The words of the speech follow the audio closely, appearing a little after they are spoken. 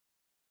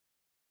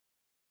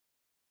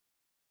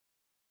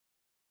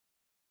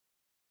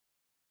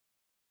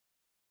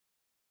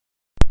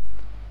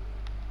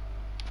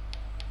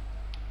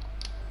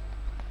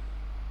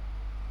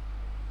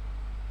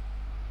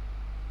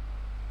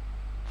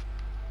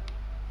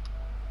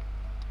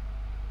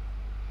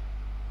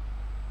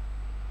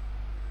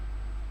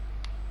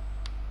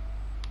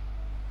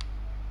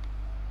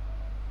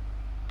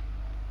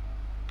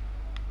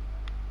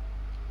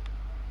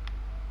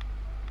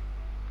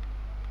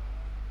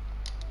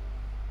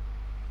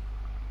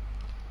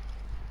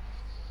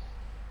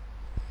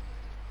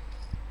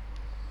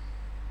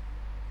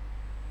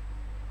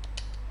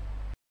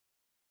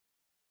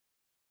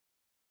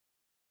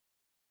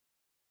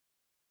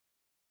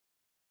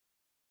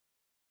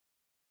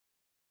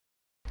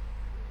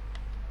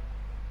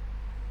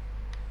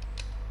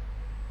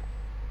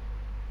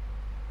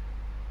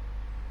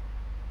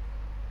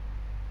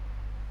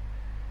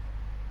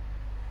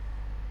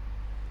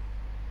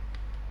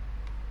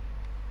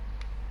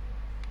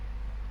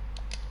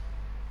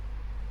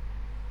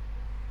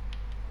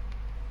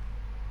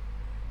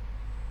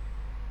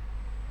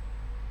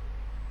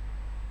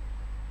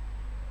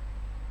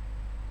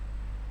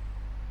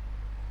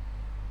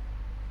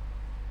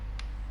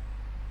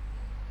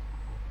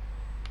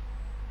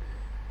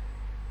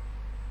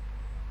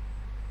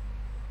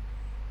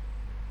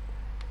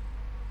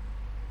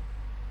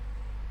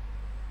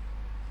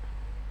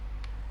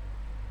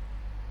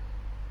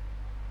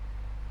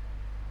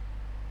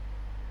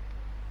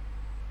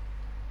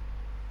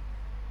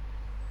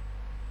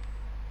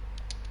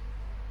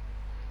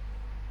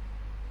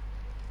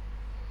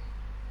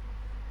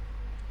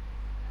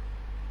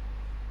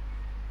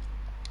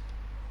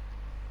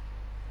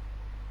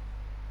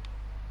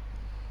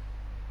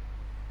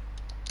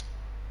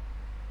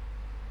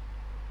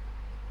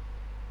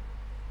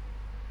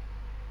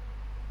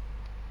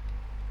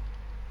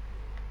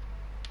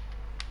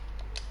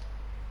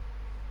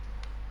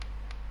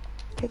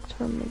kicked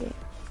from the game.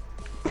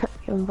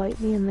 You invite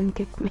me and then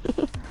kick me.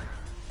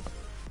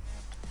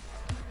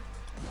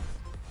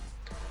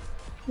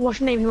 What's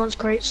your name? He wants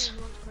crates.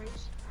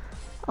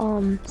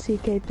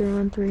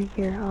 CK313.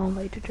 Here, I'll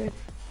invite you to trade.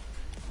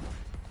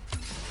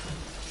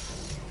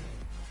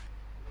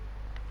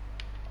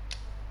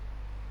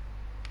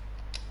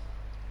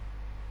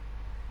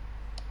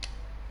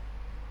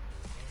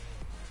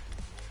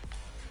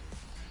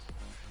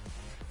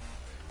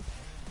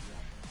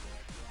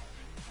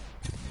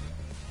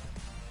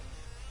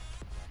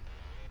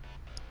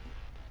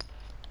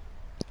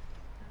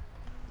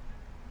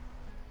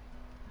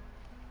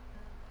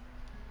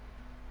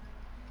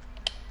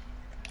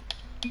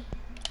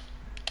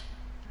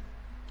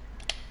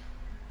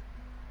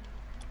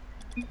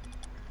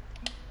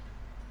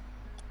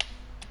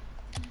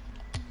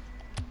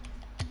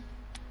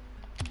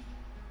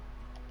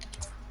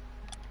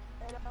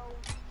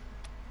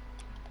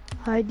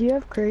 Hi, do you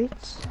have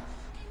crates?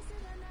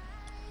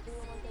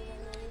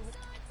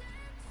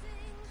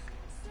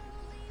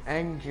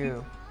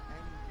 Andrew.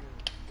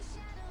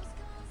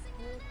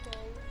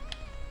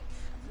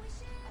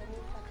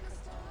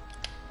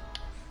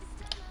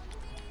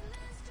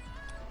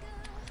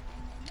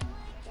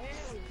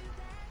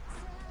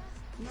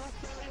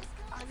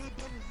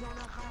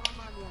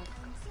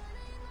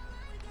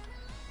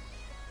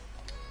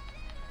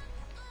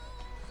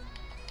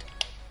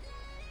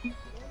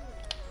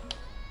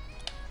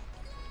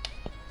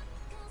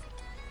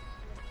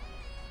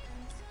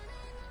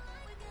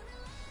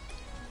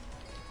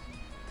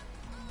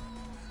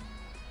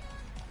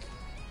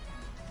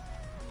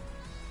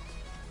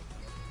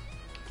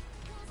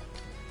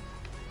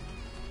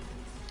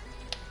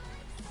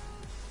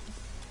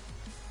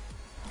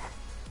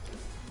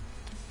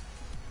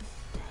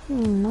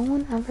 Dang, no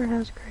one ever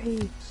has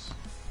crates.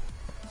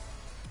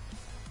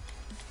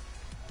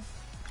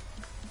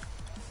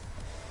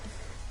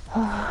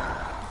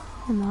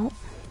 I'm out.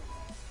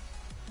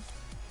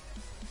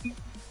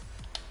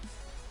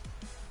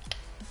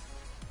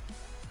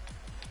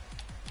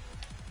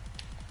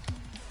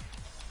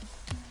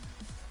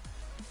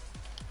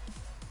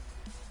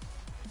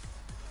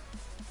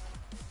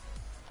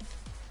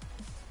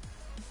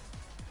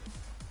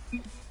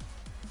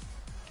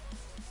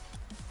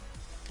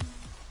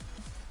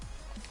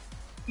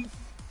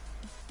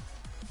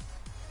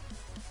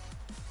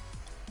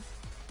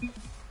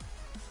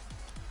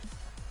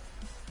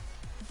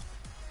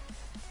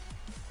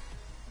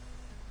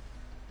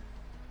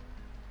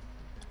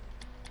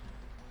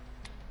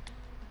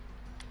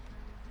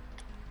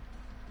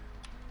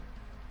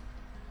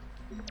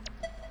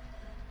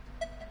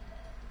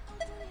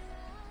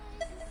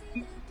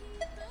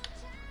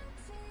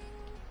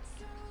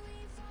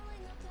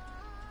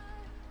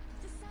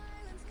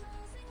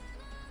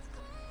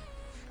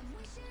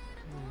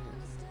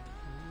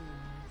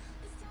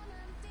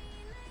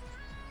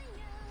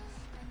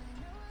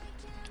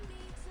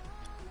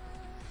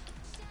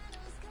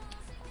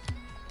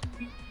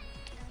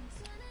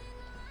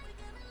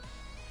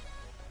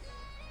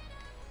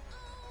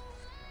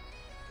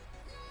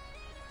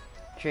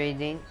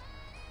 Trading.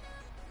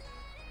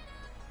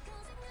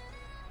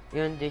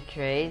 You want to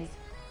trade?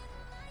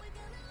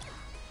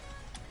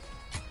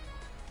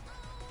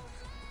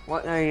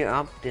 What are you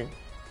up to?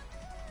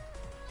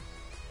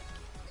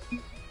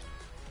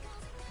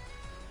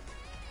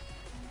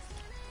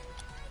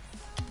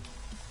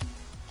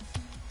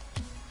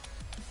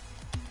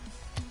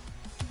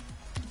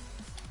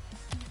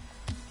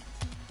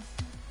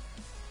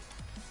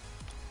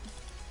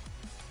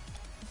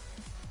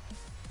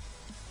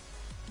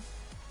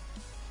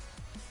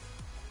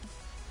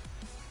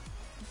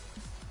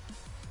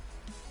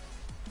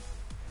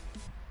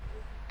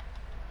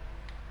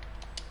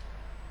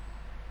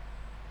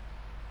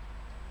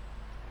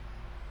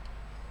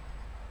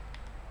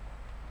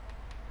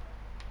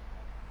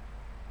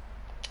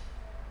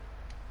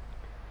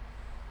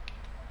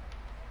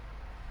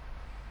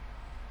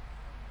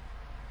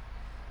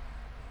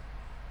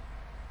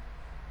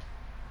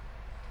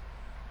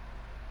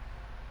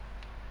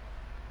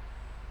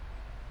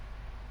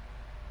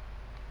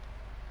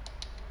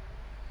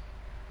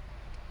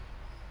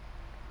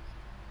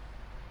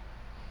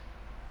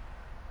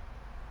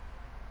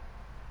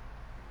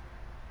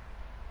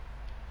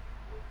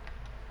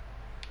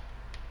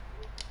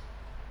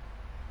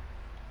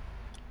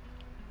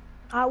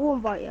 I will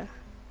invite you.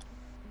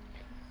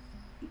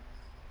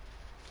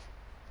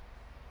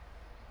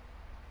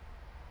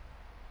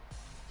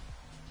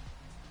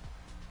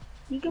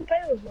 You can play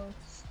with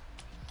us.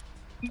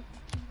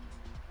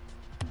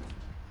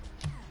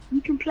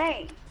 You can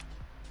play.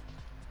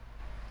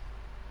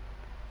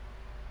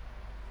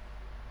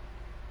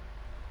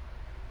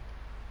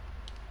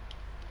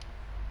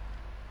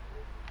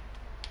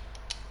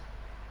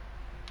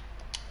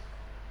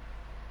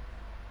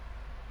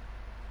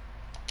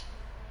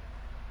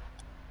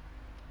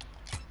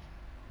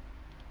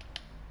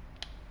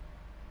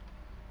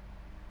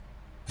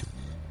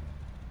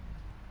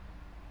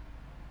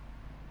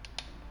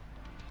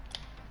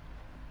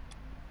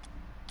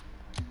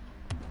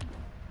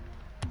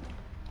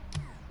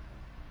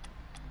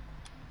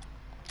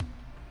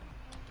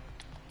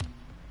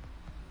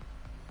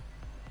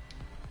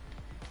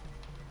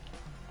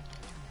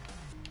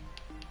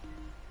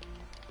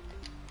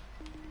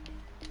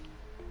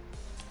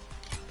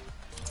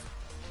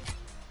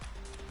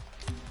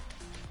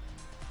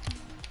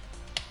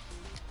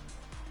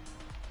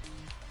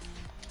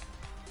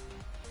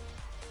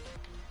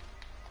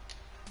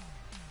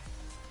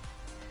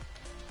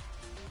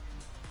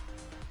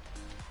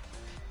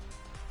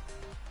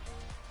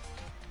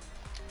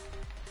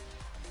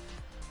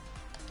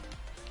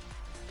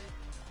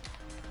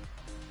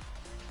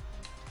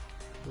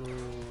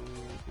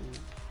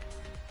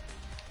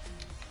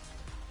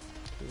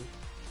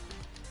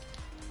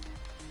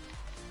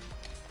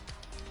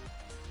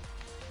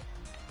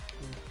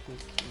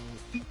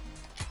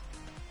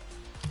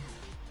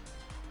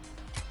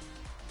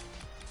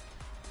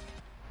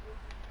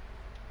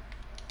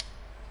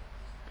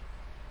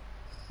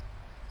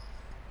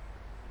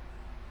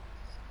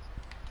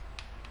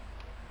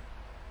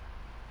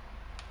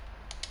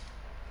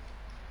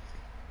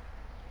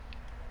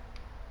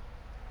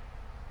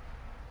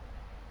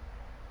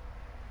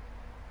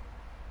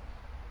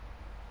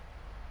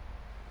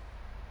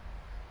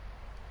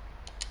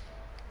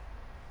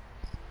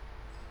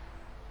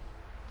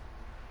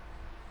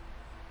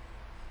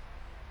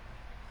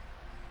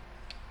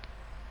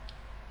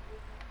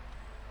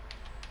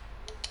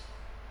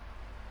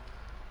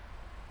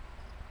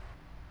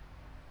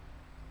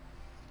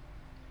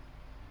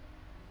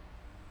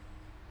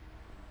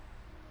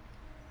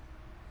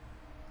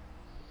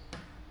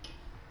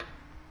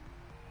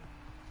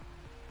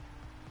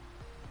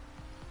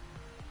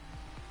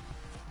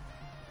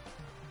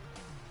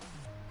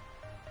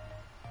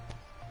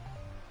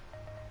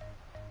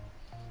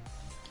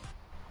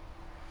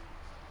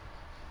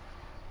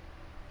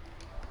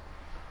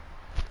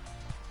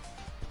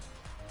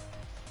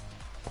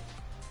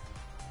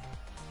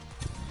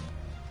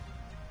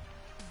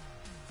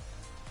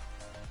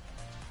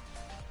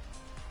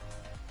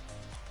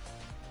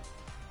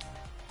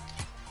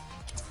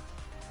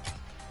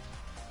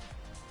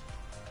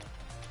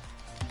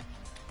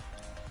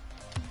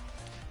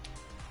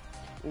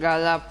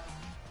 Galapagos.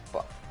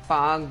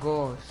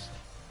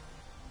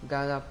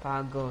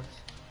 Galapagos.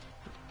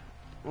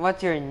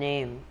 What's your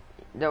name?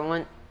 That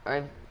one,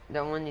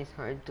 that one is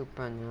hard to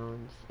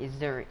pronounce. Is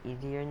there an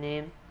easier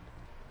name?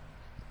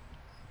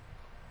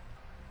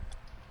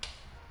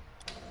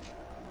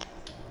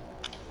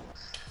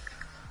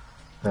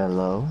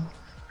 Hello?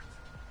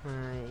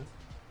 Hi.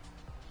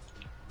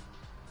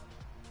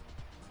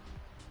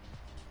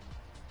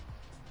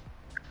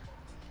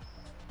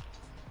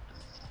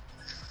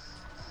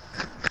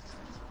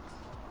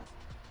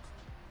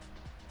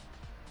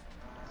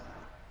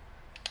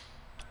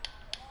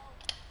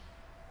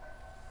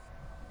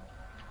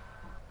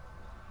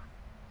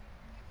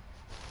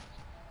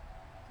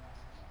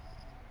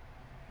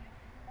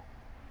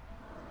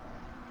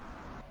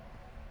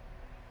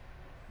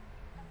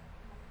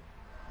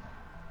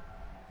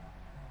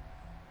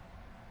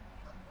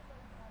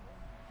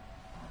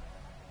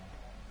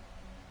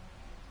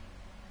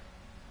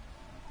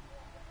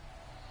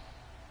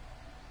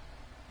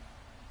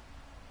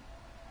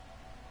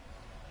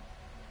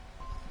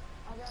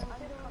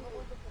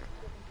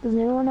 Does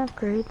anyone have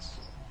crates?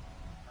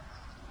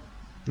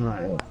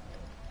 Right.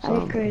 I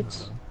have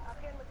crates.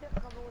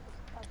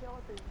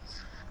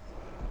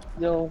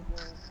 Yo,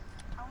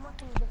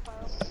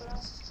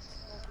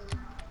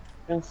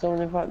 can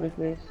someone invite me,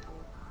 please?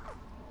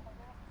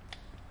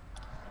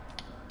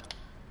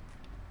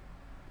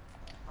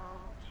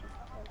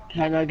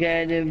 Can I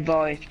get an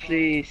invite,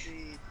 please?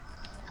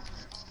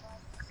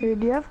 Here,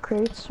 do you have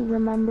crates?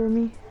 Remember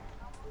me?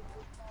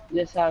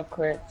 Yes, I have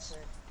crits.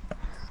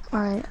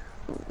 Alright.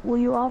 Will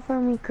you offer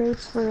me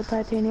crates for a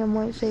titanium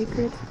white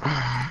sacred?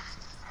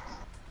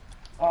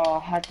 Oh, I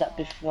had that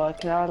before.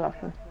 Can I laugh?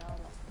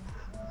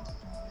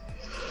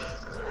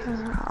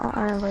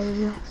 I invited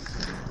you.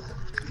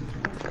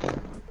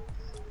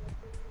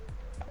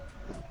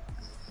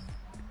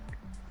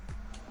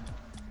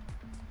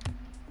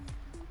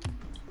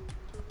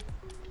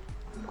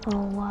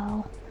 Oh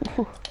wow.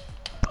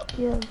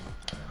 Yeah,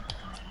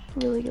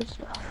 really good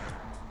stuff.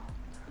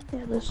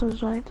 Yeah, this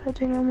is my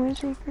titanium white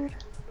sacred.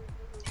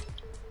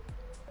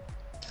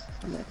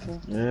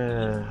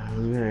 Yeah,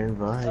 we're gonna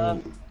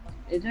invite.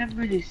 It didn't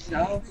really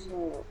sell,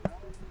 so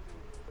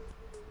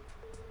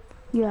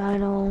Yeah, I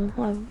know.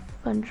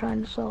 I've been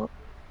trying to sell it.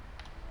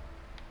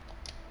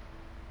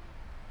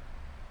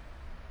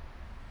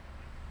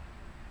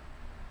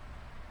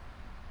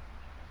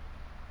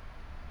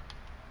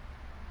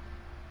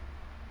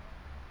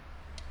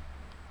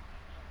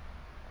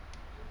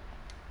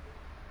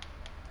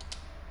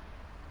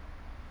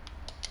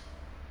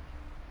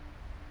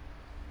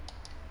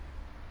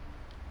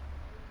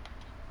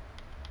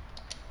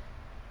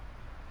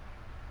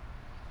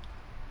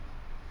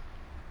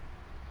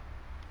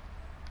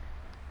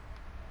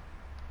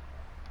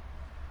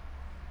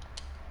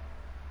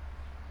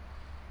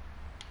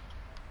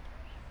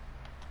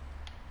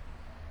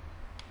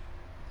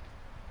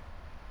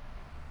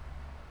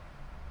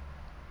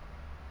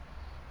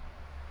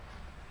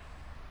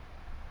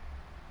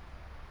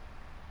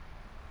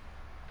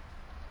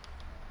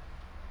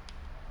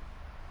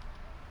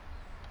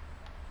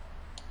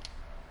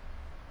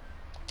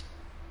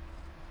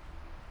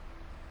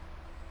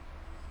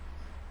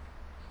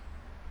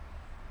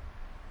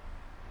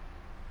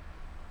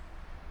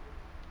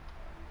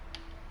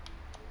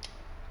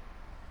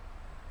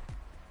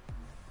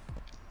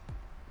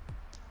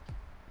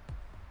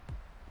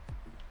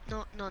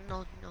 No, no,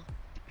 no, no.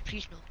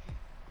 Please no.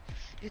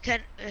 You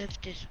can have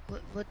this.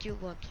 What do you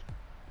want?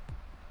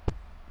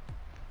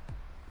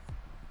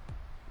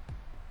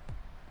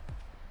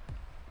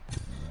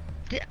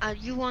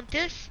 You want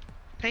this?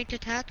 Paint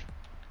attack?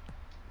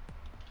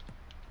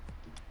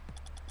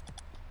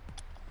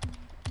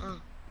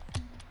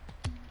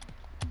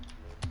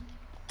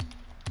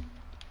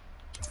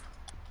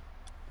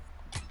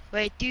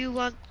 Wait, do you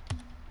want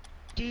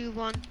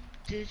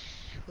this?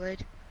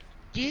 Wait,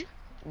 do you?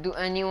 Do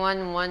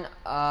anyone want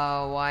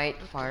a white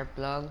fire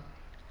plug?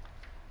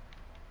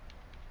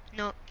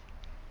 No.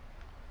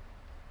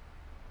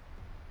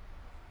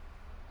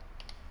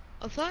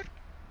 Offer?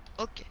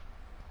 Okay.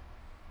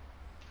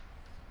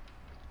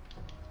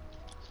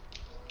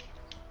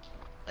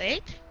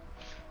 Wait.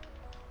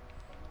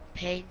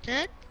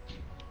 Painted.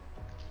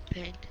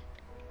 Painted.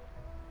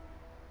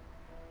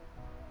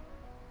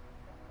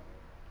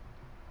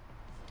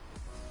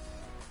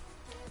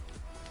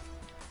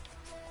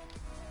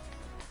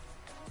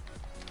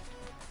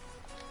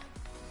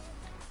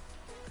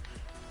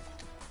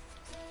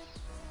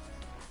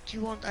 Do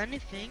you want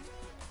anything?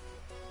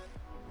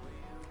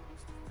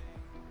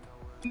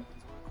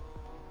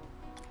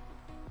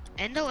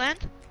 Endo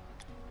end?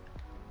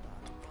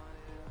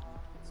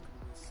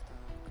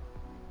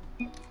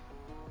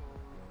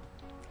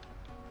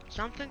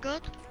 Something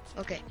good?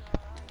 Okay.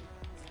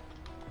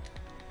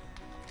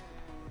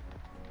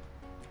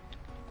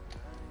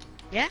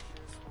 Yeah?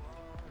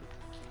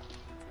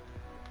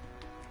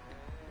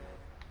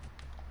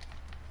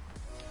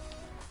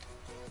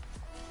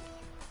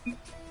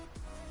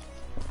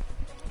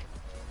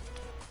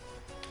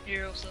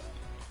 Here also.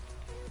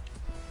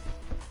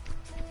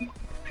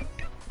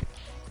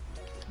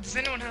 Does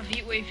anyone have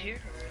heat wave here?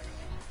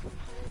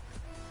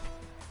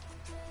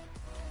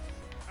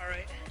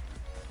 Alright.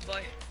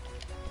 Bye.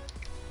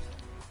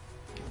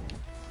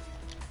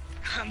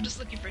 I'm just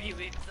looking for heat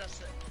wave, that's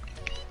it.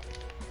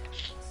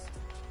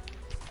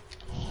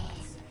 Oh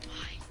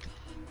my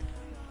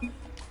god.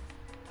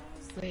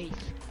 Wait.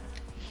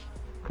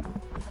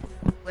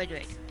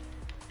 Wait.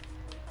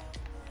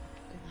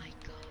 Oh my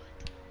god.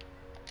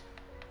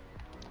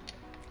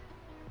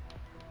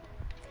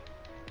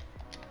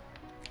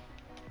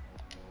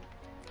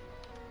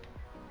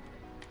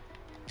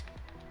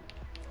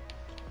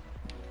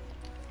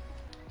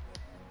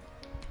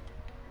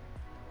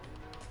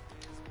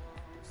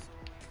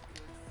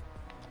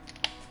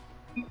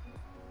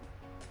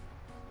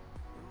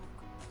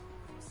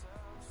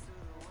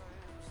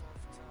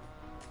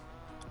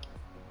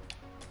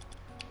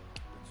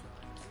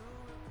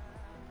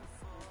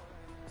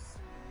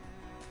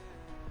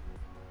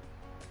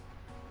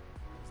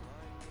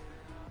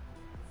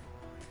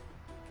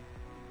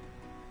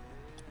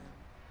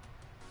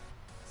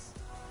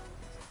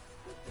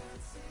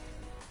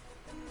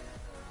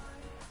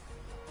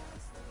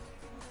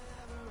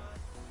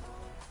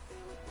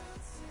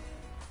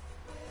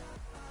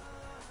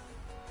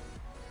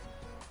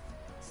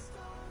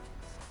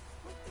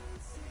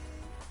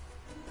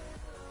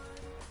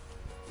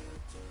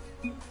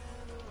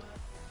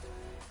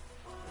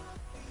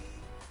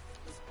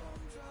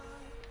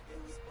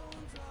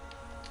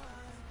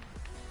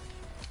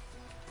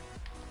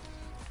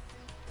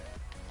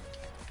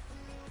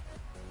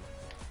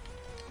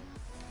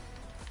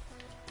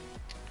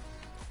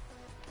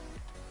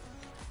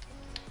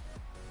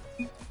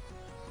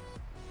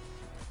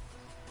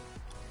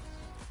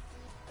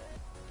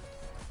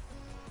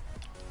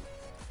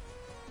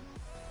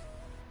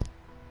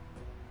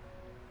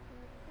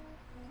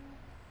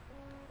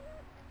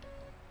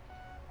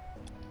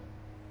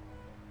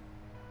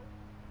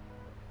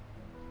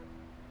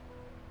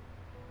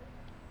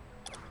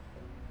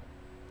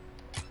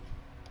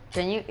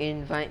 Can you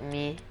invite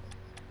me?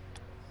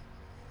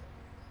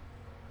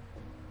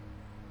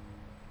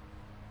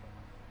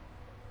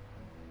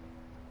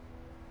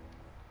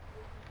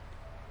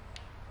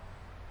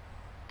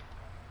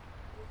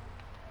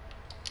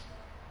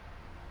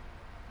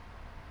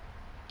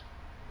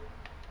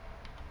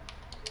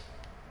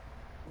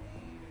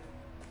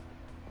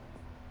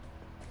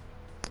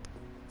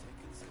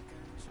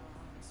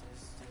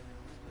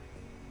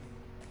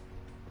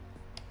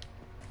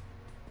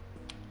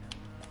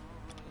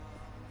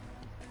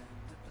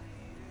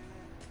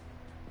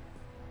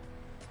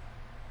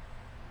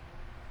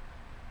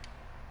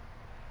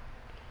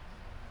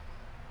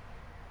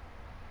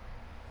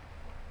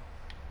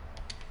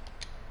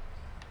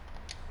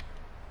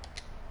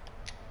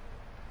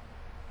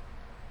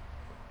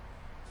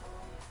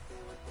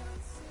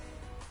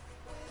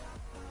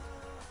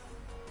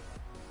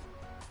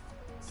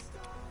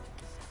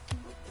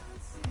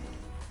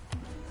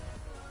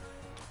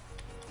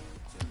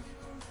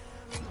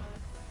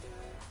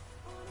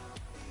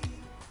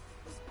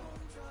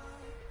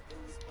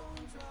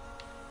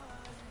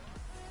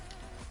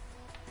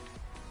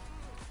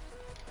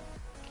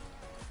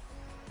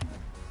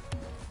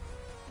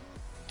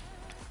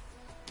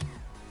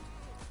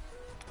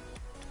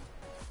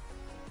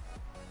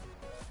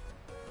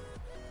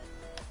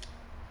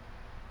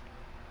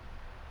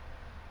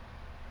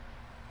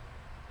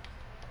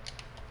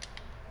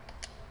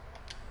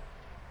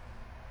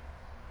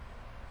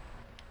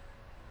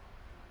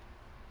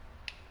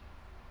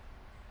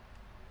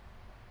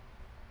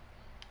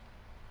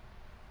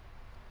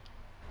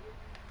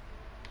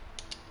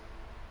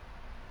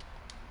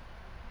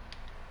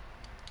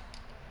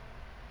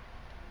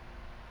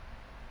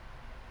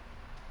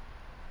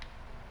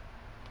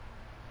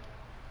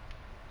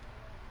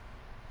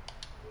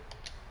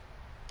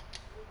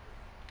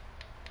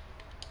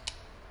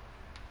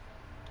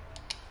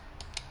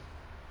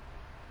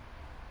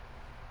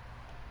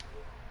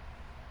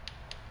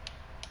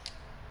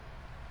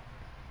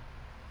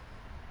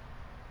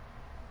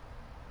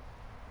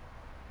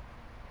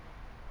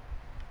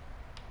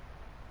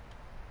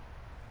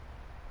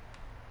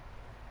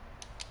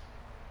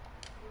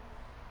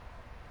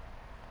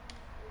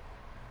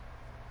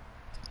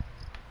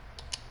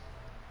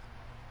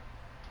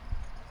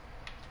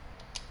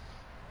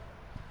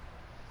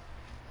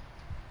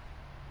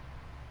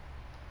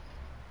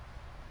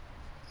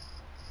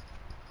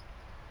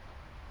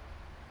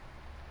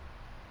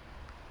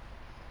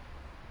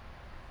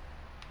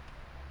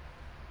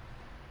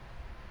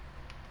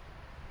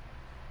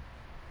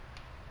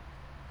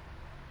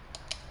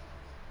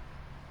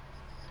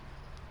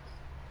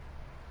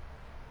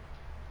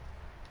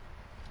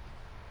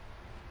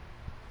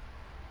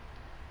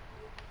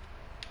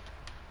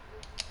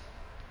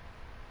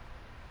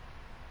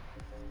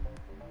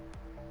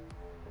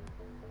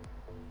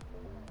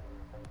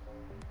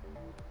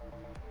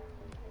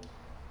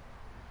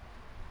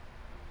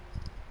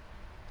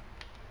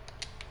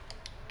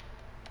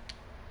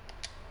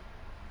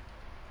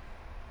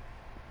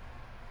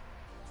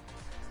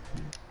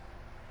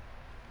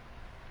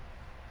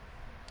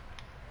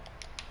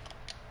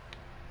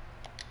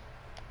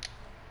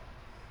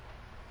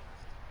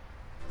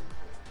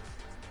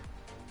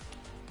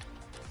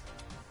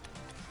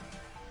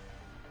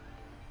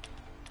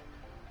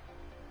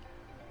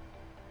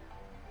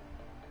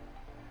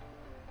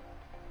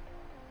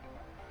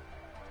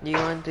 Do you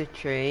want to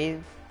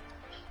trade?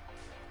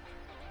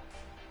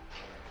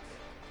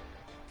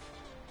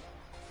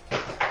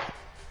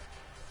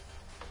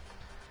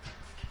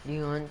 Do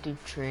you want to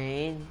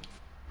trade?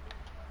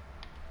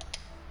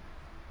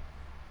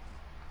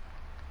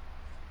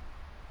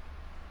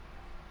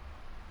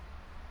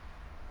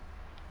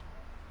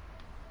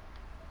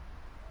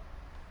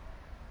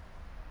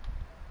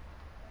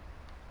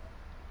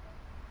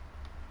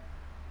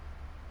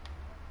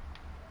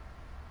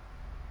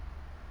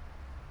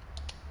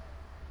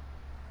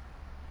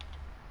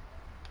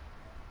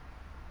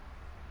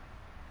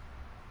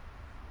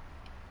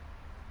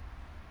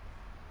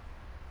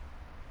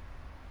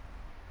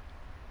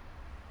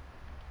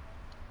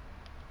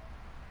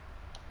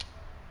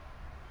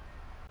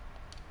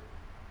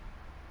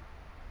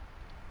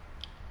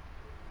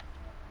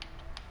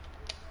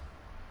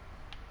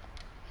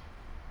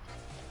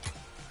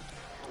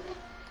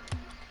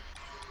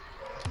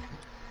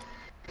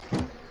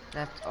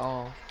 That's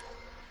all.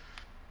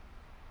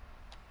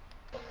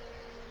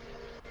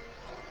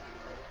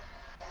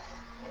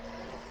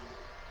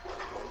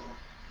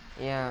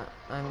 Yeah,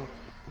 I'm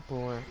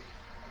poor.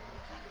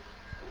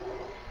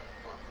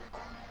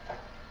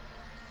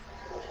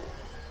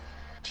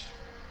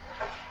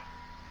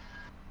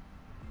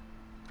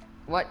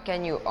 What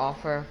can you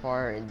offer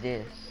for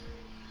this?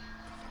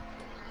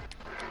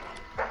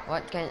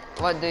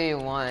 What do you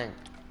want?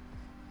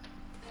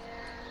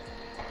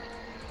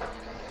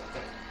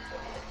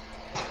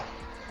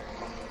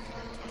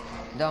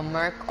 The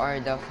Merc or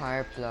the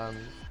fire plug?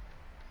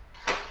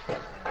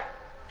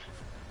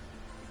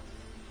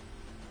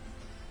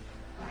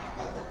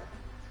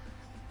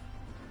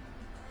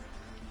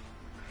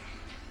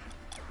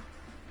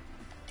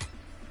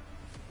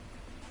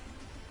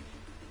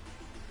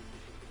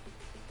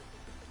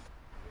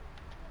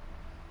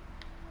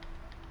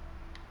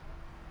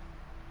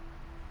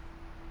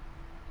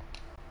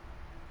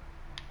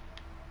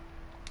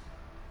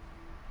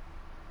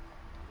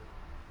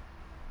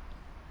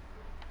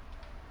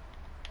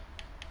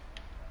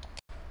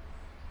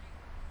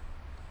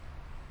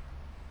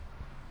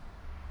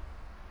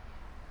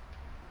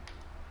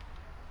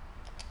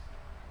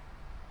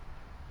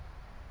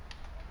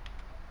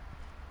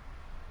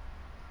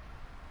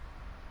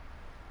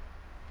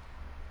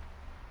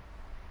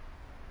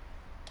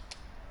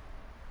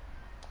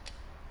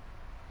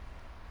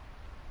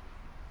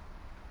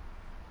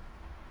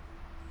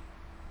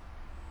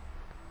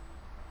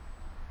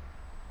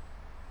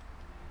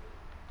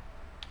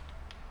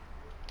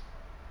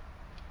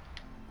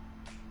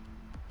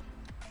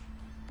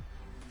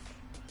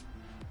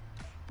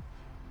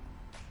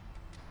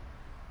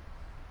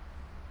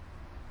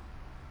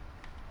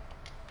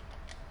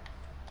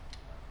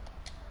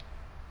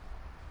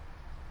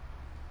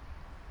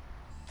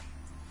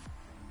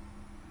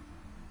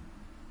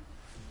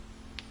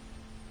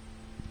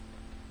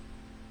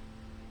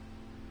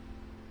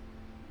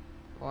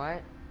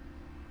 What?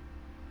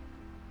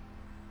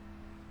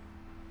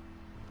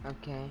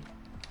 Okay.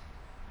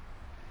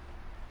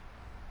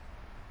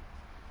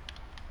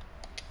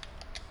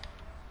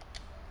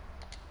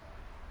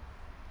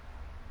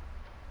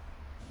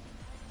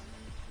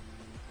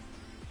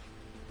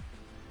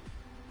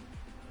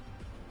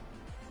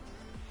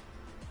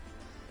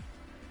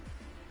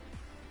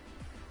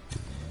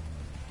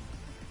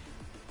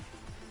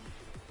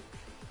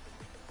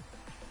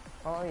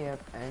 Oh, yep,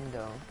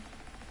 Endo.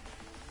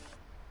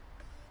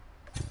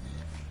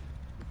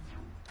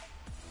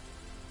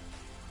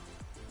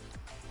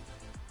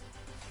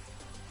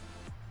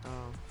 Oh.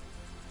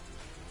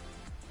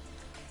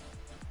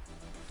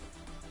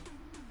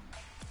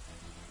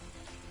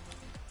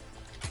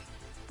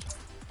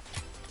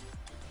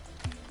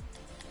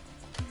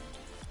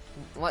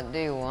 What do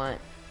you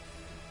want?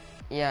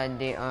 Yeah,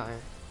 they are.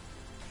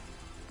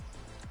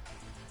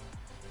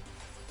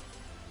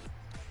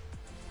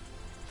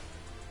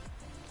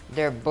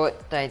 They're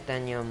both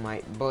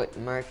titaniumite, both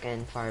Merc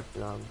and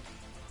Fireplug.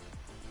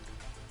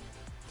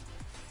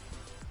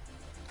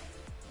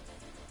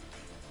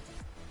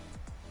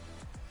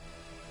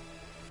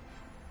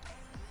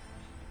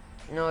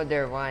 No,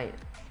 they're white.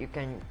 You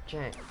can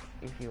check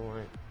if you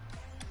want.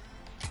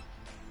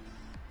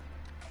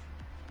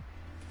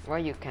 Why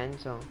you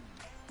cancel?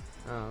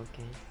 Oh,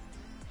 okay.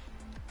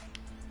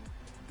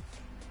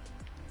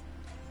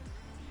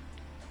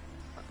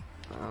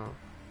 Oh.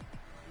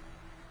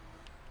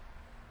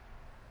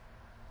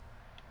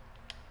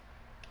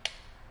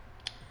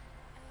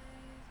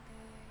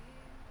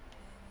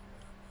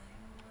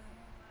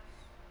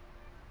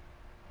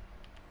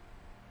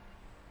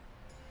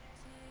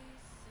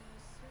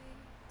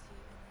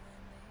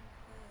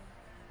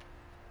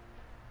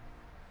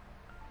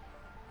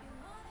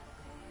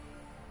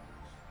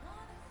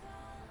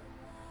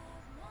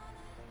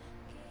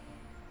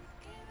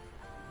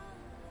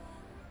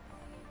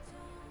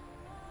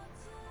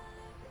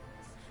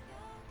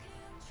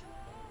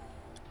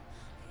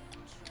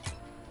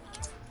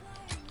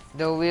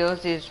 The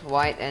wheels is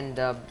white and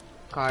the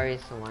car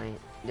is white.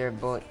 They're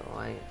both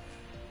white.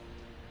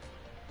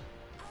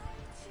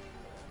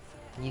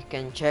 You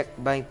can check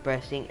by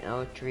pressing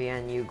L3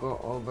 and you go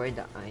over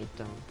the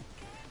item.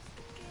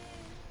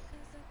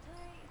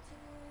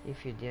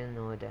 If you didn't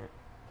know that.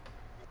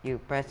 You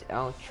press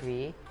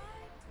L3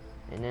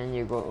 and then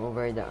you go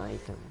over the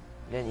item.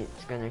 Then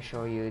it's gonna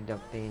show you the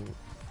paint.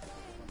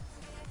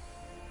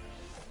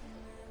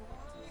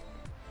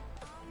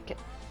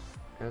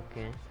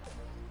 Okay.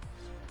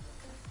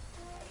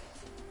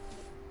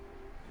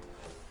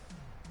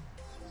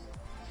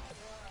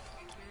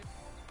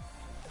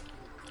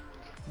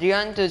 Do you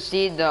want to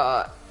see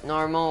the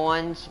normal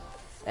ones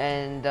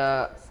and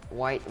the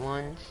white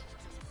ones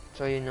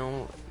so you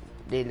know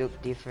they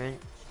look different,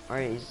 or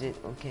is it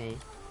okay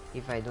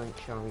if I don't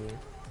show you?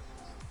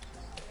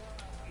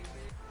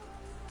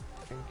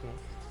 Okay.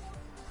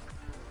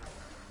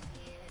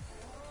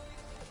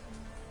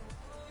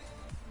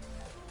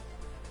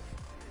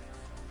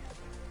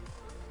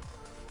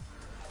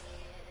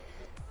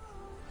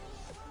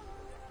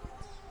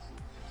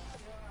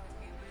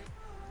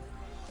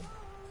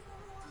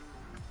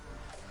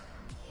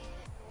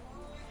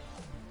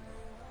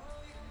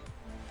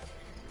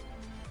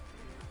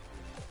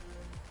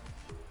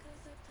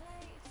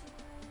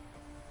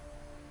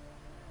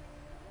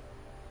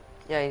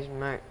 Yeah, it's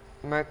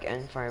Merc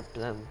and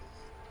Fireplug.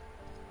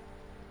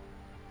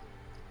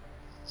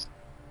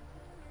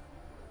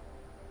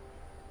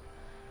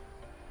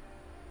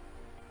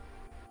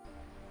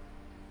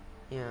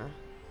 Yeah.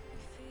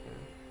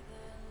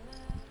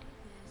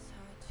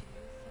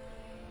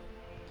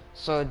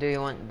 So do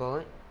you want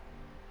both?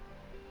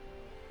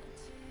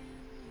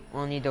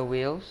 Only the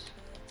wheels?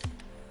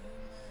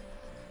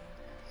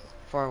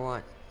 For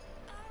what?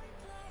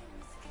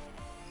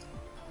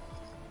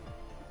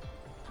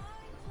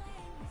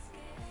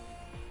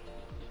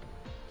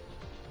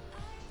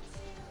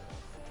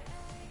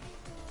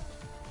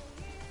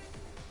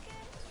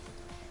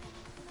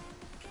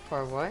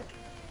 For what?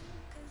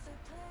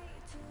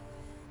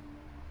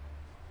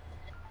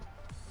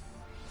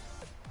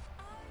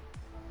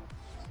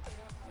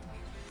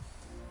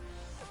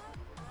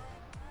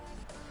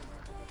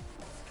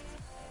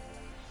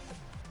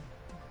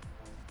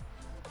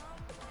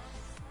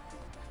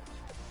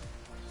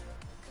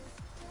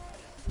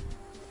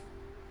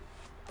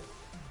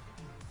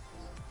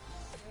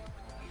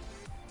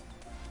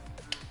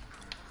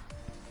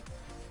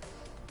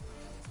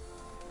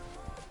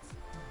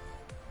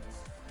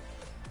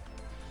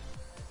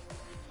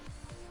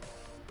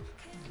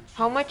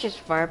 How much is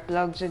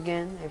Fireplugs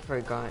again? I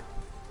forgot.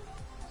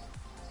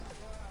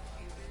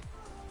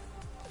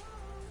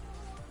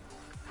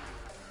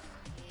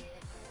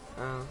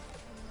 Oh.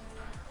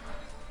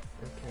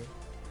 Okay.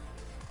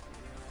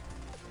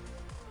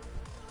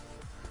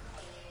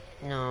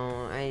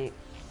 No, I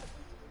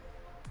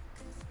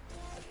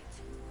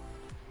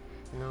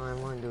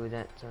won't do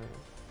that, sorry.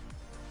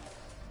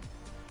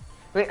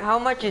 Wait, how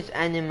much is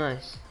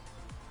Animus?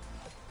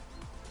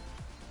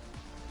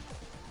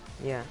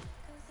 Yeah.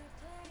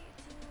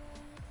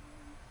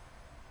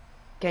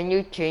 Can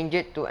you change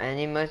it to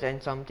Animus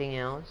and something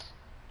else?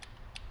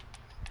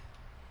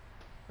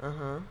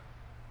 Uh-huh.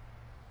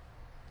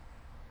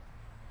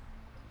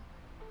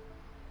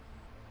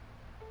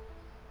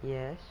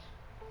 Yes.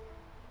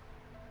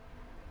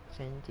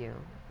 Sentio,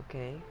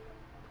 okay.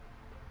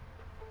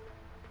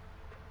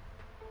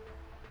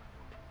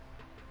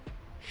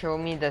 Show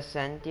me the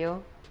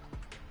Sentio.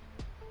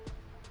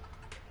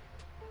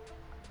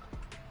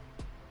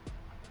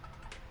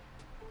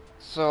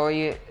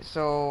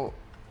 So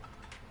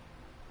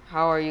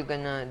how are you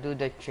gonna do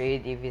the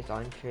trade if it's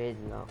on trade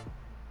lock?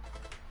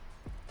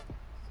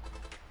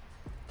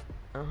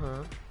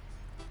 Uh-huh.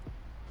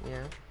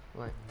 Yeah,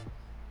 what?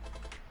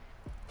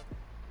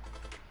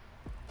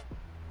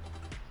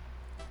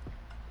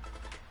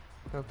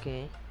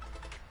 Okay.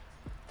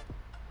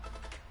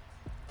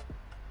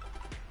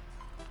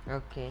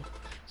 Okay.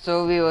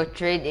 So we will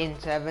trade in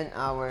 7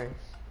 hours.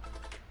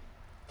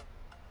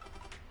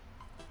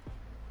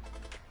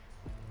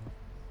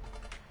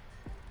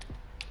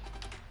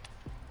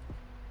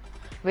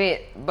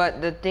 Wait,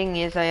 but the thing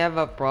is I have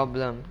a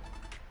problem.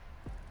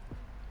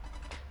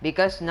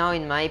 Because now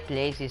in my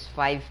place is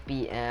 5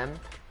 p.m.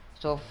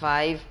 So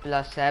 5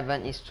 plus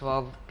 7 is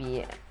 12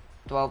 p.m.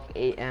 12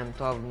 a.m.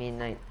 12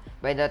 midnight.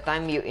 By the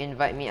time you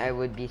invite me, I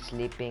would be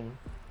sleeping.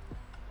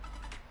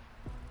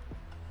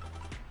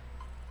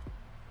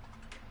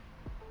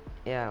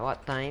 Yeah,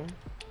 what time?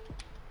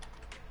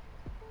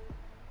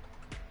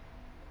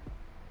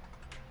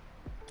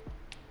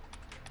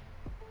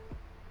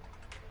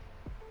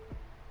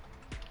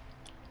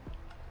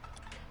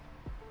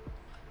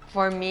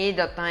 For me,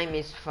 the time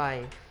is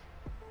 5.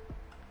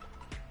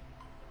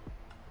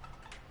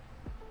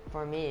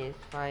 For me, it's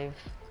 5.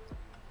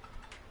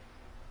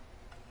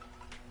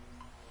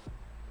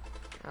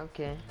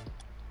 Okay.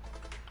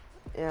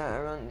 Yeah,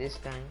 around this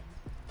time.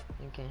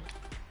 Okay.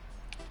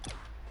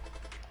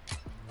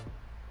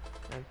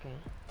 Okay.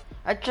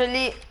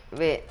 Actually,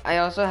 wait, I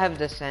also have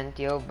the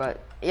Santio, but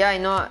yeah, I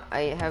know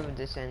I have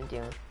the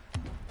Santio.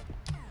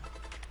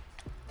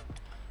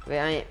 Wait,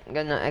 I'm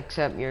gonna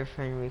accept your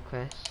friend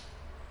request.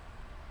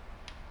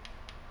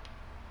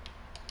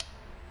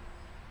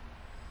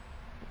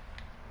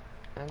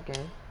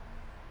 Okay.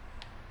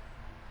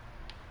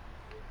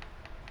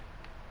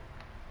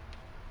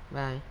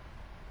 Bye.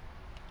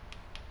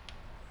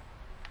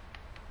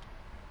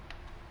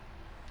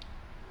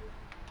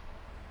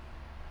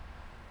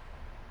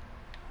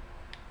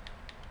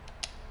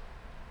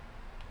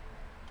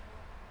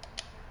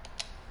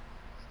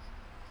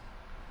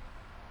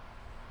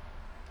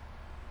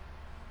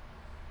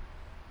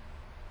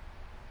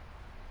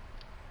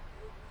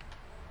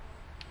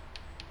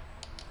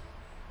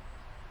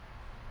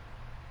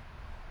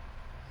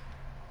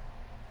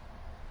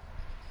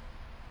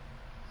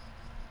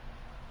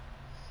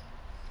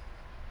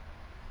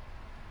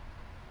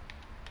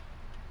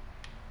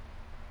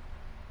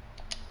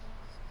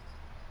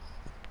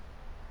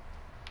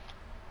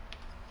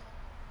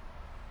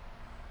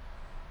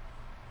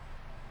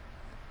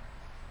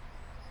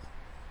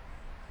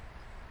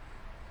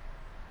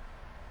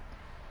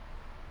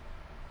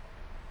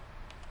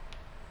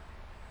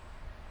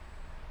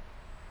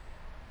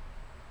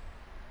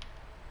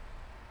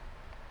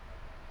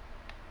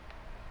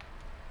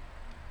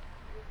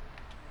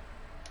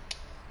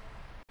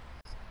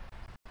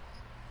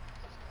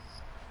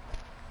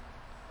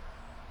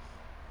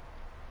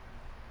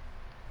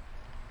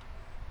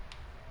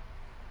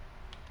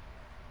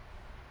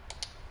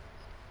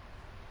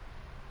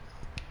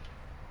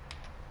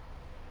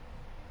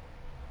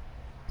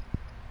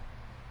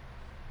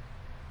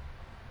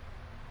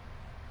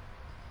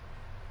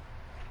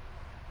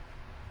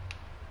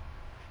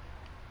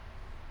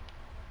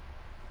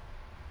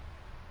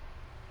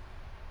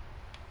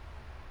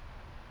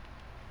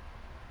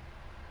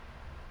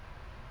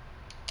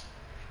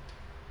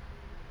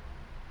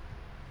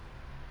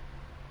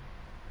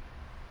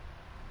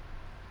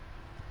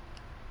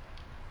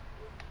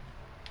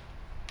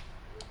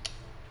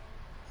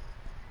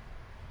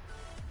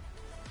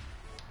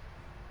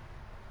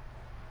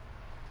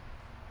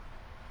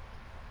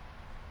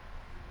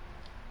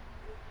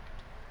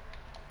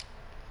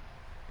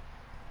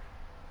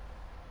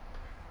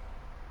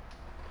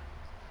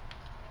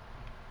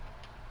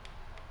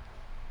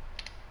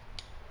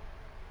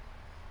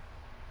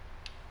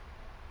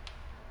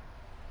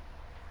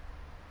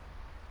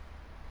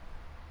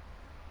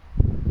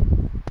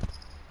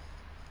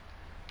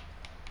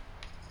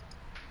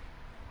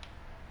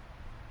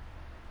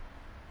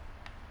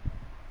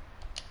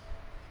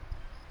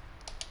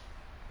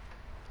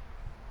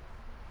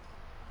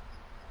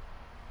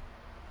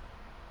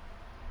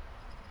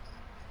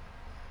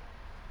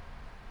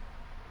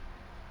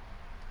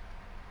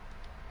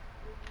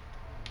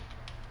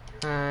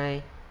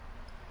 Hi.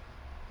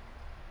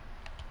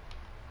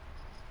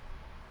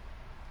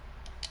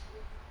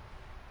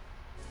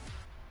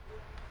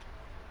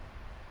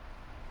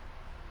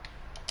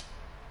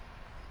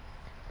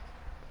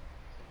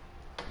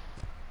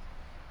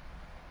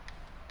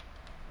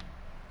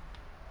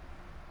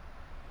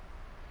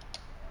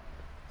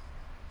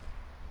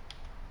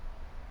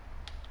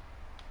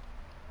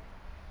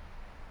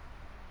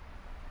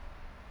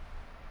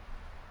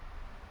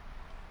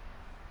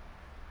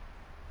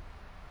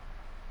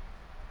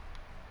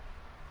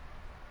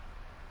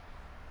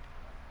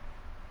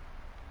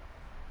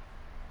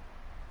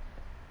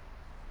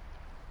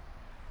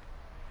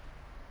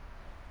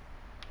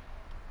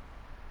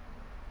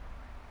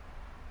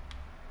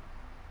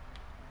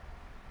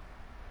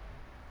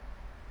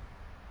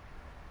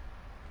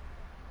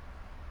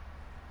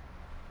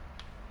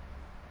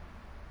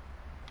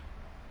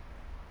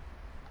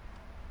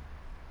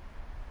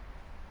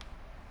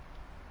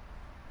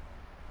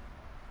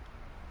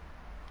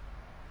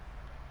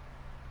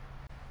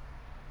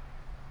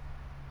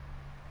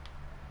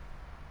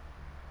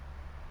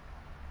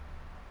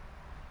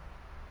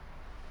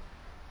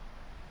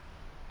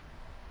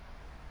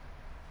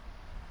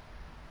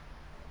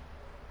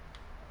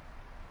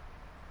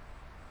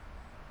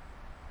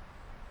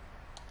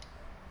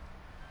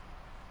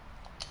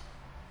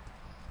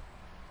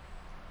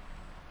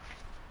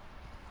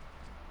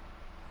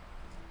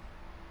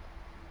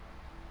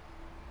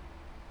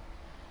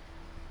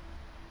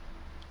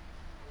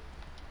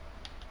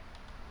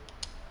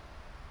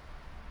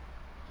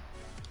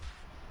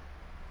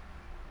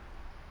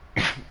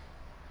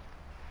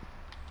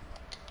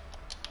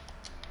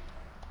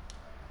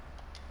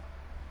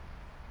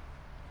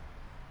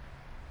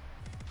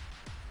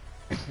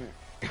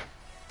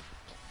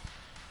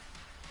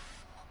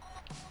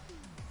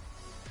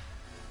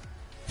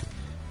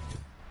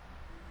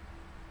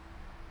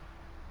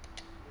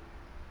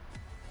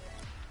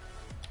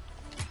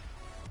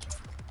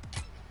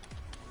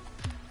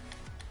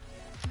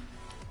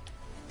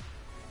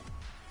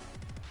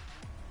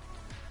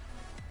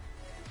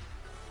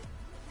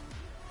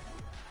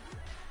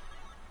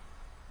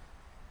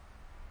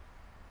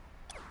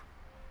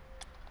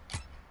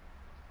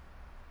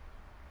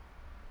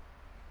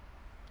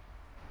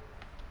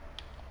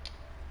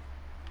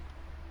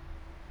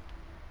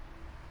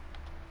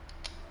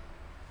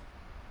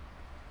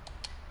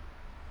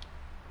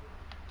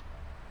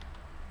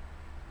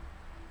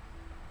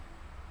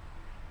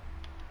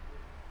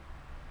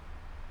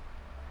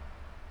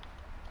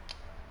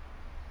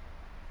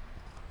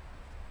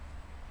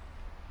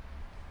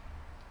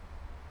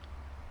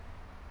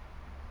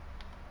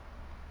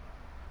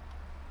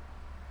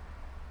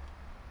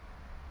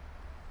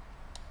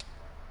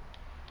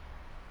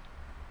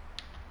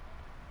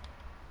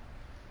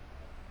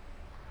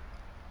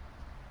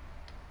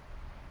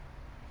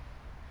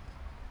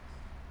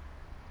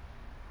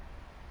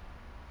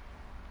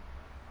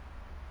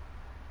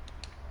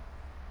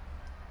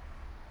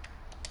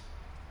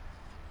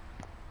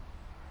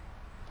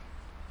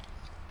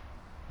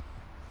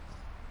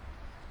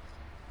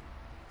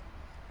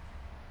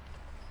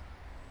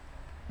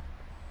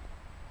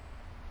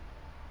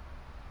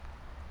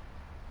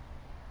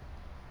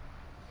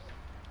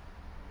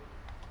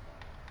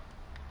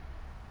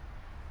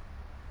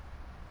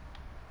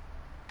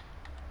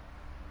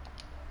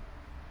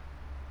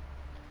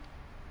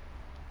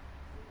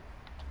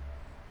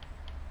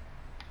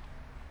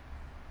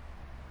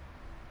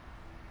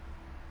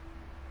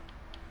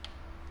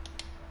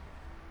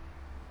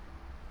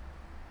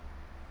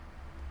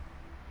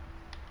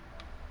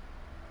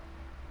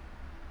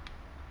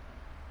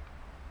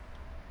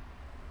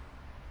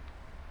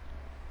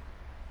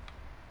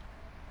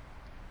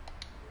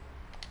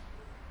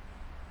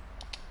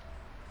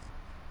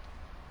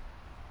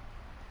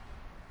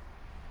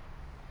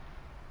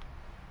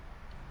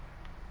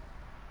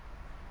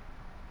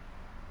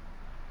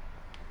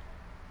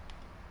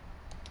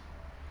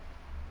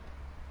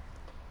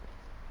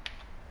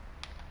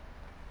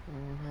 Hi.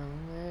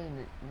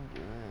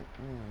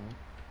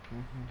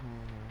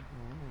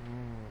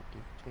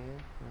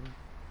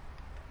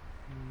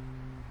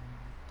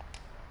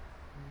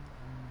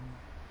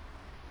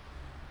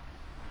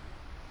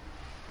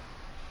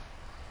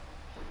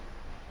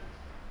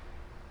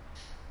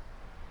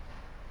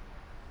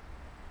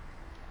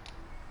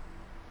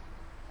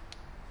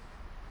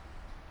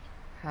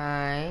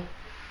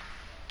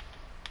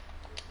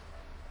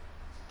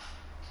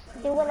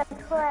 Do you wanna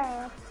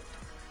play?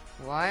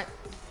 What?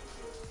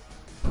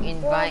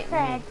 Invite me.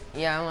 trade?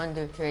 Yeah, I want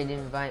to trade.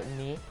 Invite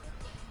me.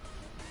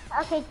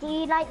 Okay, do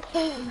you like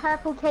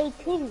purple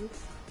K2s?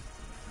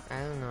 I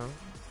don't know.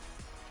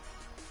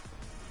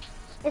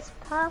 It's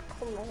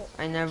purple, mate.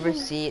 I never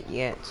see it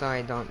yet, so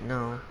I don't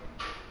know.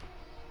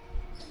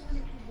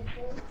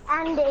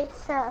 And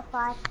it's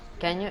certified.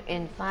 Can you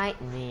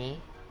invite me?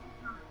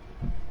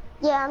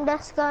 Yeah, I'm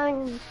just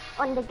going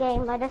on the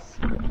game. I'm just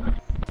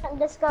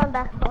going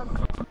back on.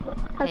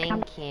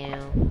 Thank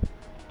you.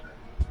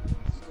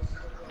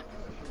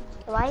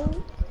 Why?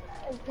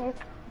 Okay.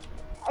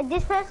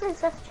 This person's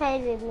just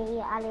traded with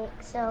me,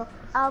 Alex, so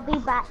I'll be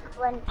back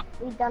when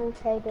we're done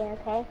trading,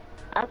 okay?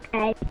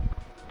 Okay.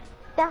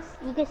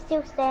 You can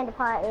still stay in the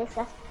party, it's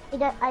just, I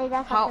just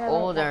have How to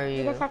old wait. are you?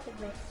 You just have to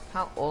wait.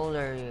 How old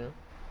are you?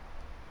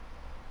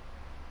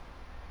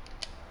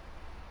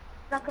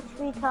 Like a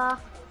tweeter,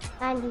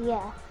 and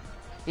yeah.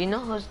 You know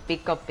who's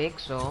Pika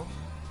Pixel?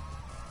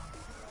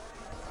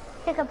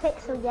 Pick a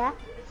pixel, yeah?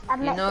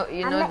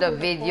 You know the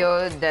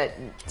video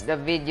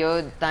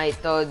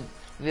titled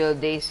 "Will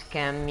They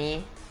Scam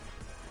Me?"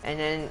 And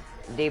then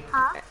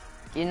Huh?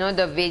 you know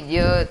the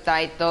video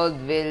titled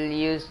 "Will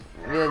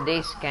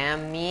They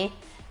Scam Me?"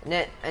 And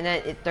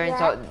then it turns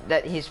Yeah. out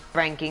that he's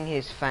pranking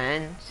his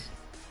fans.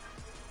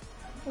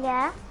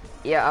 Yeah?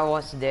 Yeah, I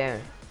was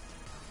there.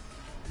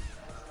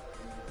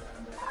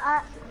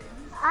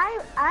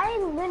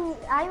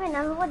 I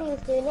remember what he was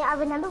doing. I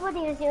remember what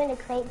he was doing the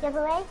crate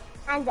giveaway,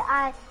 and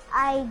I've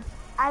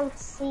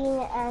seen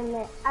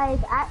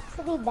I've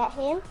actually met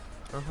him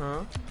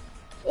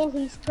in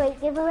his crate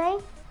giveaway.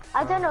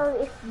 I don't know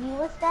if you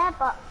was there,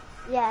 but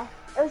yeah,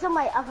 it was on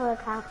my other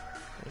account.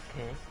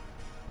 Okay.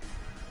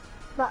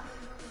 But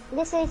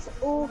this is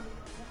all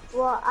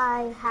what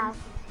I have.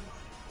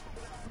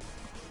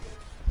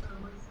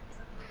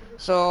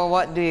 So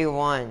what do you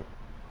want?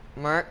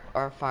 Merc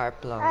or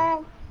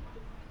Fireplug?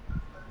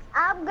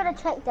 I'm gonna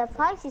check the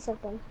prices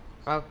of them.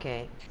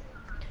 Okay.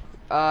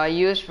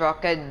 Use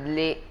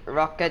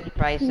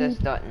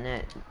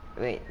rocketprices.net.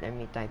 Wait, let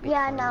me type it.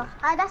 Yeah, for no. you.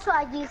 That's what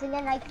I use, and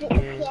then I click the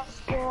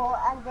PS4,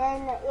 and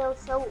then it'll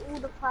show all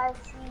the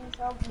prices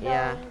of those.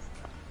 Yeah.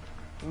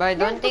 But I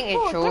don't think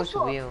it shows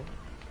you.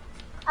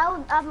 I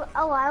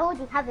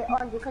already have it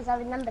on because I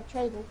remember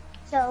trading.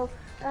 So,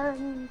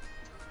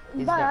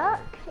 Is Buck that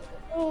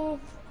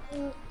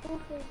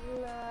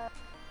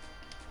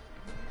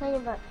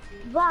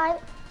right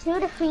 2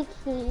 to 3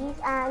 keys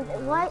and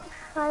white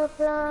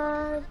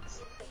fireflies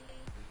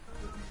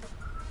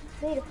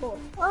 3 to 4.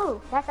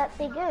 Oh, that's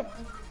actually good.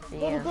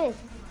 Really Yeah. good.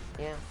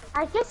 Yeah.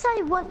 I guess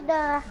I want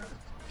the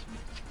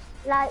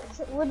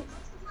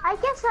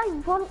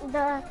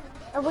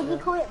what do you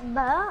call it,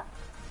 merc?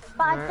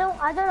 But I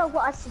don't know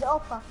what I should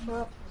offer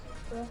for it.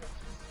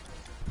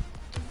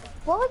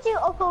 What would you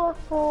offer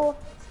for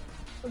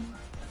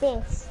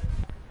this?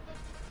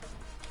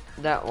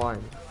 That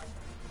one.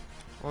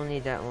 Only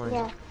that one.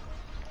 Yeah.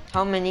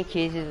 How many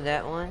keys is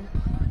that one?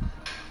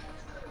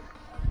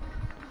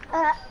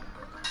 I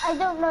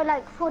don't know,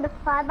 like 4 to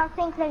 5. I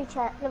think let me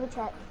check.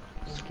 Okay.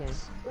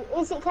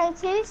 Is it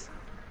K2s?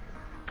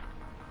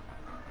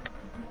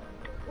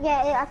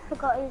 Yeah, I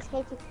forgot it was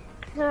K2.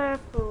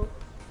 Purple.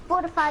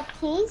 4 to 5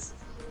 keys.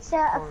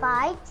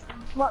 Certified.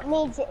 What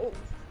means it?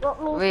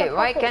 What means? Wait, the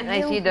why pocket can't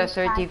I see the will be tight.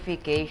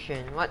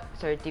 certification? What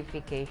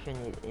certification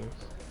it is?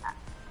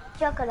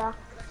 Juggler.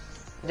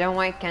 Then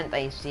why can't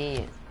I see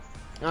it?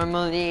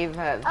 Normally, if you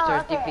have Oh,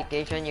 okay.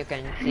 certification, you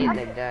can see it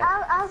like that.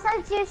 I'll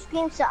send you a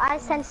screenshot. I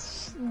send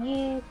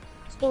you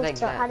screenshot. Like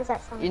that. How does that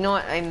sound? You know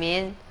what I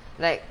mean?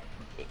 Like,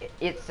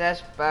 it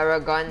says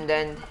Paragon,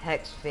 then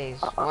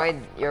Hexface.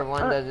 Why your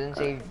one doesn't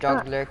say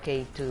Juggler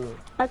K2?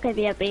 Okay,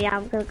 yeah,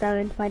 I'm gonna go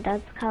into my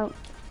dad's account.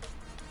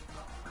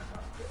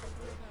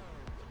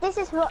 This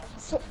is what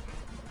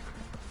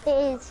it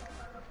is.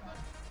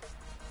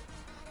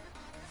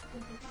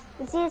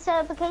 You see the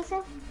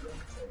certification?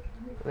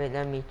 Wait,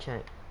 let me check.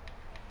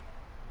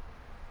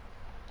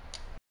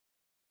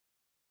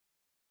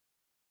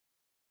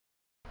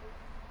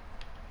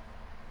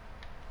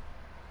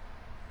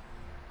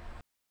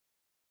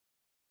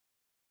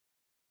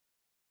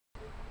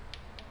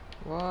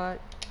 What?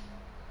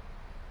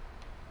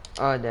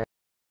 Oh, there.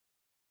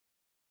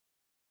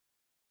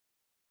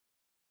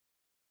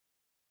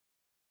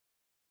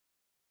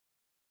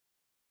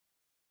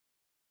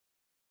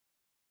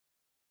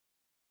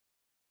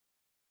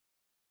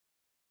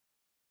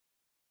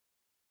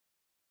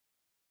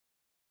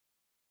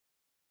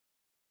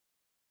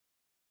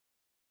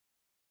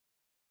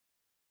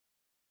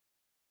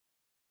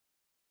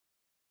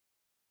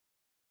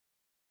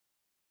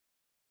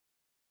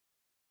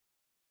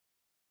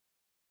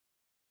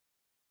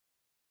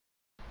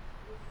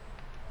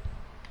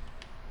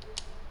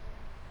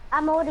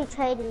 I'm already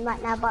trading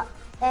right now, but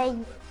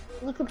you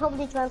can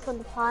probably join from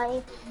the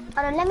party.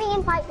 Hold on, let me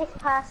invite this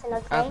person,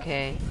 okay?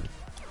 Okay.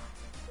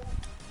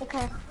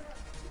 Okay.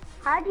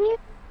 How do you?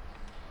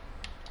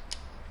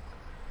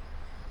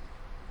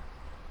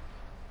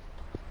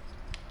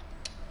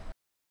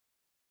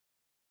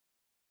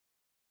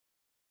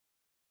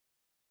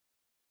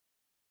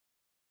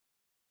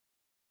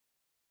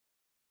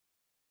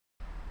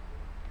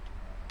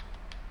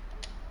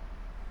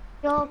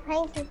 Your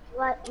painted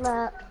white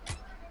mark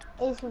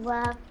is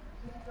worth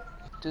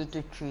 2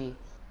 to 3.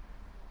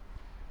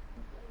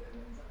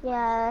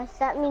 yeah,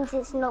 that means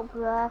it's not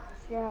worth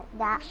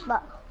that,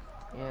 but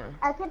Yeah.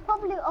 I could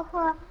probably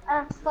offer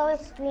a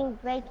forest green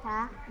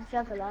breaker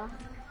juggler.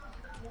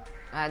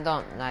 I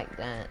don't like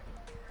that.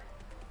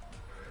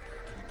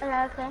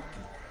 Okay.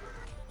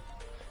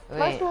 Wait,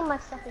 Most of my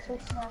stuff is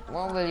with stuff.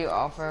 what will you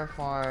offer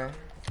for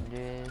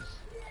this?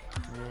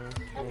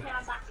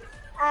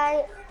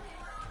 I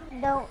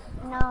don't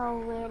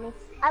know really.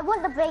 I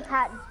want the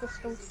breakout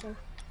distortion.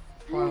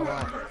 For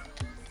what?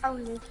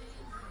 Only.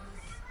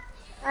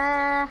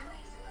 I'll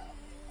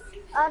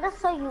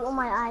just show you all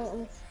my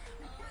items.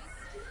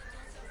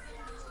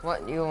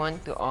 What do you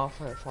want to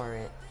offer for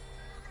it?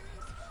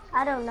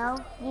 I don't know.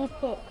 You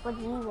pick. What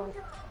do you want?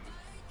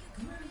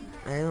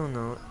 I don't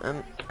know.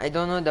 I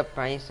don't know the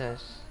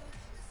prices,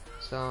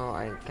 so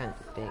I can't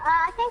pick.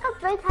 I think a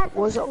breakout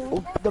What's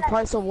distortion. the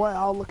price of what?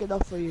 I'll look it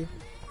up for you.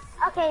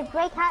 Okay,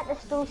 breakout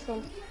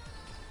distortion.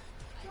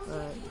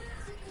 Alright.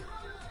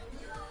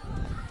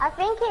 I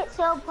think it's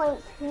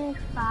 0.25.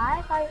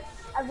 I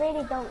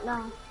really don't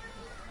know.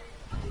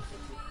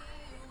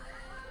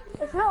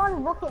 It's not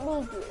on Rocket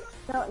League.net.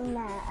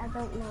 I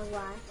don't know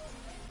why.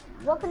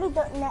 Rocket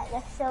League.net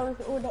that shows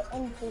all the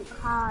instant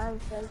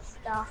cards and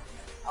stuff,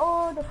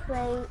 all the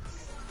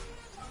crates,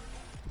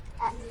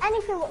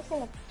 anything what's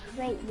in a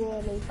crate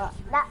really, but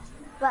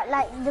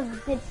like the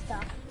good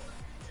stuff.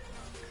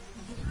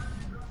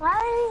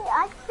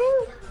 I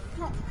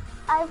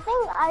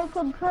think I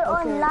could put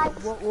on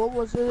lights. What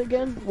was it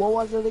again? What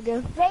was it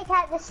again?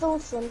 Breakout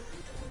distortion.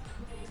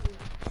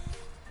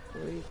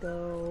 There you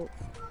go.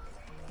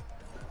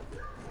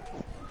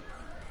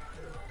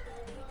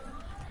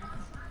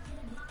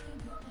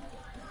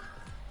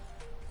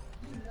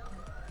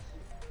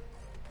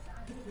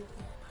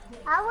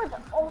 I would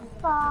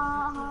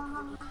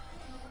offer.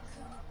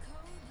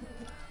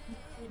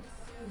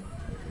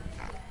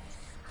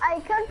 I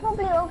could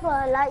probably offer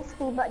a light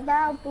speed, but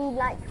that'll be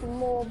like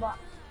more, but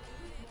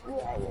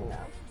yeah, you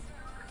know.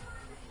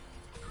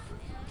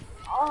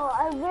 Oh,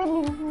 I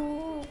really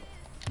need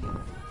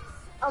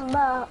a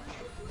merch.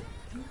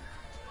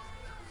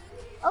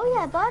 Oh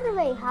yeah, by the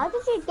way, how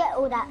did you get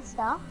all that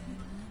stuff?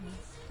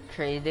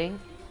 Trading?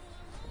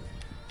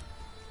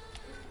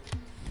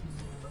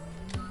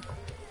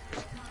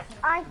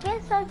 I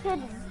guess I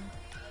could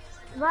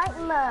write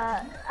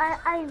merch.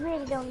 I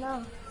really don't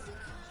know.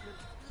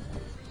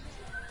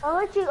 What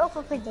would you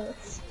offer for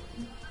this?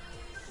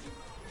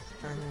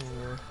 I don't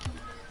know.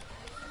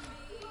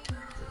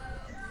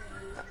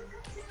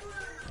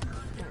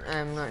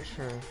 I'm not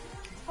sure.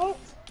 Hey,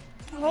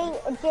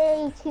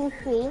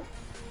 J23.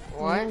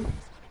 What?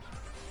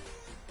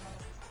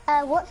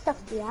 What stuff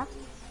do you have?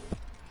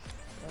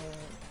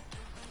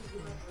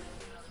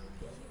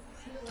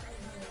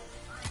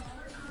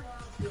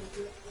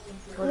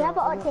 We have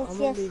an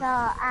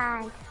CSR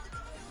and...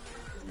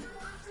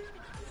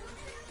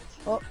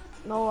 Oh,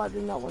 no, I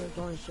do not want to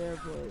join share,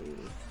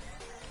 please.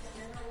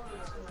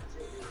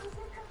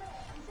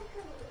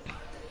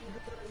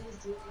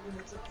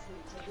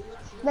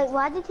 Wait,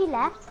 why did he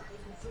left?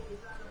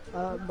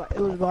 But it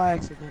was by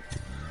accident.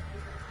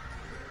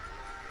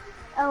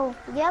 Oh,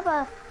 you have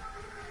a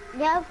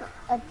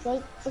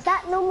J... Is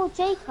that normal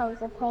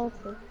J-codes or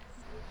painting?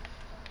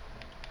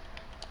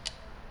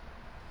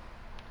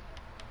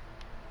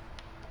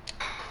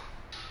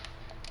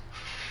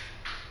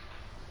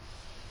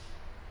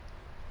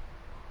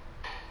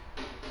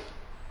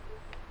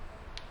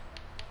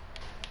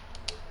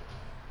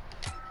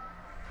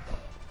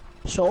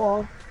 Show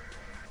off.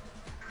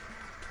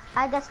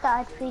 I just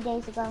started 3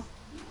 days ago.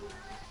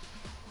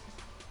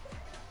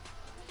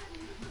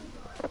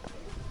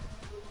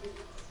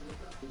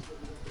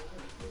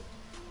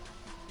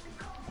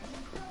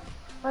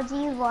 What do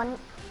you want?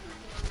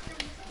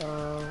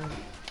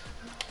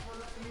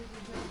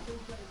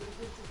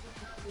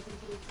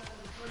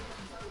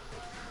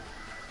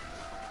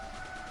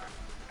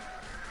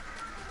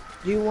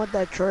 Do you want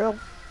that trail?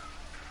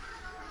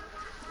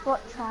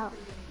 What trail?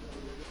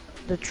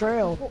 The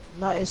trail.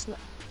 No, it's not.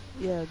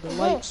 Yeah, the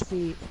light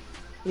speed.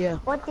 Yeah.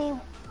 What do you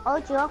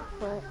offer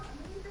for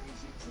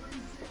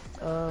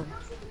it?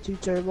 2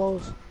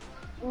 turbos.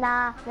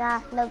 Nah,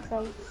 no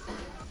thanks.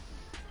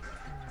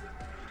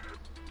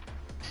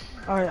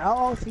 Alright, I'll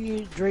offer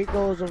you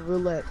Dracos and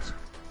Roulettes.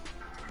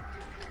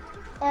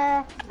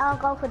 I'll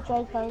go for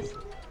Dracos.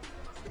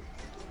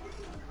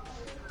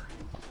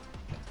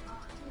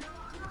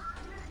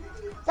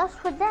 Just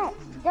for that?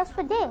 Just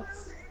for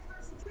this?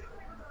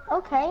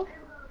 Okay.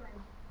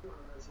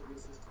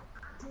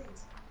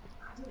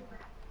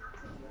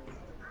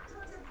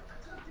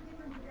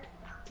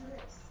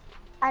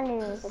 I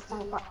knew it was a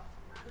tank bot.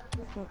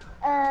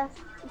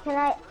 Can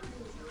I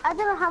don't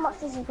know how much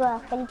this is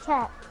worth. Can you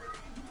check?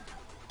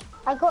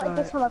 I got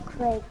this from a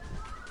crate.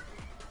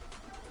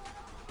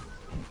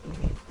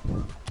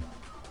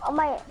 Oh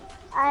my,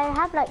 I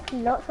have like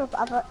lots of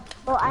other,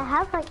 well I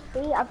have like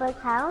 3 other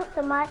accounts.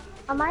 On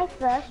my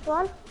first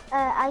one,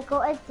 I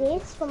got a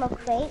disc from a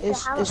crate.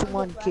 It's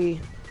 1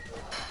 key.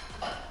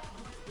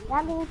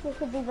 That means it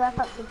could be worth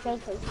up to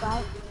Dracos,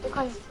 right?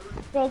 Because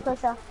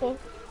Dracos are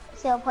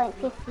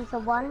 0.50 to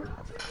 1.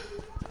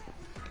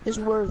 It's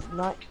worth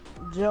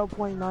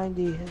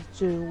 0.90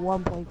 to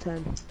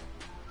 1.10.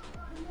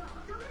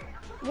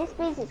 This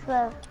piece is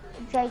for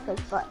Dracos,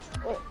 but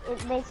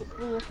it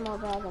basically is more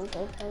rare than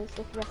Dracos,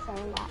 if you're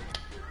saying that.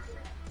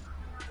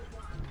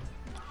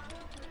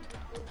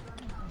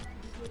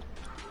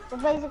 So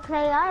basically,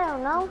 I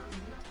don't know.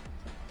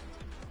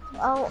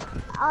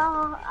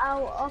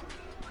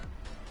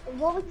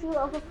 What would you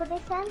offer for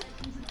this then?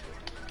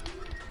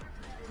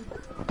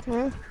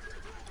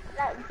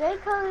 Like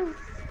Dracos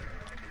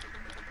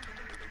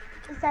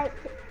is like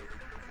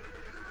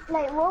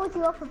what would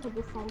you offer for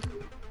this then?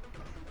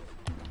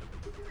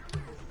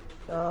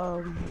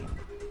 I'll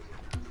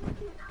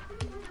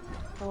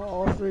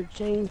offer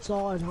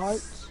chainsaw and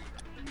hearts.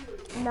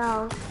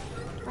 No,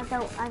 I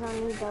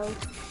don't need those.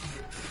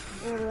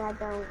 Really, I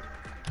don't.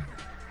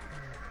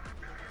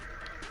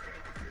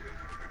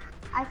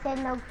 I said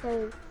no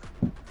please.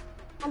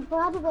 And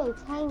by the way,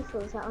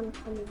 chainsaws are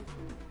uncommon.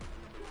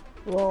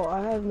 Well,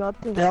 I have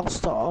nothing else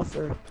to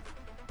offer.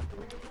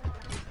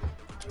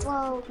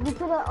 Well, you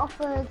could have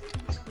offered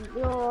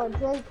your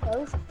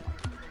Dracos.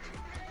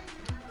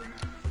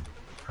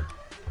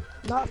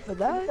 Not for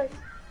that.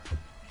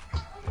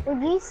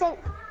 Would you say,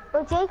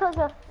 well, Dracos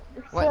are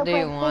 0.50. What do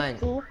you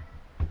want?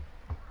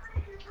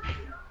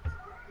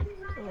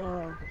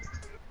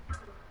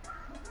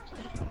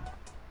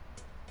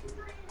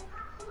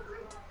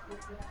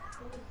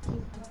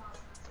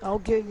 I'll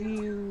give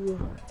you,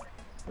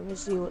 let me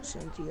see what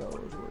Sentio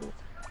is worth.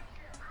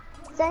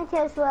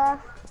 Sentio's worth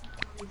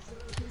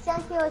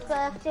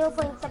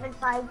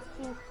 0.75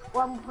 to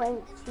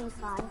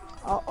 1.25.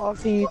 I'll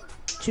offer you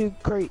 2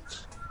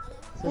 crates.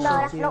 No,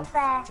 that's not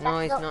fair. No,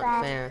 it's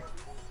not fair.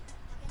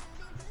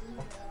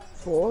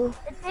 4?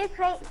 2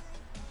 crates,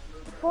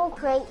 4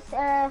 crates,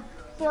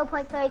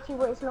 0.32,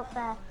 but it's not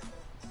fair.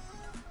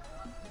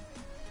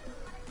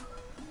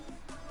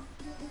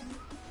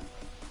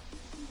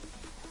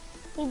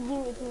 He's new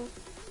with me.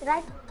 Should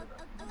I?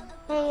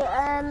 Hey,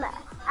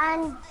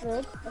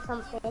 Android or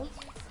something.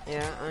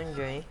 Yeah,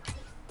 Andre.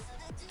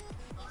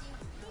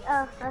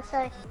 Oh,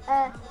 sorry.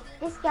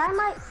 This guy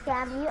might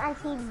scam you and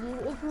he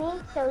muted me,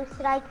 so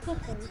should I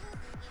kick him?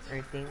 I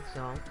think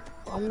so.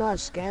 I'm not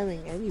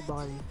scamming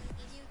anybody.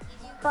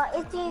 But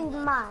if you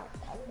might.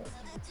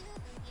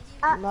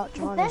 I'm not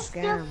trying to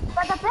scam.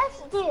 But the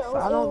best deal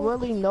I don't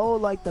really know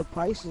like the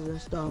prices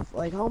and stuff.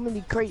 Like how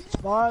many crates?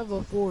 5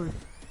 or 4?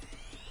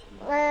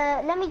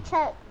 Let me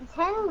check.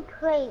 10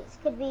 crates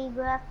could be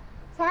worth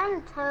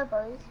 10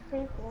 turbos,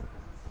 3, 4.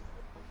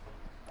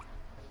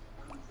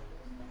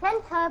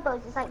 10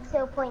 turbos is like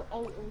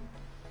 0.80.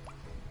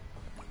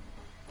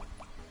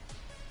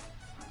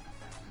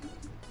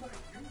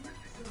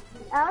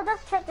 I'll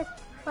just check the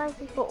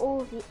prices for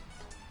all of you.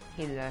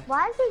 He left.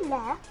 Why is he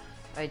left?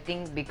 I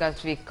think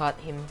because we caught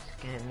him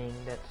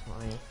scamming, that's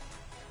why.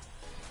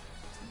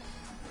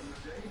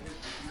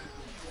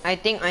 I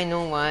think I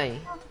know why.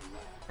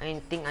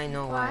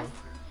 Why.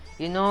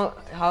 You know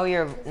how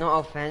you're, no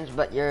offense,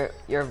 but your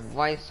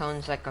voice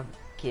sounds like a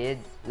kid,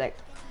 like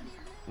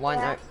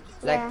a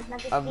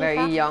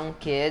very young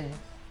kid.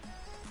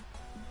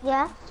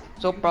 Yeah.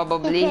 So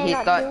probably he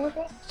thought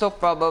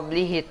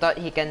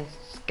he can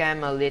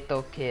scam a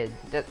little kid.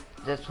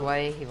 That's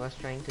why he was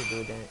trying to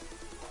do that.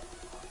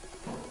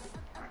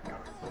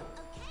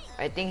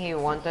 I think he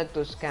wanted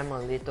to scam a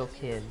little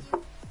kid.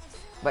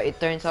 But it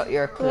turns out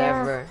you're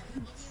clever.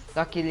 Yeah.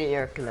 Luckily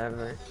you're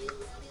clever.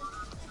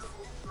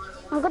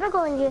 I'm gonna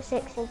go in year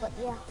 60, but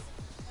yeah.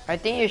 I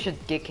think you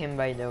should kick him,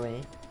 by the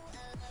way.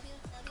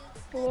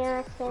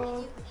 Yeah,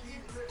 same.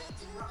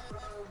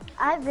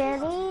 I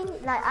really,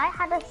 like, I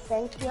had a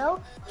Sentio,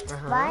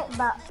 right?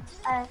 But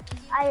I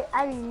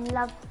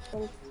love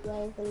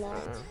Sentios and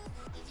that.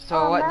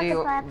 So what do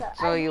you,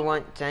 so you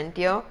want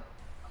Sentio?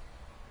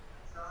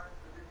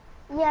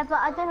 Yeah,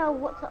 but I don't know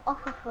what to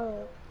offer for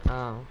it.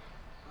 Oh.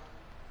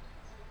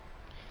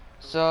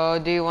 So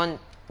do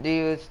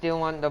you still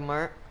want the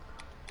merc?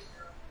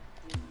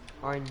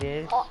 Or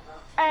this?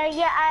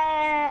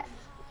 Yeah,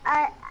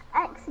 I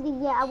actually,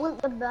 yeah, I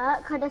want the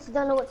merc. I just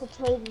don't know what to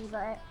trade you,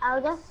 but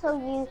I'll just show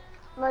you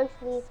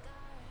mostly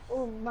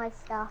all my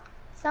stuff.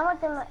 Some of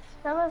them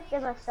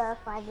are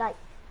certified. Like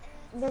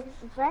the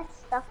best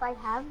stuff I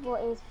have,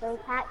 what is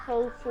Bopack,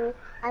 K2,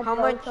 and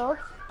Roadhog.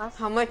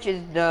 How much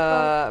is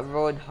the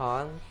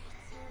Roadhog?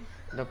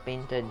 The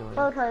painted one.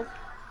 Roadhog.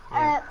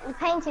 Yeah.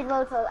 Painted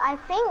Roadhog. I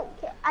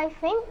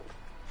think,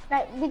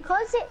 like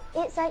because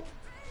it's like.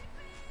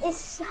 It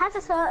has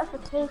a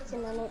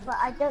certification on it, but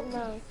I don't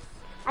know.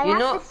 I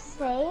have to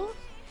say,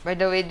 By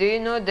the way, do you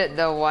know that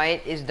the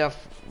white is the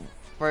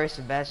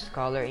first best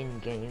color in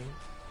game?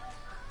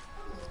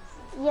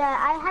 Yeah,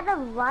 I had a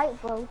white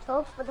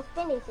Roto, but the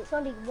thing is, it's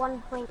only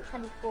 1.24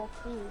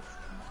 keys.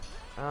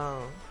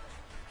 Oh.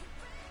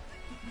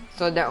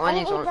 So that one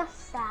is on.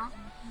 Just sad.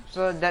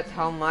 So that's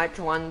how much?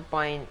 1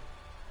 point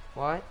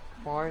what?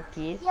 4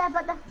 keys? Yeah,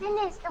 but the thing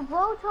is, the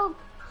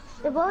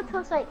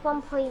Roto's like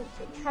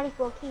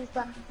 1.24 keys,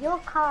 but your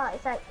car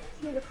is like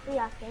 2 to 3,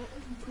 I think.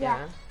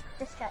 Yeah.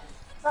 Just check.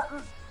 But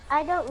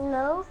I don't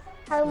know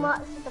how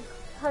much the.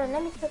 Hold on,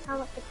 let me check how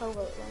much the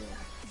Cobalt one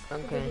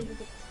is. Okay.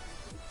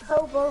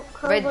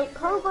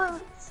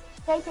 Cobalt's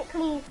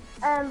basically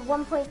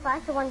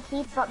 1.5 to 1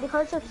 key, but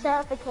because of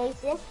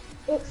certification,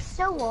 it's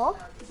so off.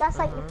 That's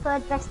like the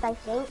third best, I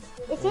think.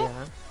 Is it?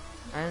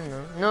 I don't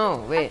know.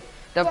 No, wait.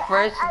 The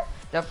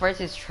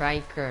first is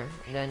Striker,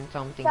 then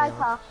something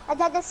Striker. else. And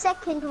then the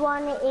second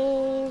one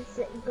is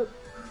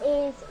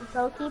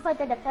Goalkeeper.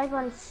 Then the third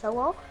one is so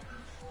off,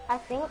 I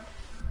think.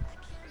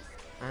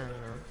 I don't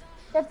know.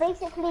 So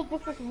basically,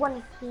 this is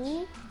 1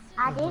 key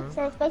added.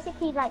 So it's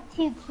basically like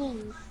 2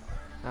 keys.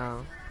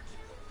 Oh.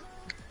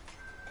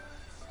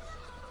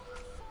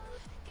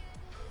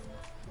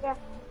 Yeah.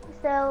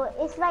 So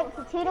it's like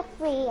 2 to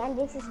 3, and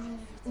this is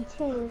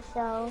 2.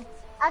 So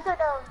I don't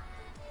know.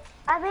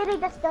 I really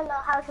just don't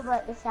know how to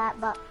work this out,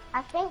 but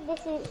I think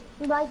this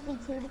might be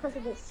 2 because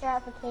of its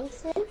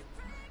certification.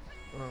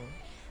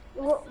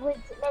 What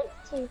would make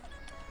 2?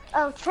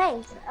 Oh,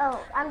 trade. Oh,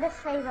 I'm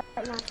just trading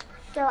right now.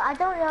 So I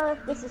don't know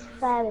if this is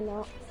fair or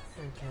not.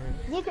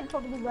 Okay. You could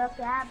probably work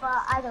it out,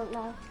 but I don't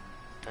know.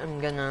 I'm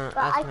gonna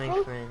But ask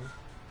my friend.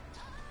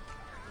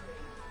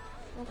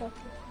 Okay.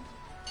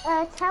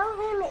 Tell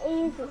him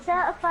is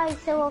certified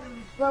so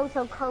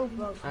Roto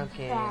Cobalt.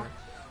 Okay. Yeah.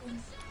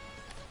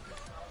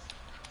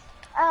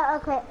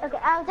 Okay.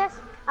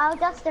 I'll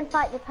just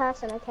invite the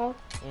person, okay?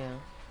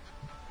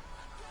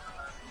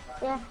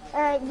 Yeah.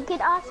 Yeah. You could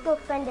ask your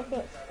friend if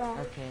it's fair.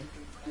 Okay.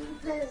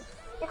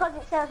 Because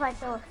it's certified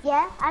so.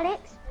 Yeah,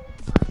 Alex?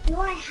 Do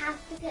I have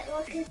to get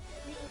one?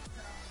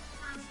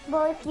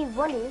 Well, if you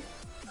want to.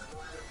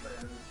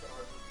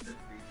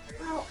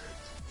 Well,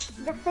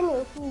 the thing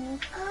is,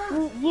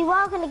 you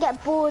are going to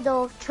get bored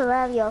of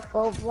Terraria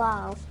for a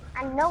while.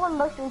 And no one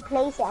mostly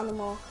plays it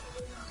anymore.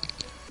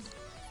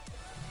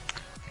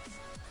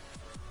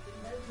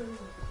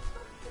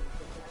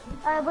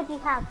 What do you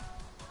have?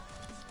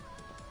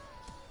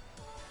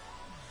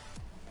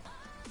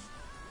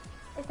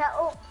 Is that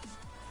all?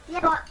 yeah,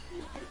 but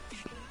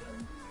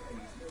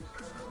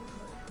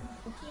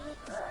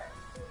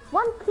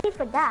 1 key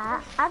for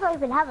that? I don't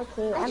even have a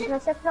key, and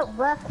plus it's not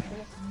worth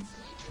it.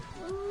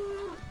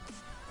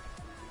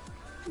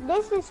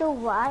 This is all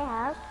what I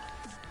have.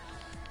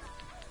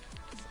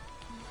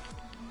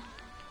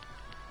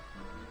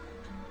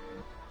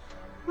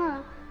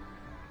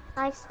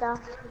 Nice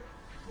stuff.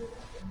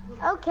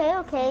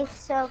 Okay,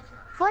 so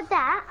for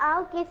that,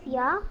 I'll give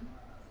ya.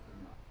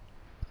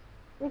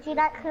 Would you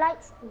like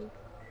light speed?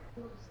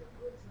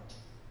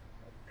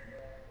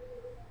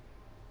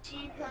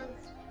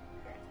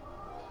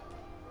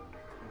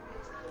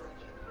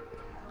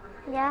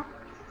 Yeah.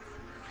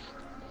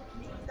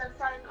 the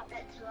phone got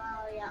it to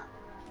Aria.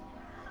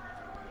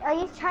 Are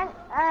you trying?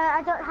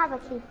 I don't have a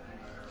key.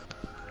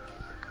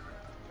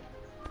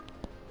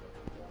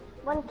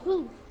 1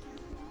 key.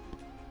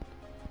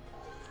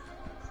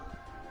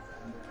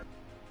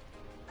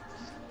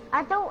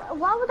 I don't.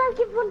 Why would I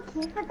give 1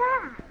 key for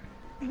that?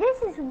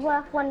 This is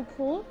worth 1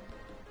 key.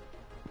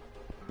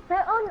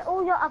 Put on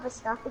all your other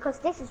stuff because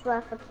this is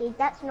worth a key.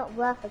 That's not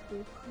worth a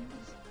key.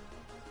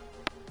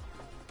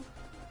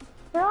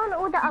 Put on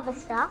all the other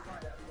stuff.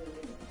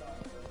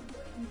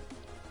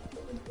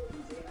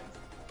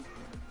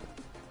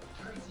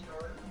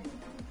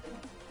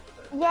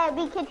 Yeah,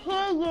 we can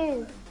hear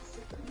you.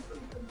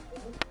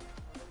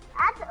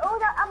 Add all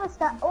the other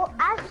stuff.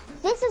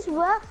 This is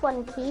worth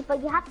 1 key, but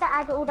you have to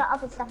add all the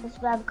other stuff as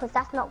well because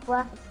that's not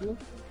worth a key.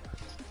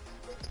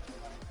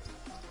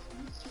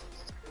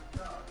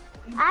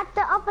 Add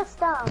the other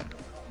stuff.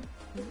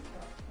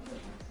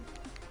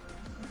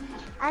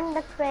 And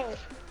the crate.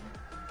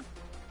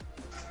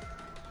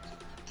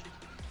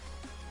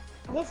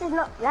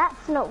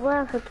 That's not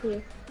worth a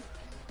key.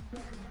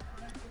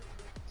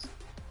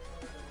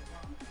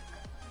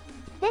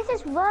 This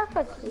is worth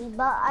a key,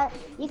 but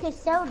you can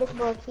sell this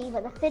for a key,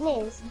 but the thing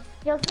is,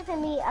 you're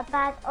giving me a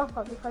bad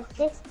offer because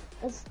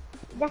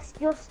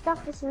your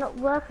stuff is not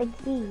worth a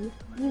key.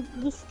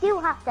 You still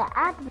have to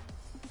add.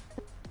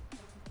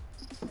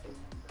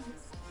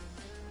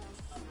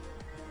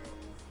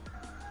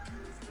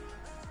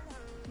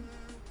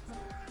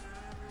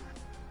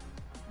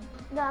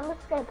 No, I'm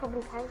just gonna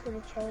probably cancel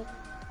the trade.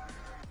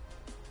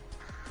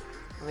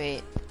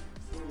 Wait.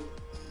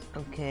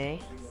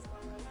 Okay.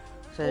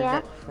 So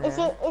Yeah. is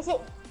that fair?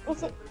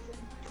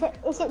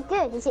 Is it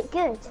good? Is it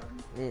good?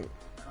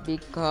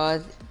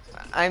 Because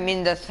I'm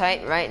in the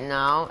site right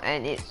now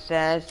and it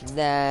says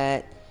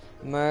that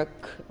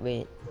Merc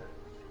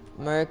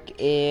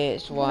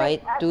is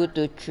white 2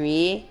 to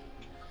 3.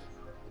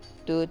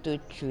 2 to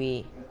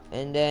 3.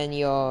 And then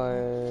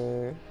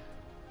your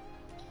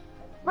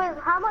Wait,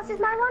 how much is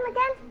my one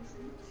again?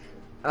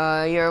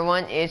 your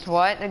one is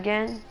what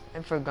again?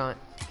 I forgot.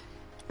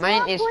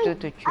 Mine is 2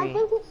 to 3. I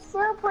think it's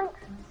 0.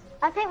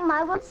 I think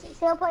my one's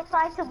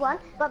 0.5 to 1,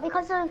 but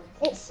because of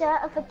its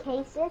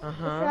certification, it's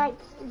like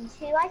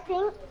 2, I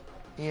think.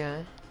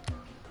 Yeah.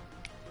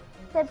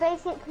 So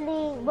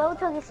basically,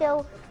 Roadhog is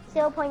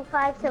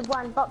 0.5 to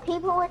 1, but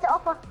people would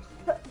offer.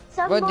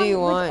 What do you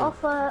would want?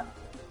 Offer,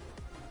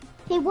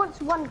 he wants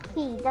 1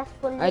 key. That's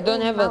for. I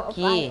don't have a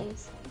key.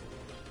 Items.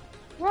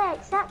 Yeah,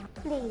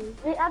 exactly.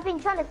 I've been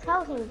trying to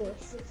tell him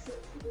this.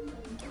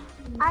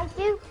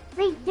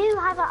 We do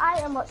have an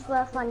item that's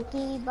worth 1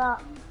 key,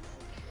 but.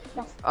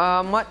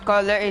 What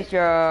color is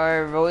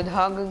your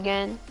Roadhog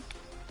again?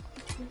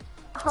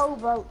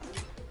 Cobalt.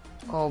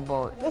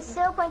 Cobalt. It's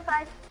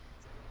 0.5.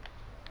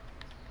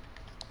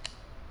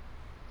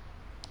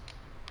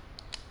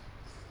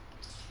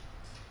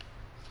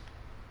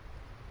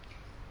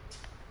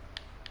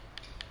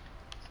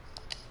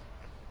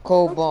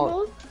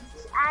 Cobalt.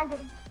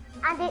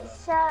 And it's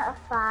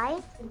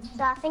certified,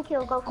 so I think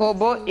you'll go.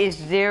 Cobalt is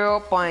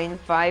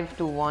 0.5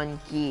 to 1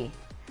 key.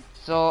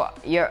 So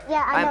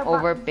I'm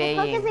overpaying.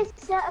 Because of his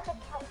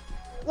certification,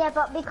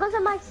 but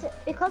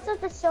because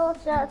of the show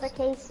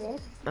certification,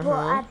 we'll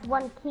add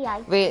 1 key.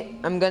 Wait,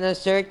 I'm gonna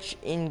search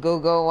in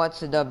Google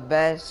what's the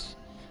best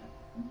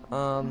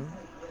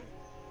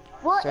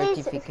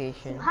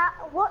certification.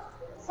 What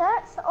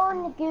search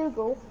on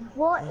Google?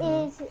 What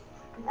is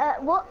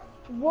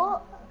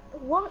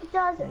what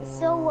does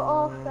show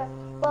off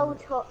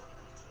Roadhog?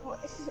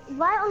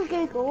 Right on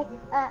Google,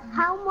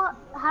 how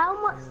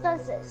much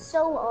does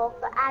show off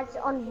ads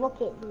on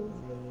Rocket League?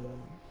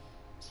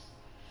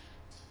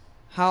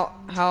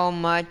 How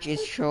much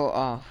is show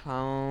off?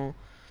 How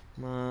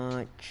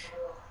much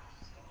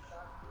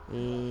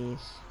is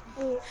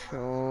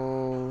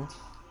show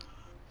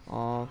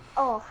off?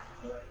 Oh,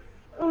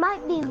 it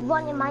might be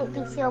 1. It might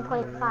be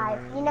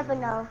 0.5. You never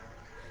know.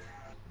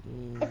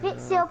 If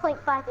it's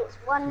 0.5, it's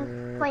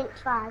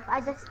 1.5.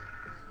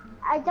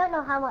 I don't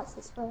know how much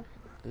it's for.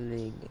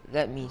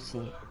 Let me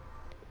see.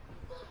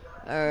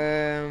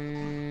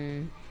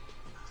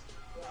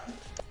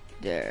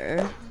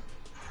 There.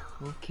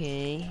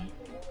 Okay.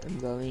 I'm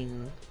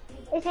going.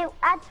 If it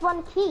adds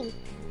 1 key.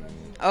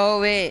 Oh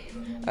wait.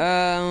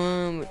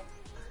 Does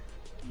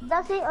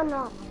it or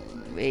not?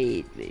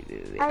 Wait.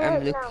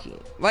 I'm looking.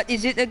 Know. What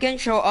is it again?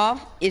 Show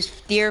off? Is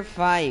tier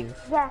 5.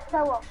 Yeah,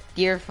 show off.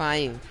 Tier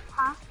 5.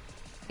 Huh?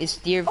 It's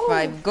tier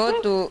 5. Go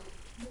to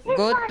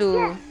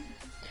Rocket.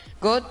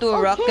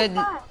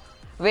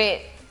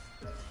 Wait.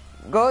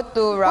 Go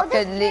to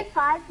Rocket League. Tier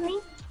 5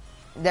 mean?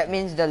 That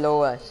means the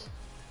lowest.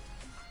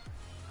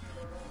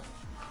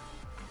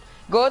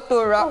 Go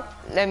to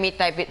Let me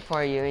type it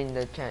for you in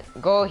the chat.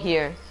 Go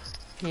here.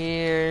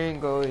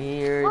 Go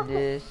here,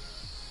 this,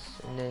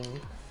 and then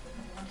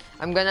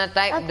I'm gonna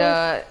type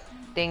the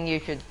thing you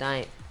should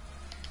type.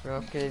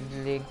 Rocket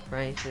League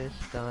prices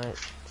dot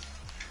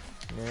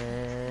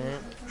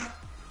net,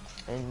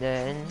 and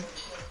then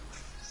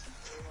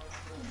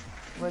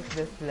what's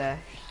the slash?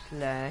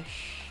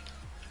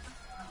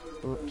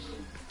 Oops.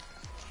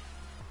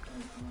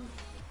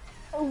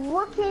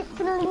 Rocket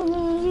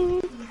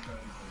League.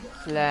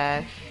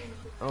 Slash.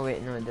 Oh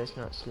wait, no, that's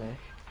not slash.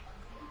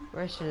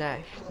 Where's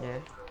slash?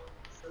 There.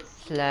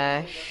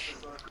 Slash.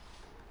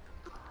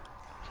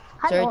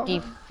 I'm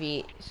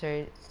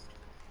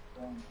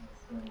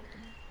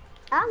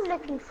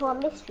looking for a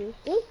mystery.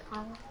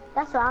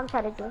 That's what I'm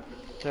trying to do.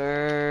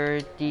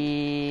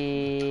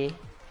 35.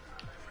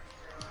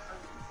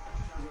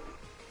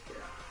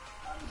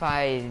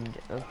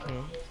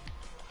 Okay.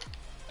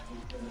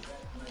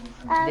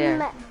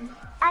 There.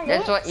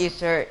 That's what you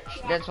search.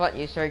 That's what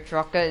you search.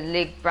 Rocket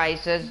League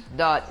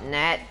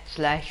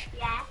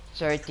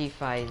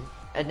prices.net/certified,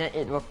 and then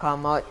it will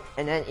come out,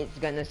 and then it's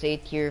gonna say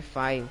tier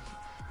 5.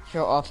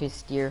 Show off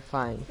is tier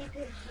 5.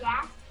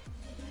 Yeah.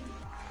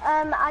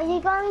 Are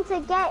you going to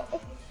get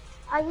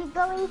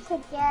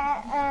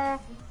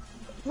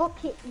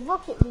Rocket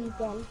League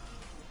then?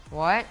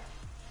 What?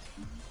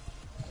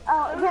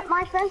 Oh,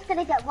 my friend's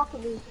gonna get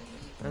Rocket League.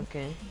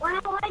 Okay.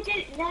 Well, I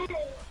didn't know.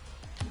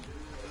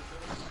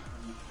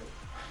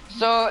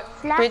 So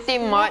pretty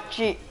much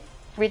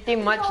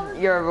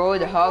your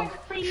Roadhog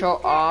show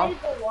off.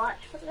 Overwatch,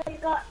 but they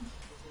got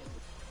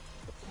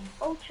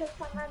Ultra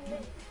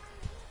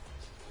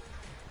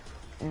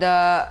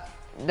The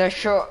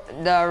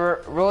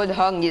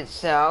Roadhog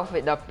itself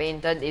with the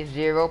painted is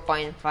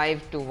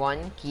 0.5 to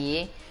 1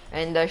 key,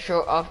 and the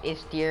show off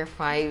is tier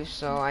 5.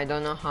 So I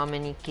don't know how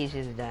many keys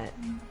is that.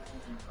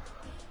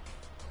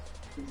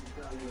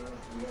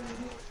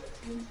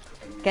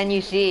 Can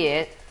you see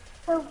it?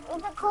 So is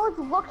it called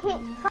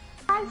Rocket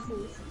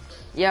Prices?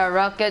 Yeah,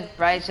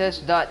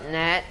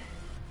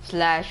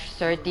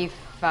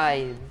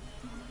 rocketprices.net/certified.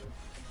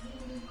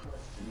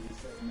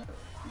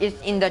 It's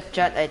in the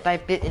chat. I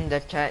typed it in the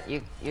chat.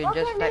 You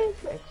just type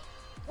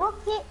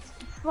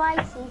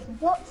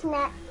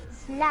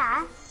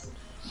rocketprices.net/certified.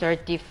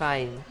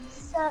 certified.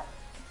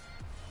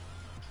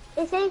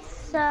 It says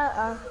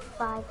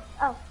certified.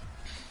 Oh.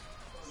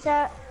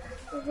 Sir.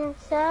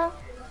 Sir.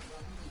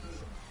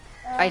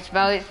 I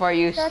spell it for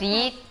you.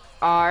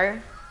 C-R.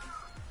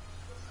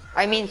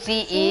 I mean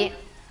C-E.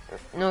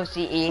 No,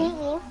 C-E.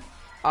 C-E.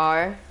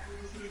 R.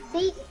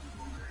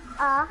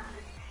 C-R.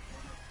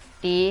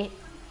 T.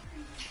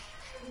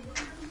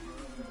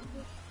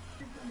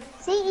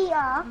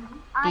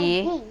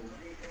 C-E-R-I-D.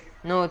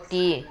 No,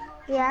 T.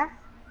 Yeah.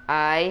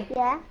 I.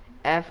 Yeah.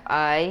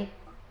 F-I-E-D.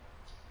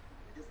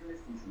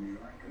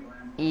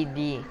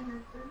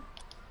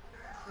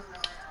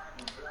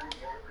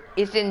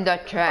 It's in the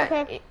chat.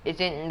 Okay.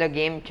 It's in the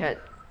game chat.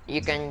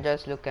 You can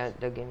just look at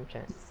the game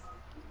chat.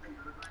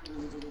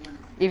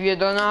 If you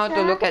don't know how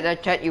to look at the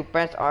chat, you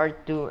press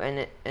R2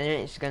 and then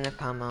it's gonna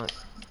come out.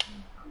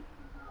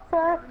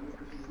 So,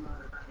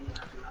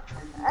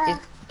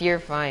 it's tier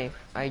 5.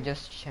 I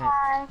just checked.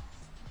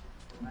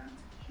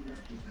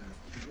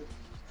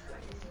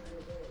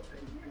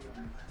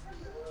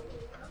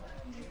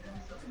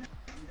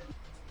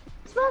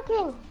 It's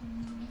working.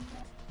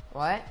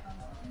 What?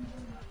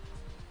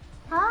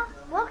 Huh?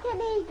 Rocket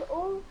League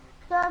all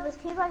servers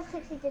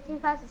 2016 to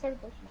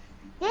 2017.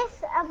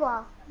 This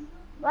ever.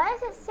 Why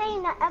is it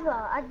saying that ever?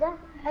 I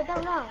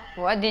don't know.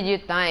 What did you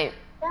type?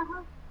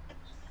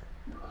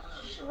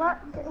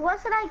 What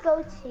should I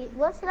go to?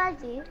 What should I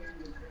do?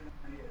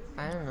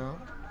 I don't know.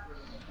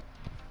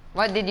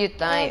 What did you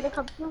type?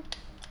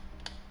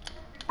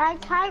 I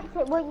typed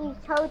it what you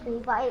told me,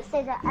 but it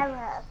said that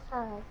error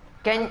occurred.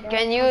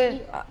 Can you?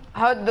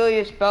 How do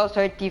you spell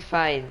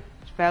certified?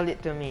 Spell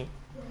it to me.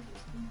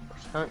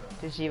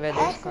 To see whether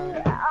it's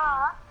correct.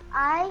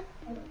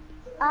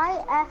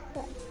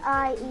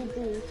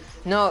 S-E-R-I-F-I-E-D.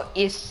 No,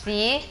 it's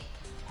C.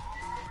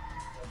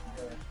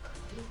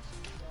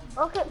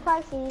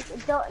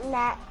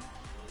 RocketPrices.net.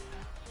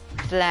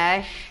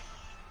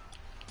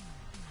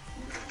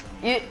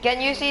 / Can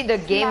you see the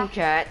game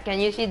chat? Can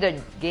you see the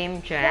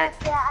game chat?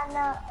 Yeah, I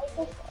know.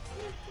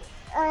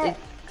 Is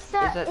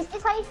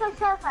this how you spell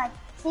certified?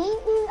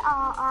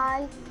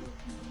 C-E-R-I.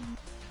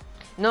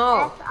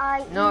 No,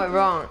 F-I-E-D. no,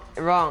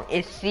 wrong.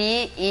 It's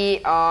C-E-R-T-I-F-I-E-D.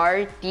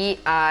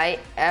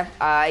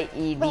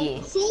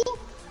 Wait,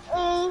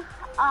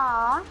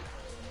 C-E-R.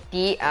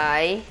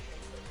 T-I.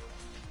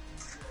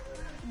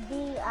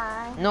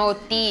 D-I. No,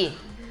 T.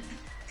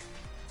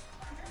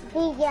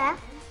 D, yeah.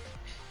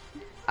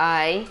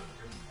 I.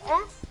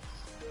 S.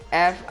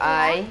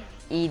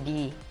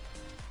 F-I-E-D.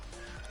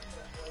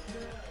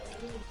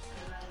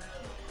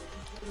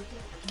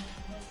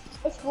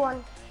 It's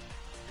one.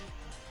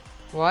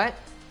 What?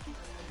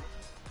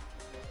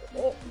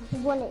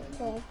 It's one, it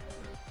says.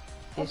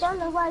 I don't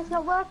know why it's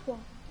not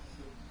working.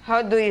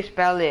 How do you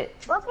spell it?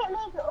 Rocket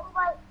League,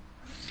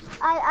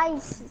 I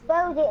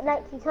spelled it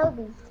like you told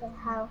me to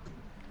how.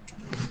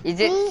 Is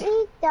it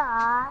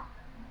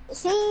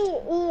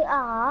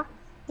C-E-R-D-I.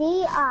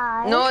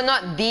 No,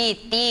 not D,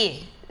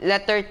 T.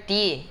 Letter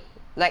T.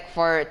 Like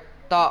for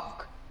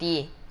talk.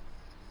 T.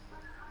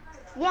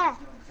 Yeah,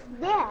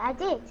 I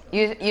did.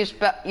 You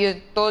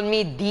told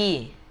me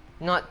D,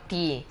 not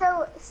T.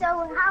 So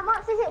how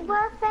much is it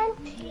worth then?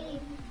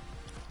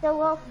 The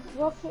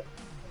Rocket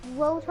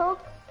Roadhog?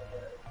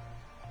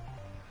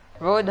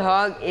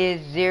 Roadhog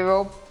is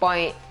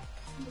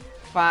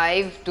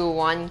 0.5 to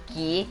 1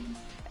 key,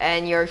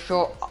 and your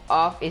show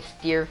off is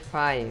tier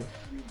 5.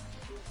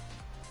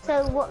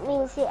 So what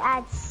means it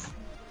adds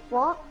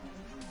what?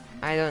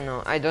 I don't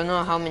know. I don't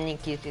know how many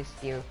keys is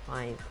tier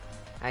 5.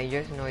 I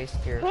just know it's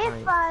tier 5. Tier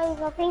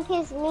 5, I think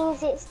it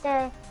means it's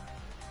the...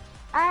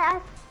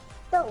 I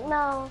don't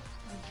know.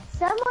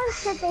 Someone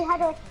said they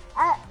had a...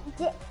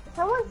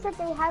 someone said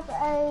they have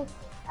a...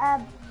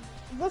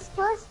 this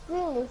first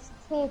room is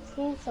tier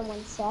 2,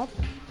 someone said.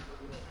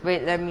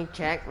 Wait, let me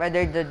check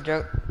whether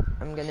the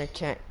I'm gonna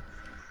check.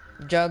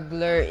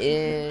 Juggler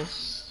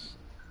is...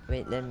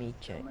 Wait, let me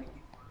check.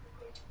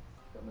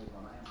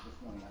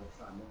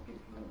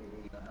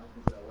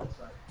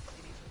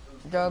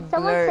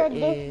 Juggler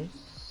is...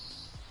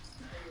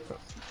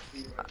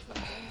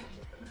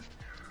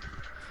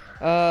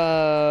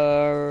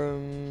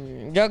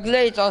 Juggler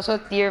is also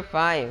tier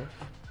 5.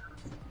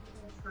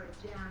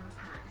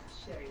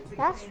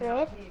 That's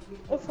weird.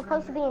 It's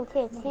supposed to be in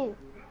tier 2.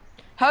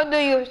 How do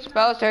you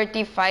spell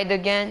certified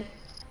again?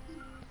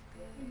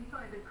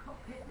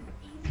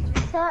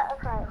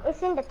 Certified.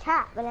 It's in the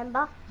chat,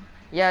 remember?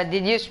 Yeah,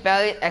 did you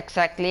spell it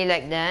exactly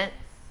like that?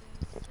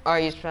 Or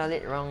you spell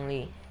it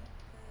wrongly?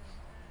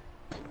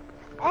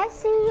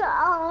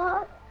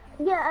 S-E-R...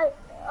 Yeah,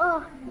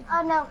 oh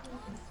no.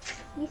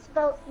 You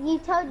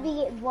told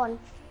me it once.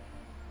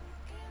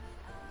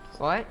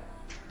 What?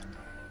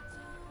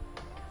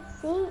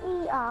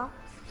 C-E-R-I...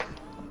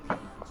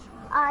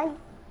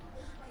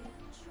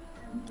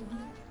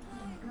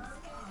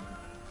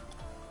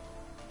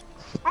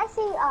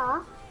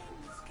 S-E-R...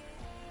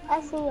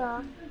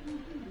 S-E-R-T-I...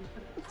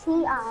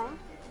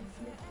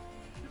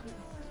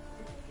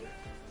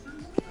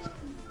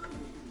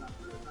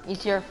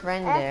 Is your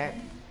friend there?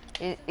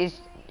 Is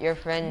your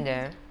friend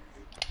there?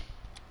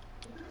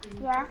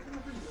 Yeah.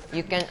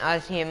 You can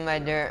ask him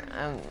whether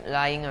I'm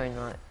lying or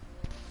not.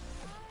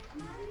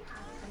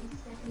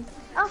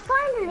 Oh,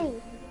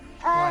 finally!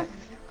 What?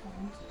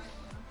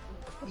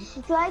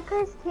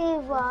 Strikers tier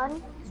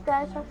 1,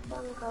 Strikers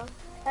stronger.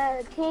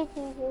 Tier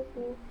 2, tier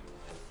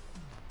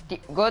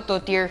 3. Go to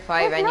tier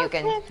 5 There's and no you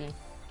can tier- see.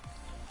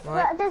 But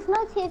What? there's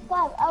no tier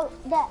 5. Oh,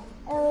 that.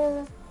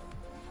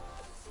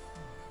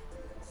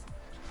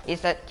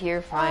 It's at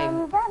tier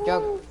 5.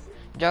 That means.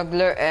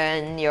 Juggler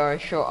and your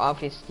show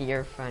off is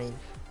tier 5.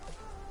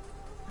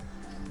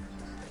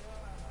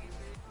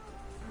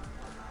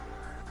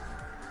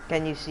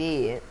 Can you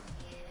see it?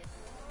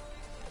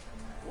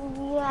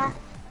 Yeah.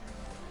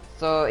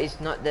 So it's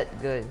not that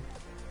good.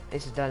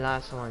 It's the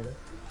last one.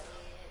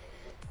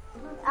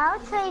 I'll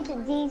trade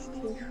these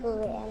two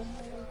for it.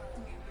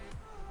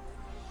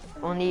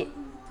 Only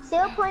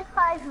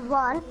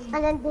 0.51,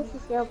 and then this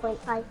is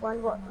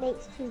 0.51, what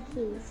makes 2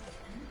 keys.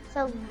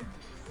 So,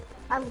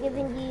 I'm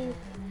giving you...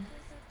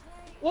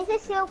 This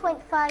is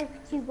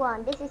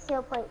 0.521, this is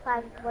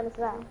 0.51 as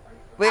well.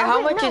 wait, Oh, how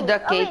wait, much no. is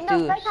the Oh, wait, no,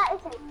 K2s? wait, that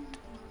isn't.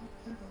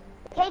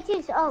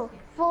 K2's,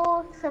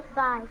 4 to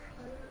 5.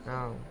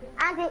 Oh.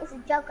 And it's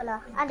juggler,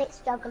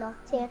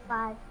 tier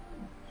 5.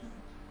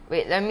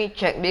 Wait, let me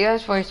check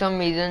because for some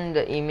reason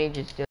the image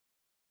is still.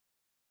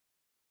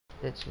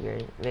 That's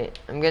weird. Wait,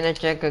 I'm gonna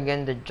check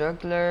again the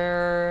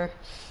juggler.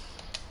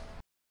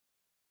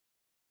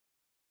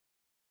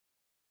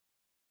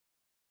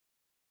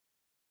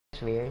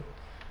 It's weird.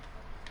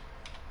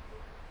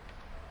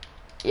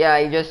 Yeah,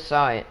 I just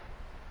saw it.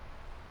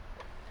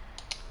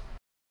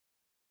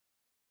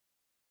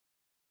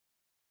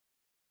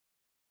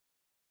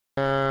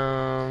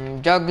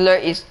 Juggler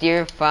is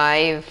tier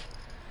 5.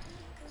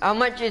 How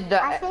much is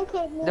I think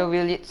it the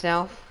wheel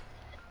itself?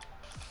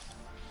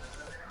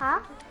 Huh?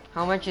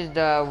 How much is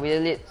the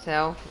wheel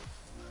itself?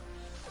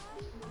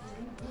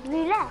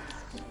 Roulette.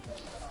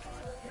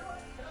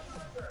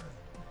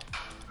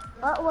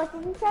 What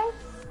did you say?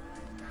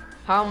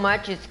 How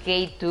much is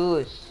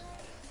K2's?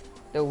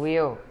 The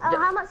wheel. Oh,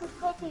 how much is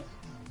K2?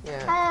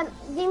 Yeah.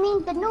 You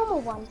mean the normal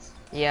ones?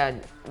 Yeah,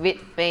 with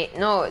pay.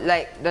 No,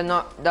 like the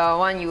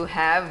one you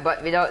have,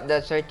 but without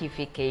the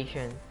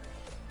certification.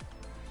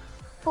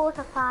 4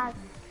 to 5.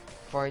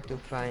 4 to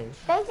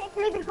 5.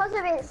 Basically, because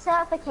of its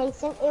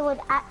certification, it will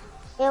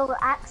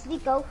actually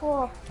go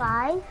for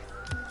 5.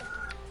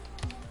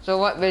 So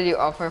what will you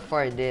offer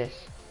for this?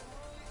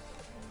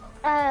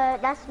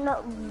 That's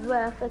not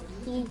worth a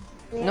key.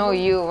 Really. No,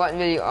 you. What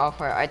will you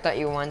offer? I thought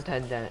you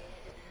wanted that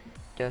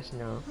just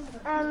now.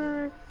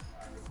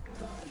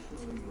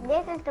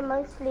 This is the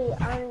mostly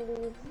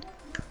only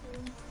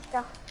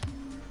stuff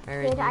I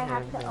already that I have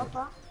have to that.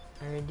 offer.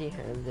 I already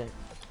have that.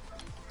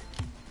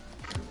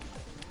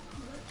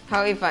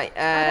 How if I I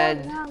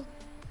add don't know.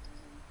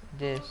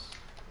 this?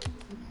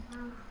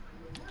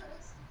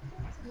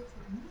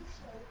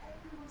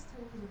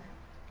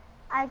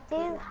 I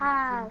do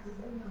have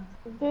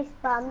this,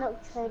 but I'm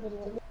not trading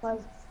it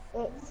because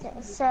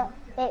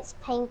it's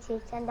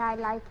painted and I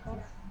like it.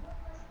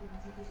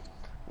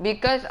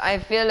 Because I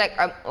feel like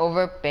I'm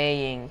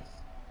overpaying.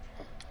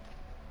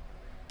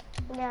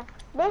 Yeah,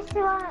 this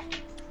one,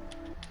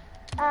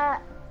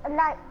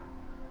 like,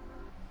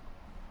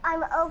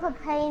 I'm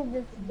overpaying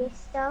with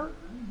this though.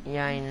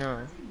 Yeah, I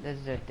know. That's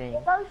the thing.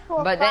 It goes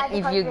for But then 5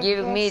 if you because give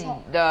it's me this.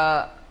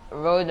 the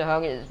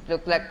Roadhog, it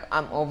look like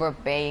I'm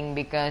overpaying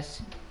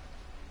because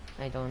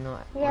I don't know.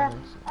 Yeah,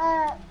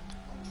 honestly.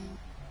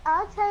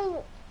 I'll tell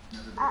you,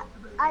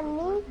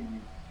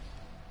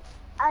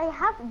 I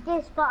have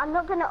this, but I'm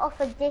not gonna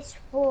offer this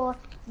for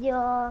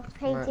your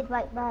painted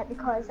white bird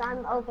because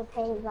I'm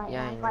overpaying right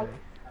Yeah, now. I know. Like,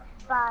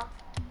 but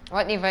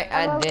What if I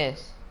add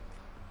this?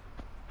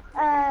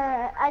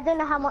 I don't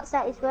know how much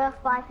that is worth,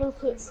 but I think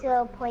it's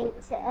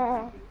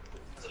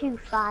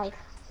 0.25.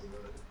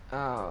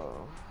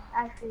 Oh.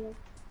 I feel.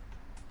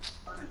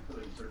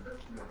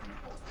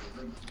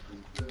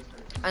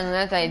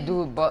 Unless I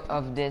do both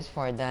of this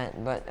for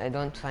that, but I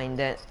don't find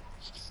that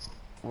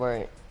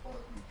worth.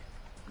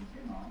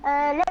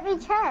 Let me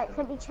check.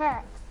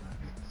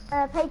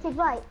 Painted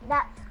white,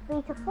 that's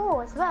 3 to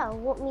 4 as well.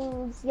 What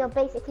means you're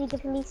basically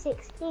giving me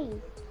 6 keys.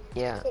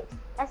 Yeah.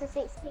 That's a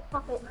 6 key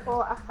profit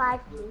for a 5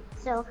 key.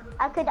 So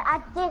I could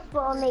add this, but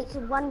I'll make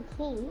 1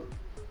 key.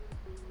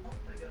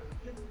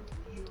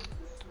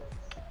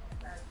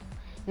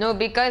 No,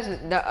 because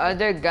the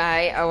other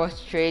guy I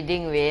was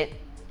trading with,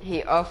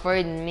 he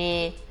offered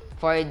me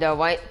for the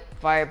white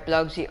fire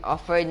plugs. He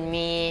offered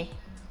me,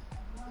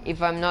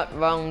 if I'm not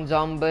wrong,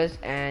 Zombus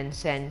and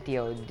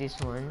Sentio. This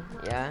one,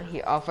 yeah.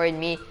 He offered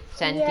me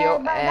Sentio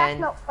but that's and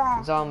not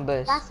fair.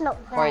 Zombus That's not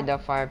for fair. the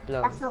fire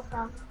plug. That's not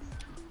fair.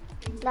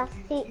 That's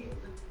it.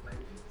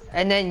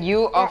 And then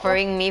you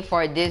offering me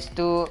for these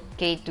two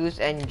K2s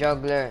and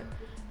Juggler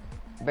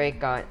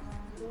breakout.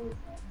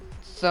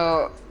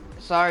 So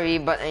sorry,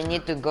 but I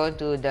need to go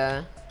to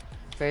the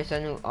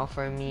person who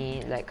offered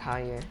me like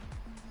higher.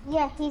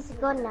 Yeah, he's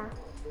gone now.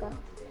 Go.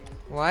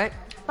 What?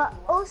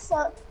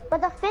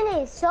 But the thing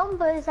is,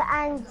 Sombers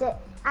and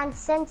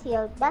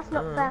Sentio, that's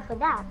not fair for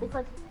that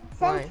because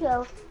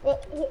Essential,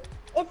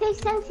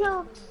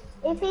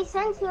 if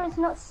Essential is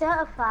not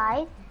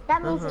certified,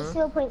 that means it's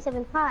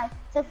 0.75.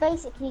 So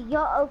basically,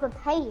 you're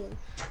overpaying.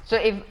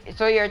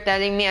 So you're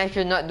telling me I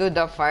should not do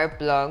the fire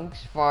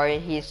plugs for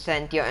his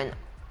Sentio and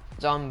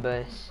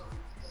Zombies?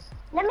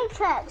 Let me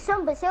check.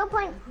 Zombies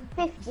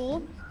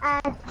 0.50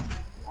 and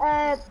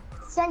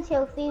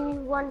Sentio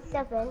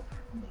 317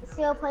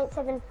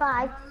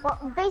 0.75.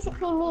 What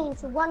basically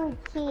means 1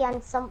 key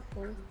and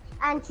something.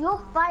 And your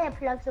fire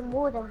plugs are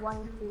more than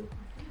 1 key.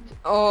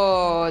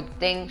 Oh,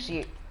 thank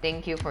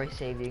you for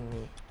saving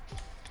me.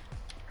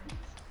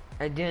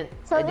 I didn't.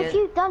 So if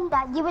you'd done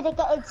that, you would have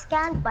gotten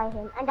scammed by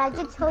him. And I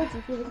just told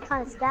you he was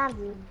trying to scam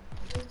you.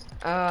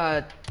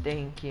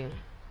 Thank you.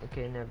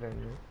 Okay, never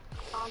mind.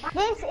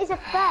 This is a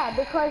fair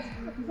because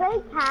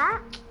Grey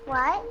Cat,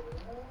 right?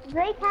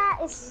 Grey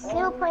Cat is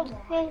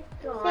 0.50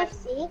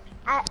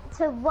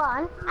 to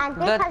 1, and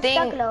this has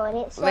Juggalo in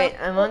it. So wait,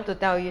 I want to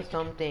tell you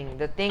something.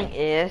 The thing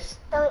is,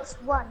 so it's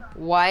 1.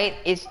 White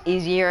is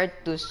easier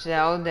to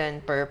sell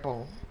than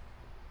purple.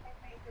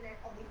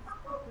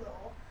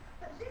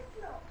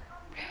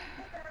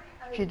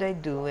 Should I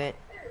do it?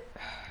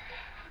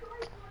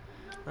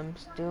 I'm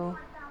still...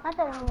 I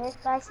don't know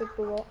if I should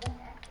do it.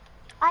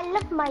 I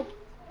love my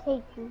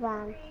cake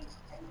van.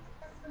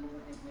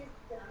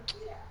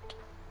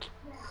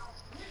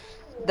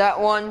 That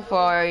one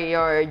for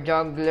your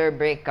juggler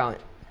breakout.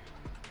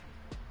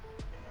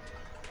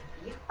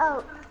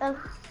 Oh,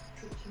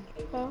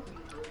 okay.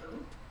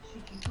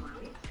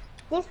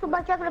 This for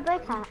my juggler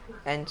breakout.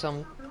 And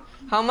some...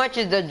 How much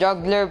is the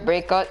juggler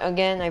breakout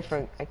again? I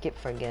keep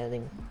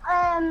forgetting.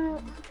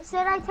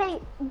 Should I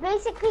take...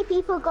 Basically,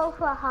 people go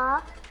for a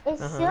half.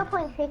 It's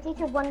 0.50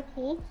 to 1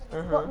 key.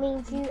 What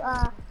means you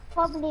are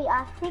probably,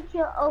 I think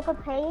you're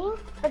overpaying.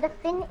 But the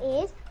thing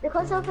is,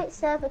 because of its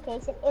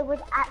certification, it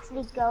would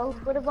actually go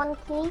for the 1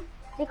 key.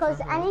 Because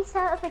any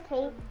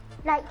certificate,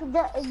 like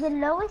the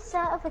lowest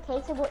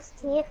certification, what's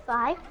tier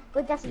 5,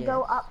 would just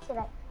go up to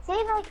that.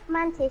 Say like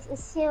Mantis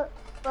is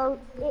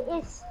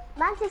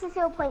Mantis is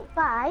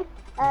 0.5.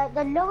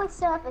 The lowest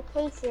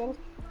certification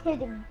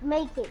could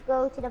make it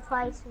go to the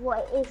price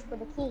what it is for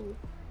the key.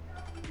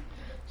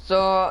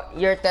 So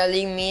you're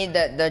telling me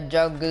that the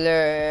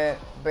juggler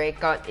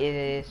breakout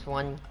is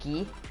 1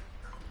 key?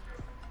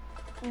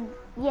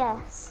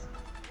 Yes.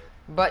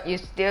 But you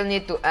still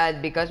need to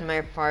add because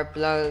my fire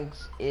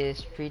plugs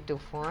is 3 to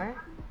 4?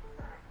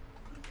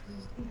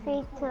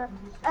 3 to...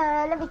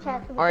 let me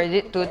check. Or is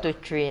it 2 to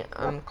 3?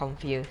 I'm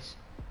confused.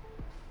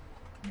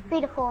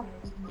 3 to 4.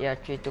 Yeah,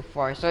 3 to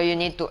 4. So you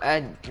need to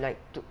add like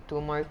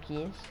 2 more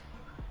keys?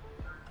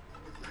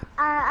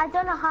 I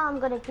don't know how I'm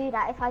gonna do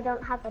that if I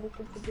don't have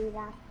anything to do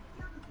that.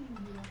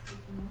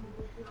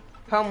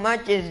 How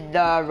much is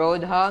the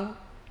Roadhog?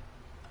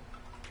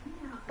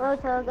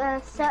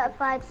 Roadhog,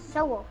 certified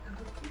soul.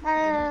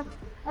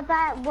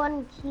 About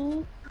 1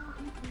 key.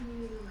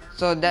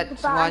 So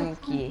that's 1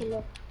 key.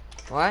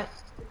 What?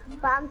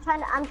 But I'm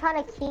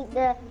trying to keep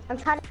the. I'm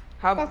trying to.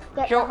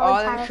 Show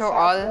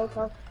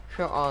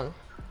all.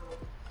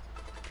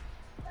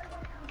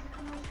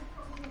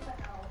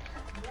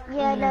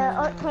 Yeah, the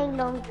Octane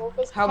Lone Wolf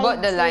is. How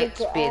about the light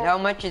speed? How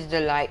much is the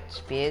light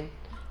speed?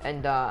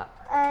 And the...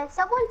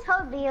 someone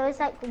told me it was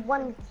like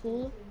 1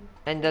 key.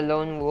 And the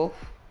Lone Wolf?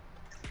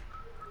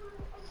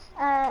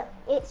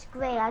 It's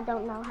great, I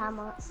don't know how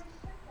much.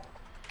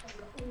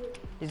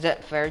 Is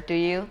that fair to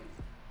you?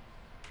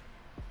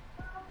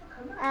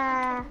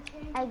 I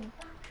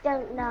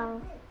don't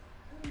know.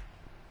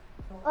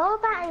 Or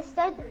about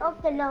instead of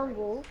the Lone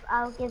Wolf,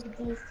 I'll give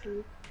these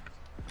 2.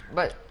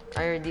 But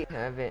I already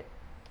have it.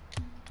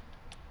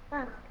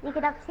 Oh, you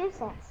could have 2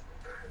 sets.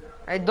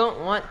 I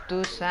don't want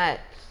 2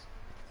 sets.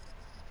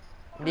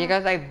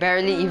 Because I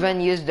barely even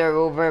use the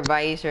rover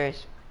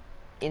visors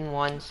in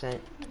 1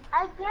 set.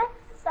 I guess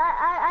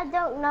I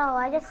don't know.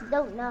 I just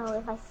don't know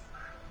if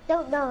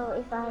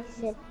I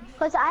should.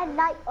 Because I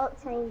like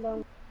Octane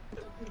Lone.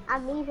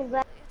 I'm even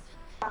ready.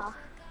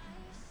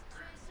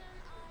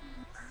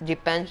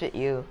 Depends with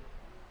you.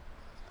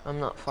 I'm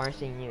not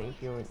forcing you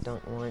if you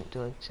don't want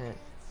to accept.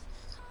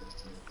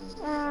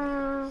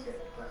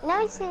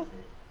 No, see,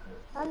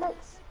 that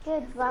looks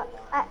good, but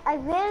I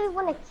really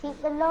want to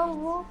keep the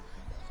Lone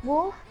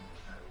Wolf,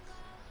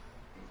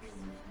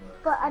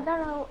 but I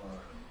don't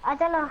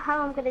know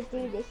how I'm gonna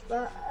do this,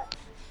 but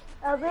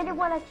I really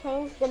want to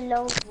change the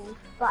Lone Wolf,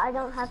 but I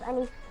don't have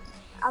any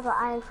other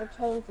items to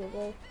change it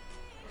with,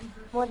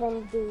 more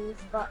than these,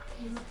 but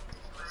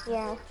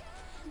yeah.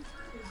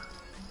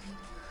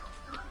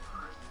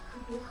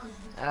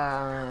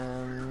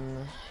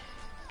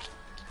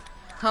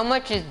 How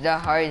much is the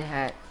hard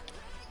hat?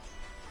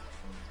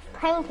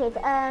 Painted,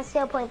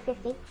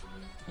 0.50.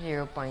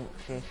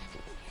 0.50.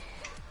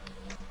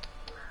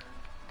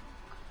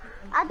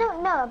 I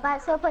don't know,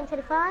 about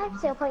 0.25,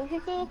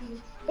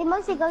 0.50. It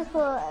mostly goes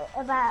for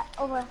about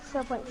over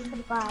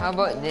 0.25. How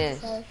about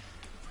this? So.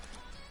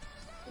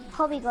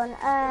 Polygon,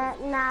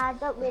 nah, I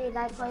don't really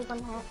like Polygon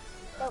hat.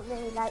 Don't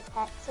really like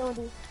pets,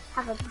 already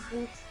have a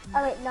boost.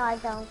 Oh wait, no I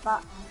don't,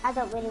 but I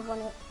don't really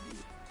want it.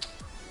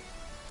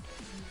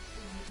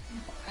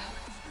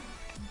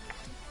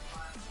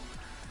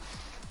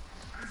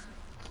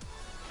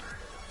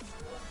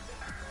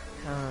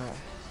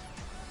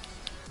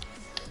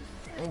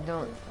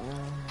 don't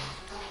know.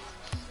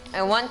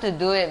 I want to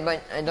do it,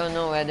 but I don't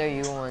know whether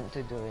you want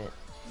to do it.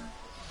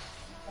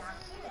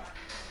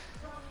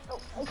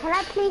 Can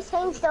I please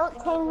change Don't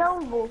Tame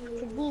Lone Wolf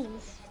to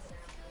these?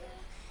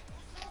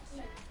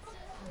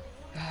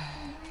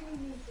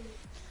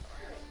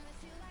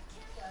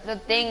 The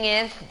thing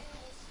is,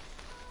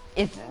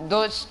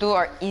 those two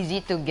are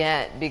easy to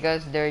get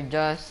because they're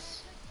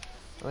just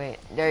rare.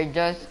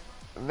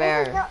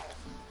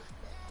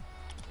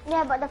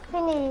 Yeah, but the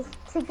thing is,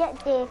 to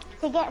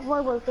get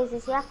Robo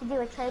Business, you have to do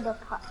a trade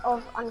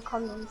of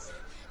uncommons.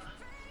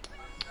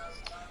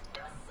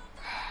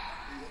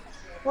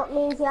 What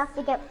means you have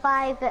to get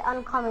 5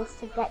 uncommons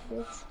to get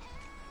this.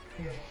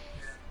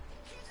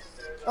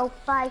 Oh,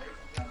 5.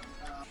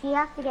 You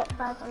have to get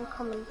 5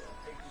 uncommons.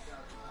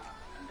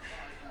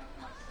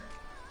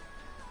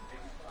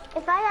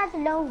 If I had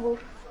Lone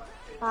Wolf,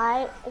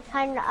 right,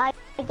 I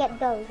get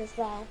those as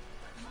well.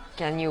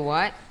 Can you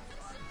what?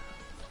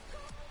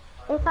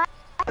 If I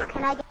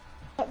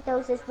get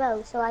those as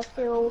well, so I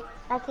feel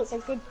like it's a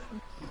good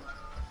thing.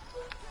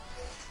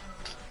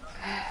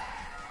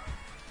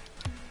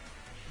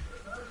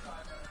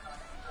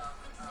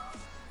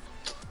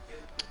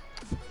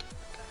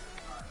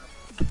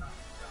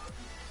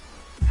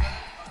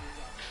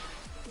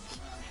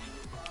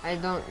 I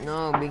don't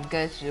know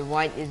because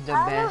white is the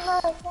best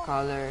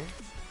color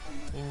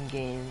in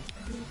game.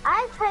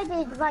 I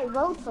traded like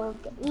Rotom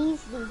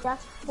easily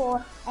just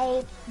for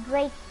a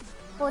breaker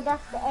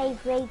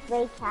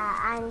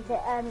and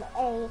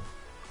a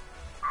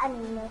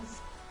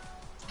animus.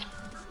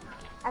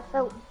 I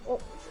felt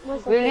it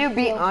was. Will you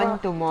be on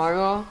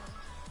tomorrow?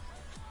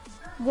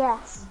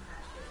 Yes.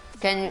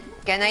 Can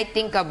I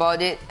think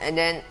about it and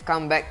then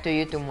come back to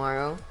you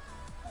tomorrow?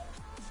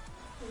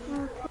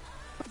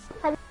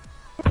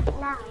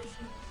 Now.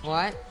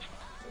 What?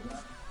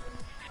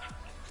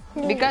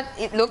 Please. Because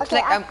it looks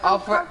Okay, like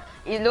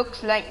it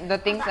looks like the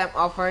things I'm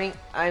offering,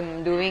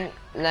 I'm doing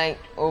like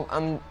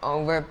I'm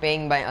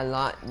overpaying by a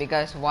lot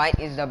because white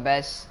is the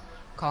best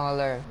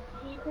color.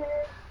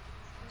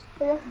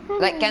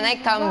 Like, can I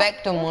come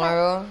back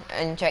tomorrow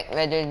and check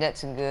whether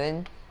that's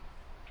good?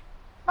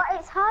 But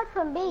it's hard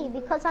for me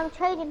because I'm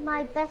trading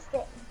my best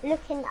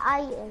looking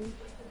item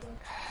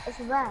as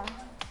well.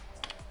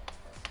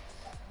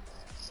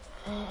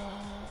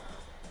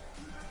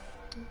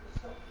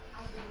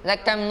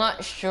 Like, I'm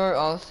not sure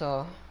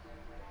also.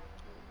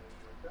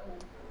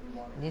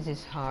 This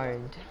is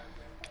hard.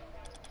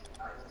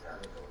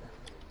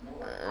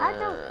 I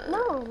don't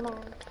know, man.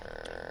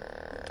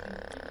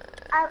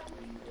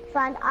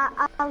 Fine,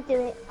 I'll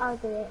do it. I'll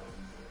do it.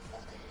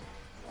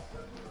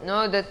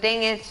 No, the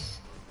thing is,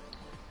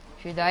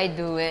 should I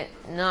do it?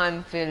 No,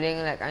 I'm feeling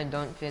like I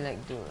don't feel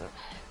like doing it.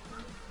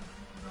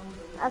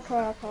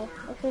 Okay.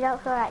 If you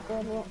don't feel like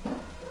doing it.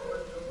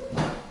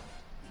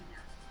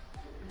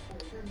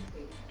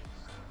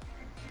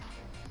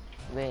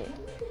 Wait.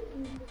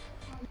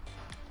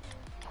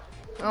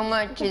 How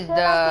much is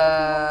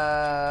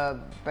the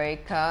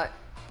breakout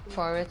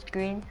forest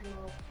green?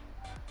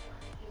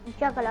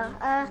 Juggler,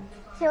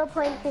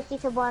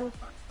 0.50 to 1.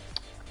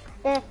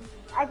 The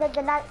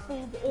light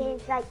speed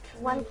is like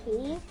 1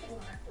 key.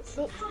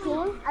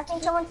 16, I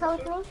think someone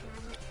told me.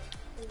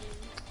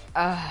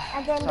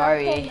 And then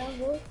sorry.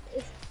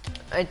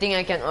 I think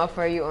I can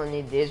offer you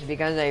only this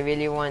because I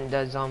really want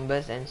the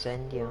Zombus and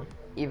Sentio.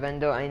 Even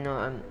though I know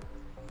I'm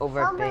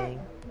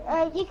overpaying.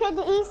 You could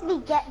easily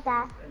get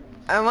that.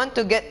 I want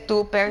to get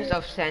 2 pairs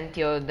of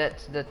Sentio,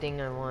 that's the thing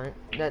I want.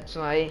 That's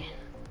why.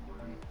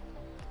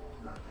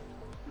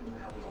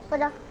 But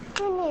the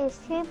thing is,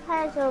 2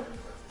 pairs of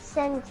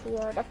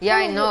Sentio. Yeah,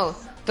 I know.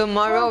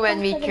 Tomorrow when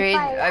we trade,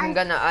 I'm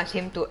gonna ask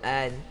him to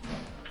add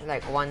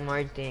like one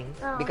more thing.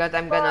 Because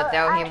I'm gonna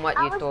tell him what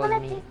you told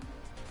me.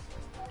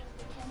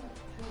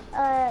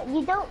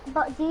 You don't,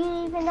 but do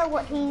you even know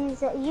what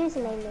his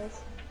username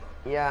is?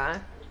 Yeah.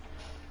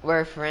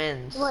 We're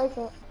friends. What is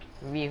it?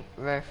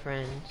 We're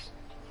friends.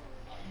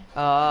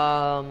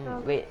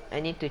 Wait, I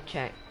need to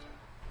check.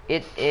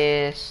 It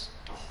is,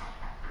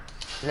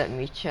 let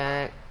me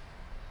check.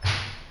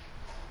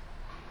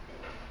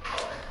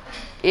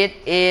 It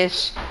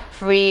is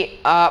Free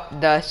Up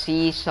the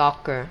Sea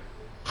Soccer.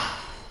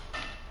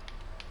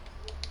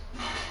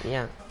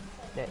 Yeah,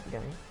 that guy.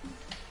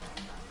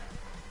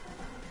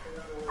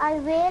 I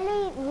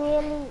really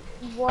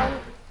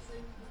want.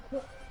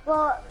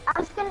 Well,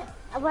 I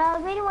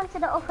really wanted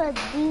to offer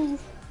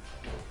these.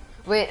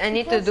 Wait, I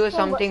need to do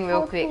something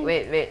real quick.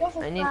 Wait.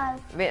 I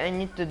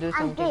need to do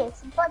something. And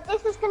this, but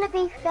this is gonna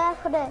be fair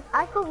for the.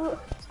 I could.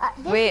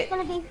 This is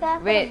gonna be fair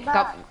for wait,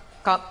 the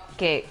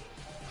cupcake.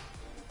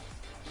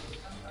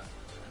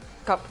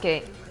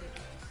 Cupcake.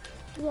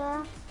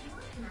 Yeah.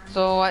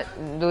 So what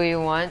do you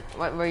want?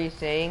 What were you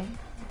saying?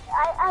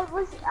 I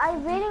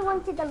really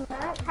wanted the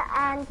map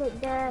and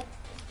the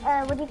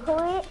what do you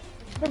call it?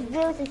 The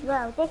wheels as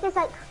well. This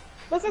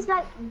is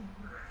like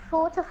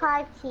 4 to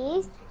 5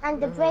 keys,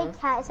 and the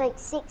breakout is like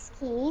 6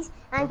 keys,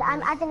 and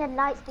I'm adding a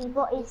light speed,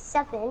 what is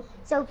 7.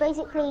 So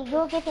basically,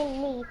 you're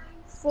giving me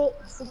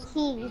 6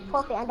 key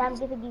profit, and I'm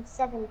giving you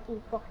 7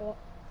 key profit.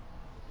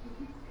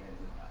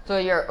 So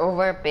you're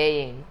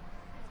overpaying.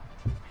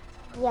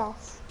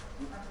 Yes.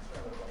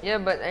 Yeah,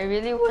 but I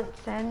really want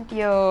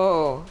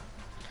Santio.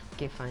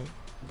 Okay, fine.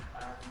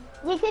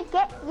 You could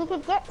get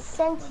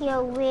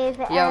Sentio with.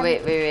 Yeah,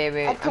 wait.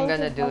 I'm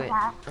gonna tainted do it.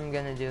 hat. I'm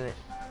gonna do it.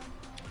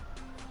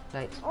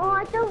 Light speed. Oh,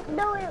 I don't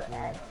know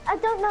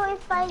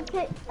if I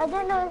could. I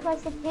don't know if I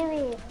should do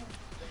it.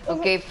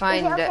 Okay,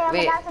 fine. Is it okay?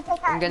 Wait, allowed to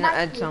take I'm out gonna light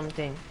add speed?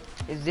 something.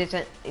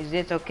 Is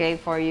this okay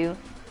for you?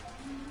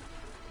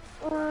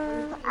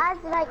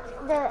 Add like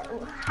the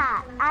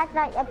hat. Add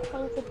like a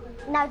painted.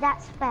 No,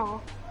 that's fair.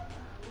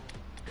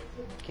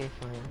 Okay,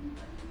 fine.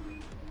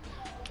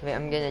 Wait,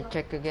 I'm gonna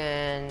check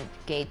again.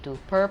 K2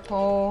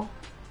 purple.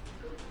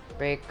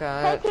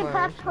 Breakout. K2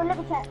 purple, let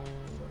me check.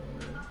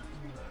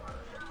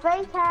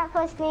 Breakout,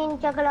 first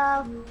green,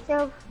 juggler,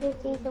 silver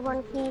 50 to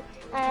 1 key.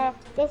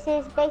 This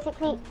is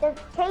basically, the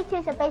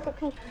K2s are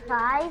basically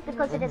 5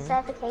 because of the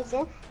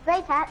certification.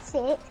 Breakout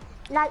 6,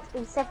 light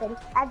speed 7.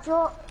 I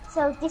draw,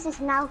 so this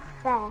is now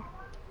fair.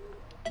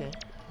 Okay.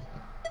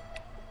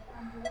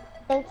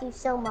 Thank you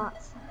so much.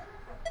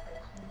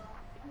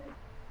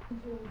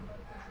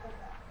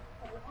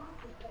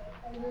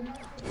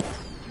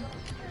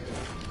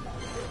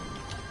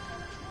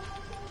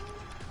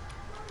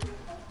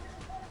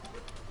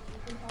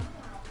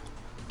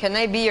 Can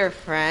I be your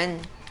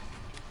friend?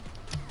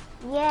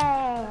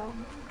 Yeah.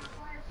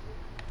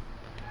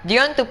 Do you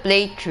want to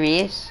play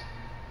trees?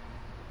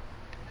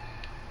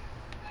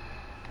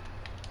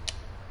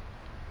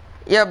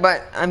 Yeah,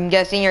 but I'm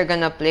guessing you're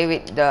gonna play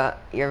with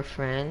your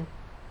friend.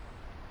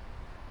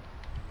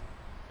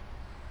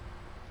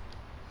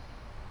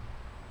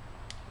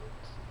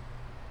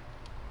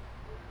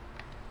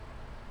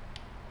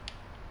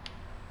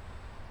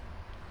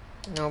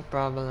 No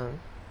problem.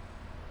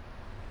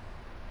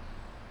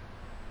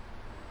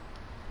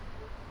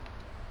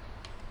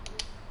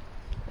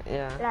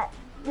 Yeah.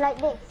 Like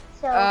this.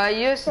 So.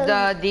 Use so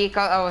the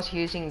decal I was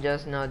using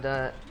just now.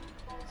 The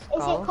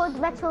Is it called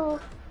metal?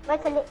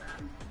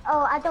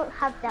 Oh, I don't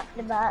have that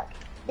in the back.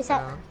 Is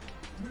that?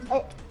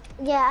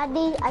 Yeah,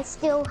 I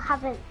still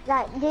haven't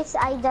like this.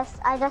 I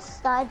just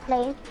started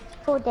playing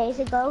 4 days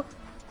ago,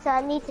 so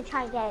I need to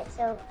try and get it.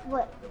 So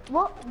what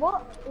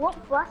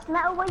brush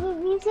metal were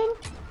you using?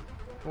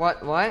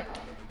 What? What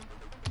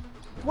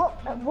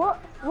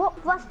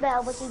brush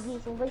metal was you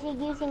using? Was you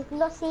using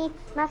glossy,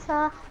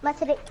 matter,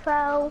 metallic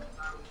pro?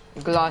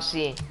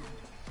 Glossy.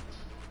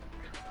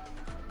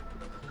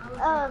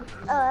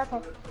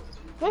 Okay.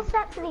 This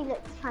actually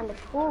looks kind of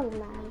cool,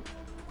 man.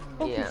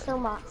 Thank you so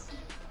much.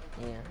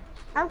 Yeah.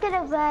 I'm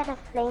gonna wear the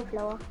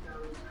flamethrower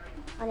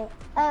on it.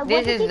 What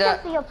This did is you the-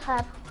 get for your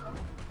purple?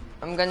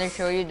 I'm gonna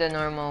show you the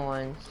normal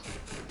ones.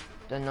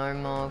 The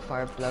normal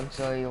fire plug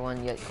so you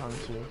won't get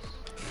confused.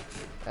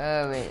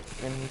 Wait,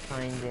 let me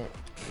find it.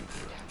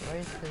 Where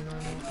is the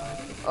normal fire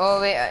plug?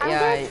 Oh wait, I'm yeah.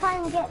 gonna try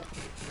and get.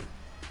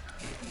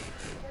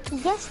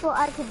 Guess what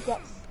I could get?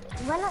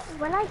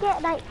 When I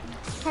get like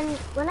 10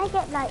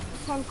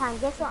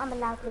 times, guess what I'm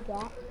allowed to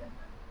get?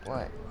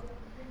 What?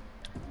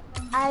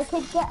 I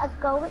could get a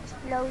Go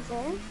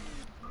Explosion.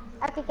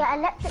 I could get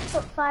Electric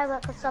Shock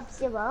Firework or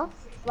Sub-Zero,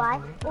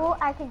 right? Or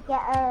I could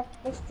get a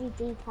Mystery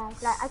Decal.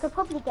 Like, I could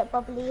probably get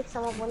Bubbly if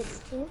someone wants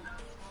to.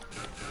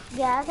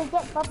 Yeah, I could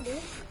get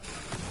Bubbly.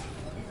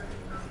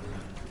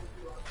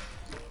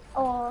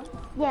 Or,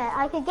 yeah,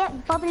 I could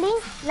get Bubbly,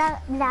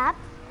 Lab,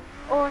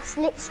 or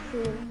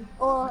Slipstream,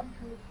 or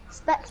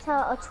Spectre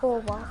or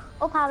Torwa,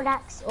 or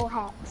Parallax or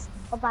Hex,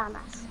 or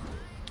Biomass.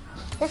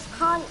 Just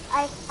can't,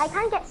 I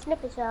can get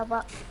Slipper,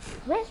 but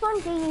which one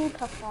do you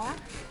prefer?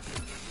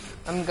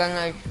 I'm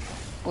gonna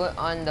put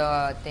on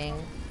the thing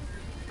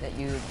that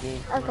you gave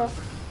me. Okay.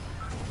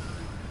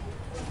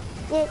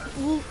 Yeah,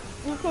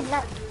 you could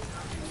like,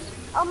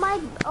 on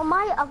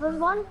my other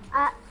one,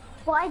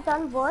 what I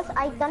done was,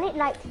 I done it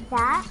like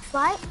that,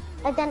 right?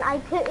 And then I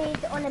put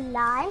it on a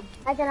line,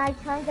 and then I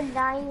turned the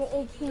line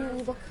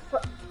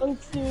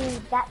into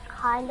that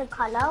kind of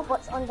color,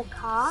 what's on the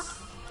car.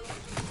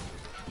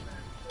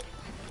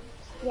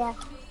 Yeah,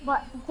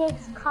 but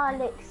this car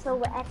looks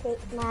so epic,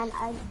 man.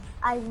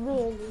 I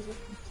really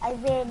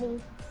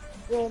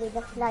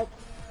just like,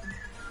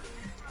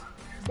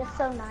 just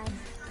so nice.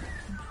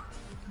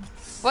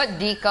 What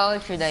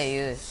decal should I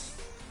use?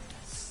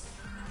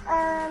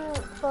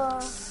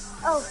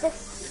 This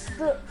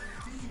strip.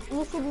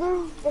 You should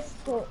use the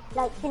strip,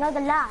 like, you know, the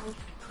line.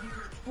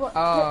 Put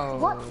on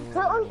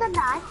the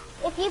line.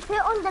 If you put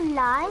on the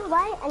line,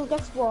 right, and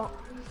guess what?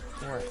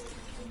 What?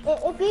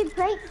 If you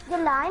break the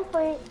line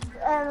for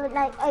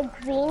like a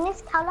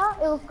greenish color,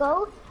 it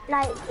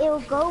will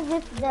go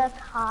with the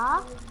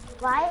car,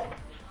 right?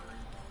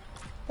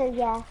 So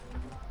yeah.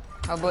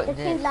 How about The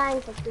this? two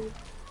lines of these.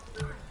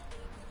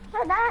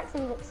 Oh, that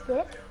actually looks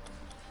good.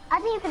 I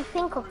didn't even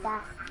think of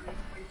that.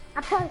 I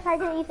thought I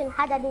didn't even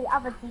have any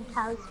other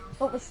details.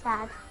 What was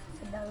sad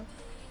to know.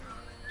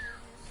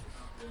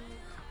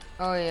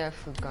 Oh yeah, I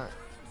forgot.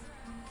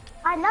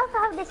 I love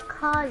how this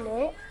car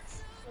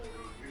looks.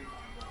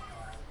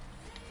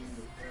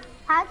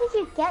 How did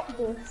you get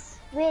this?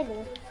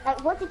 Really?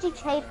 Like, what did you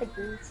trade for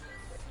these?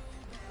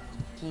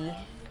 Key.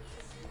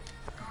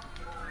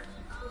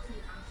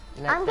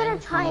 I'm gonna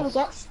try and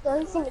get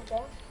those in the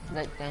game.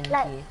 Like 10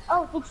 Like, keys.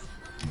 oh,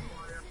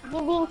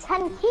 you mean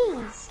 10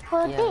 keys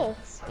for Yeah.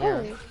 this?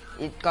 Yeah. Ooh.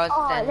 It costs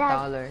Oh,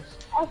 $10.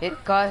 It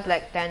costs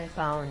like 10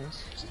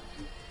 pounds.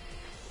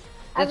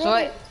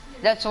 I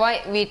That's why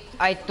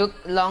I took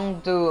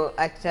long to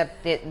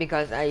accept it,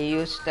 because I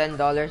used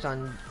 $10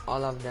 on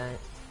all of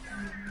that.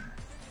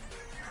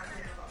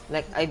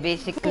 Like, I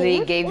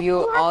basically gave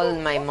you all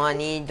my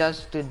money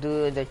just to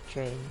do the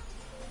trade.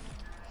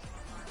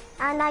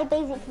 And I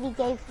basically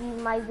gave you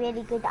my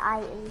really good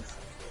items.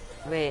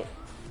 Wait.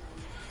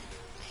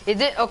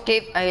 Is it okay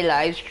if I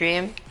live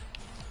stream?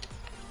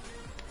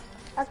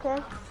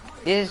 Okay.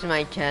 This is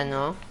my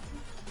channel.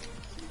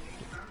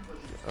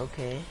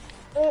 Okay.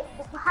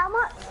 How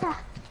much,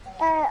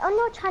 on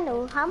your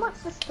channel, how much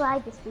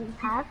subscribers do you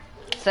have?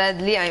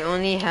 Sadly, I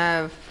only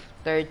have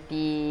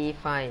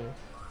 35.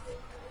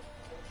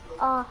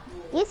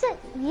 You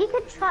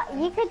could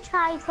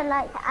try to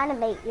like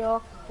animate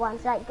your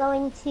ones, like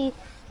going to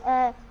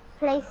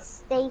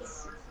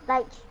PlayStation,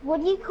 like what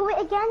do you call it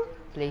again?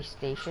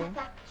 PlayStation?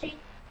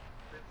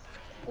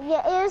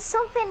 Yeah, it was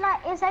something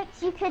like, it's like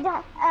you could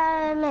like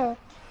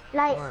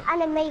What?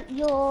 animate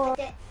your,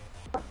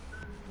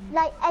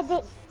 like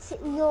edit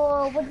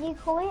your, what do you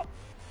call it?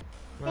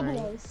 Right.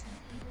 Videos.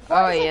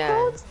 Oh, What is it yeah.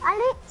 called,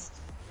 Alex?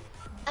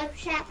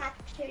 Share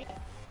Factory.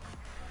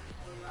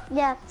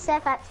 Yeah, Share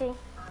Factory.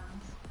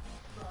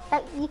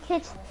 Like you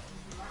could.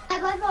 I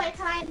got my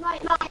time, my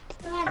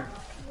friend.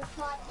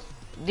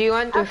 Do you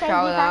want to Okay,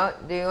 shout you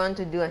out? Do you want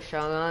to do a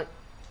shout out?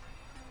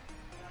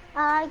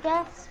 I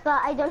guess,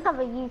 but I don't have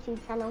a YouTube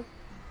channel,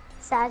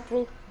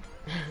 sadly.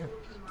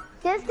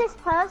 There's this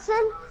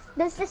person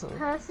with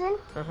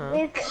Uh-huh.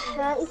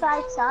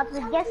 35 subs,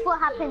 and guess what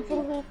happens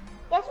in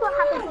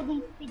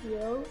these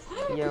videos?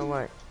 Yeah,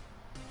 what?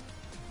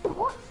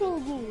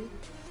 Watching you.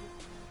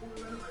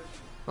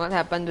 What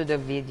happened to the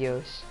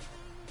videos?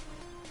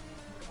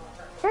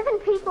 7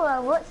 people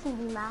are watching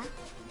you, man.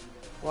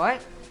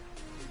 What?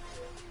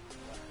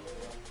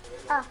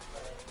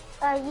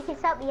 You can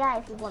help me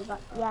out if you want, but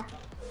yeah.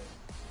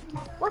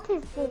 What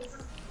is this?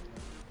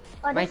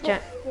 Oh, My this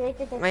looks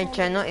created as My well.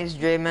 channel is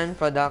Drayman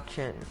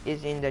Production.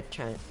 Is in the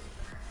chat.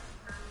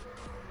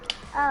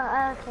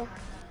 Oh, okay.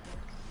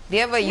 Do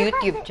you have a You have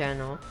YouTube it-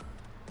 channel?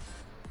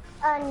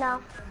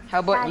 No. How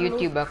about Sadly.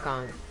 YouTube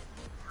account?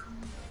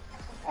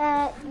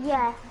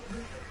 Yeah.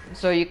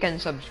 So you can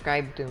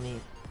subscribe to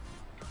me.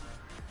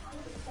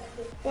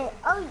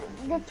 Oh,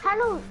 the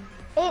channel,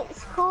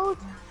 it's called...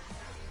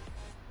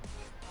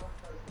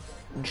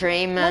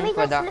 Drayman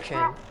Production.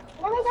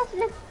 Let me just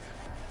look.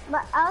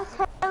 But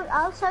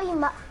I'll show you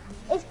my...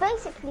 It's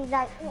basically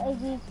like a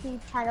YouTube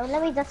channel.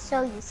 Let me just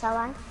show you,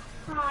 Saran.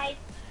 Hi.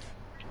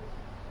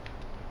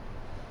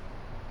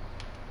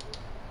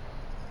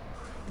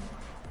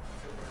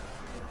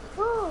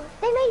 Oh,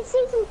 they made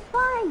season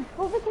 5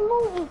 for Rick and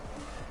Morty.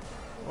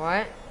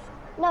 What?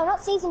 No,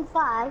 not season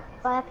 5,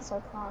 but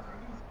episode 5.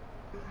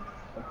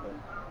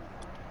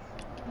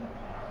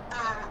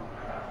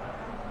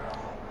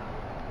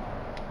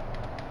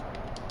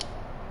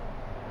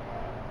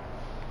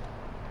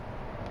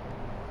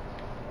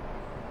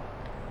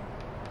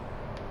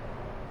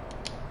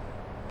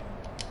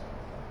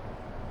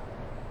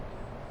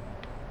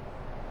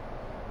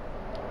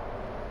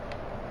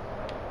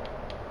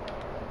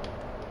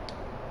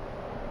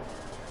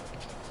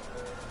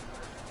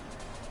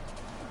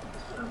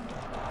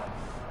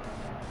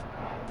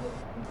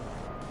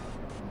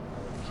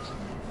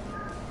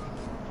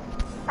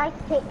 I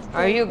picked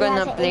Are it. you It has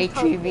gonna an play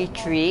intro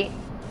 3v3?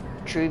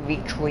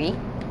 3v3?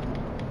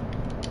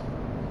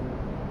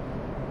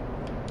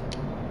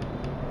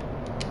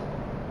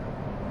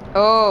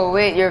 Oh,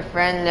 wait, your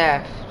friend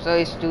left. So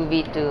it's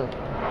 2v2.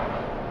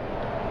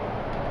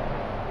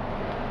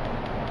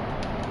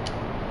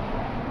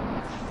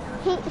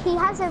 He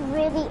has a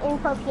really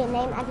inappropriate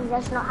name and he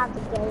does not have the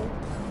game.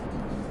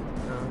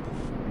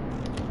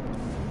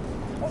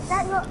 Is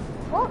that not...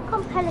 What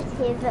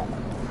competitive...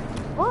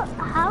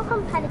 How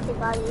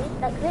competitive are you?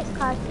 Like, which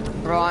cars do you use?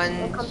 Bronze.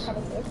 You're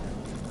competitive.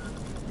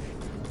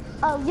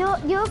 Oh,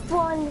 you're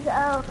bronze.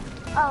 I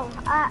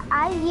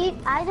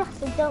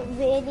just don't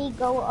really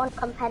go on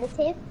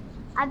competitive.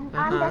 I'm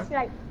just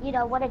like, you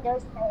know, one of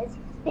those players.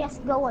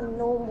 Just go on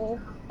normal.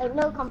 Like,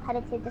 no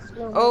competitive, just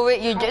normal. Oh,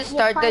 wait, you just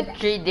Yeah, started fine.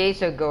 3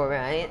 days ago,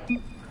 right?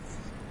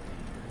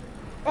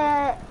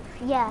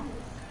 Yeah.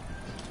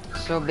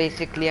 So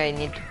basically, I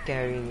need to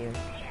carry you.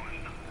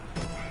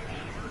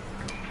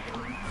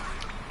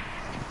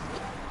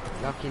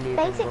 Luckily, you can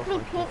go Basically,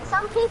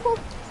 for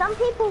some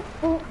people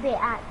boot it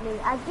at me.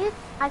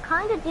 I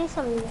kind of do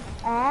some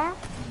air.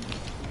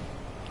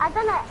 I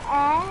done an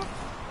air,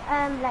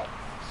 like.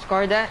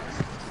 Score that?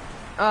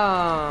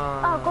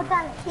 Oh, Oh. god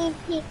damn it!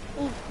 He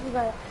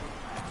got it.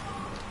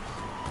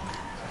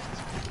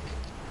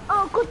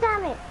 Oh, god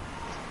damn it!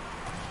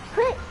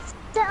 Quick,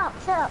 set up.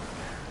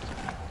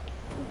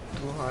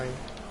 Too hard.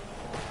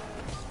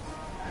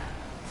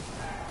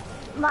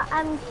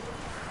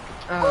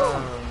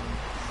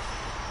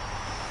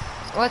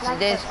 What's Like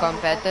this, that,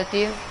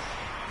 competitive?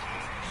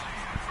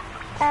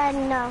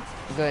 No.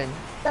 Good.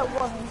 Don't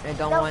worry. I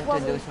don't want to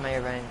lose my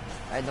rank.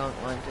 I don't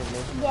want to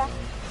lose my Yeah.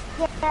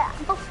 rank. Yeah,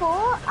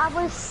 before I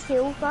was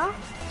silver.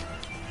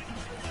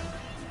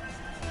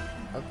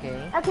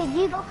 Okay. Okay,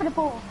 you go for the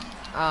ball.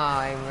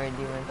 I'm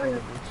ready went for the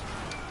boost.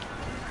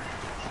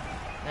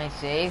 Nice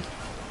save.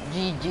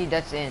 GG,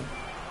 that's in.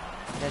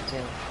 That's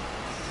in.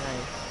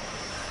 Nice.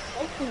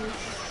 Thank you.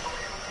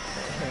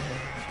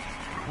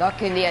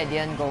 Luckily, I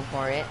didn't go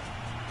for it.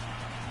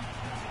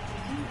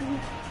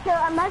 So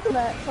imagine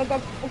that, and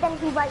then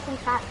he writes in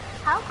chat,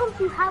 how come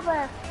you have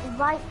a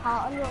right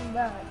part on your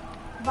merch,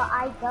 but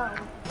I don't?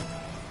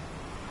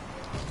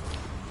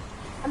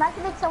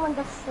 Imagine if someone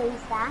just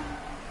says that.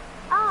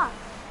 Ah,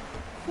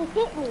 he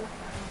hit me.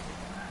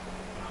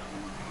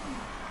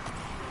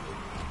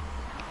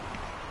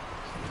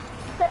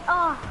 But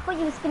I thought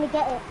you was gonna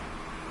get it.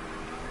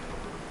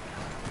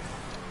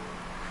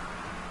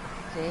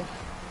 See?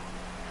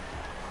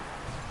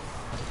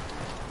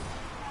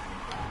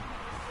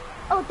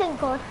 Oh, thank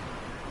God.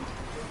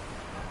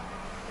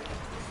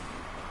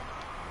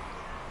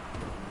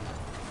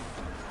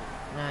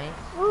 Nice.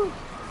 Ooh.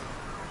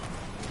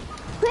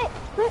 Quick,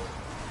 quick.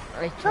 I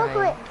Go tried.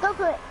 for it, go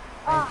for it.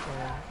 I Oh,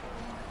 tried.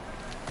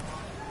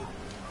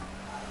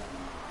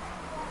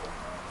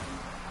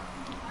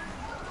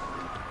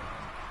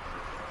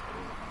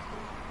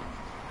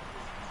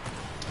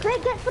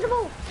 quick, get for the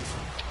ball.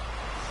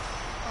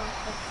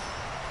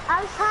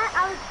 I was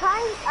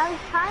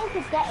trying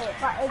to get it,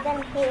 but it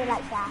didn't hit it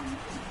like that.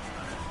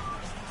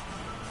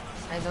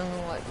 I don't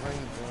know what were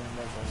you doing,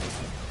 by the way.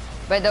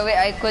 By the way,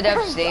 I could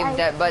have saved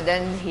that, but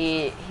then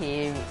he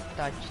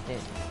touched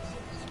it.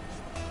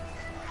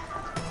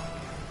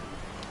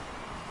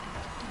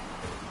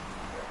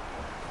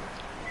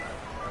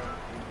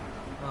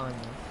 Oh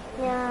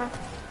no. Yeah.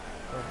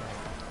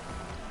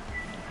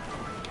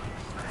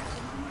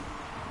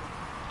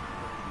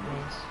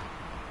 Nice.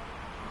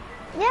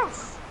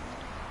 Yes.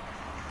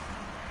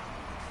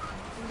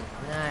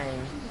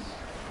 Nice.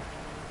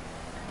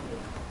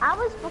 I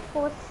was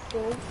before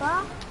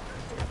silver,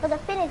 but the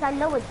thing is I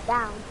lowered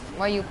down.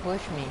 Why you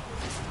push me?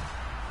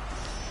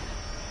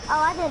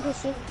 Oh, I didn't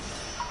push you.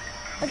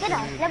 Oh, did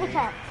I? Let me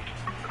check.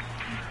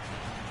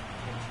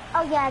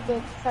 Oh yeah, I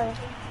did. Sorry.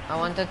 I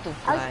wanted to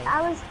fly.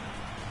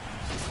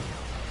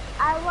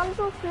 I want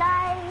to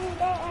fly in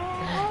the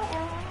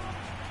air.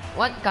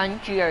 What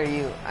country are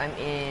you? I'm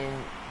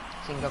in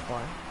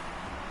Singapore.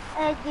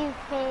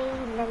 UK,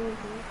 London.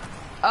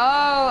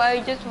 Oh,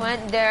 I just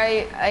went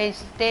there. I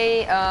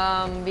stayed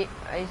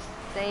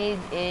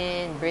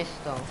in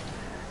Bristol.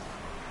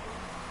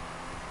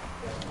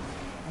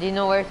 Do you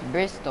know where's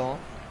Bristol?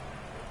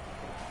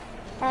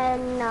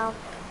 No.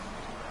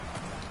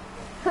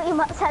 Pretty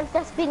much I've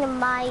just been in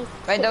my...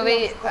 By the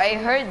way, I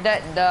heard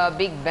that the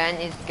Big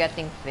Ben is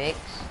getting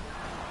fixed.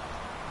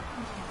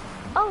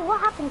 Oh,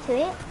 what happened to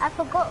it? I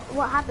forgot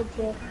what happened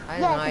to it. I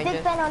don't know, the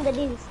Big Ben on the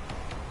news.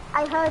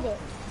 I heard it.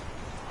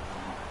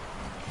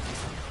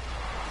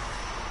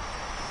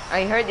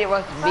 I heard it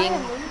was being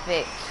Finally.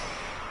 fixed.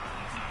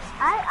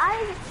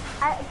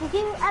 Did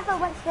you ever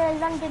went to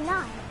London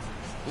Eye?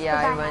 Yeah,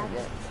 I went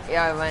there.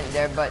 Yeah, I went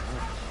there, but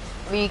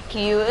we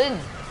queued.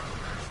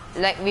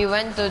 Like we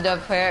went to the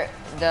fair,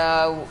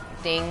 the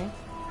thing,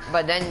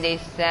 but then they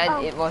said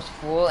it was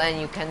full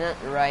and you cannot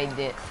ride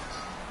it.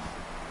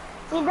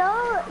 Wait,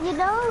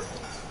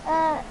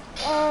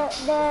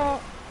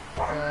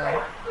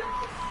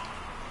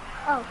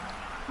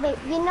 which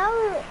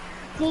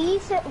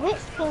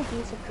team do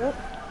you support?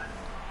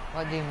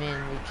 What do you mean,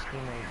 which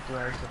team do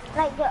I support?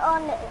 Like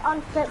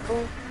on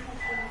football.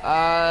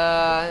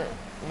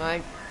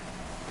 My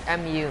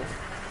MU.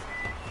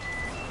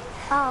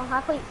 Oh,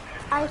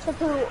 I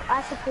support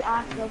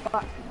Arsenal,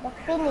 but the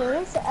thing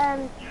is,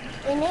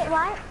 in it,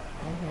 right?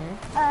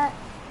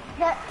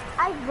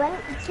 I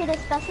went to the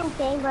special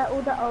game where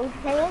all the old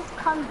players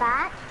come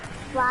back,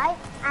 right?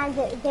 And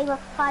they were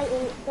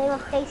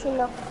facing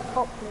the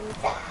Falklands.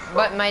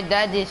 But my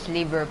dad is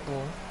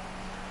Liverpool.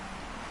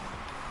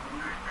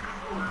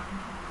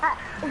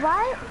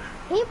 Why?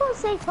 People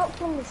say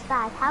Falkland is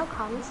bad. How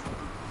comes?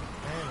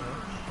 I don't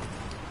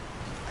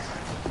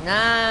know.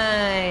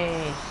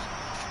 Nice.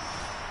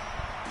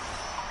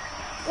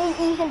 He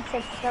even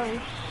said sorry.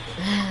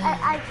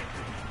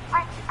 I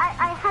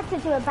had to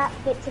do a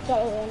backflip to get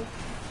it in.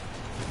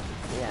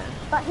 Yeah.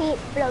 But he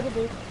exploded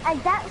me.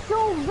 And that's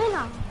your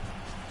winner.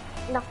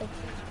 Nothing.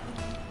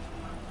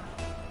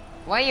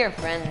 Why your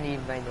friend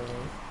leave, by the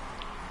way?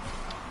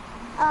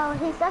 Oh,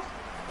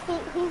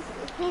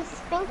 he's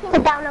thinking to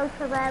download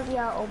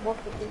Terraria or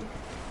Rocket League.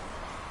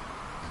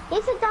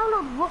 He should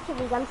download Rocket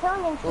League. I'm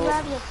telling him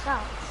Terraria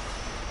sucks.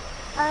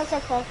 Oh, it's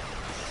okay.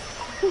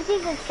 He's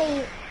even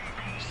saying,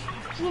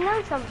 you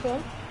know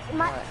something?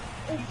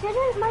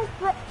 Shouldn't my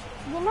friend,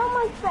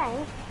 my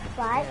friend,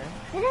 right?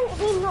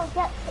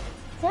 Yeah.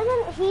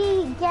 Didn't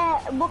he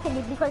get Rocket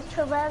League because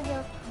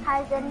Terraria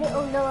has a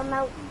little low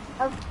amount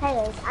of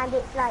players and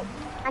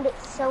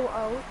it's so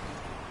old?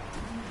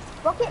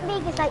 Rocket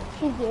League is like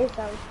 2 years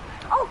old.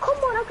 Oh, come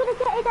on, I'm gonna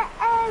get an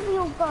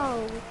aerial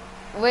bow.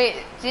 Wait,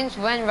 since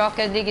when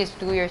Rocket League is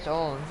 2 years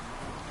old?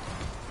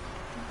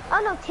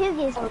 Oh no, 2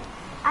 years old.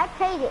 I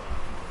played it.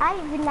 I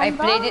remember. I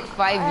played it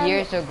 5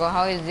 years ago.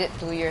 How is it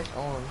 2 years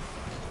old?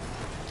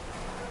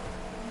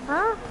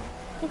 Huh?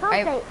 You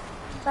can't play it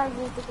 5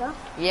 years ago.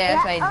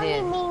 Yes, I that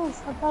did. only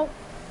means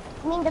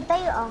the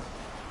beta.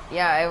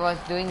 Yeah, I was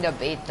doing the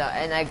beta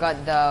and I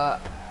got the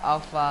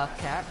alpha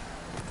cap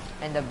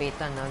and the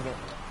beta nugget.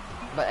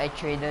 But I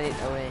traded it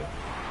away.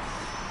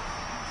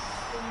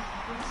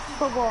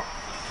 For what?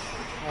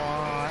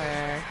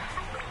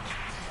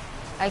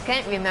 I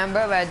can't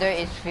remember whether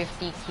it's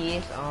 50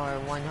 keys or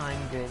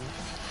 100.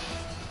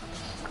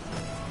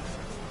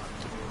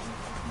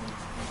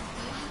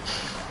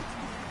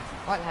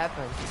 What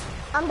happened?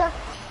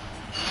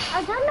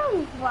 I don't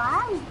know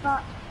why,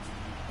 but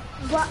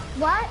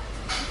what?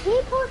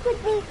 People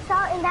should be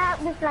starting out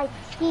with like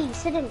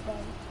keys, shouldn't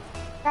they?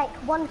 Like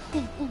 1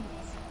 key each.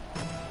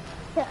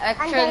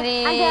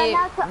 Actually,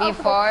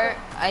 before,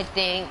 I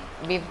think,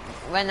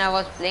 when I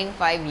was playing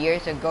 5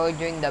 years ago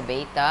during the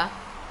beta,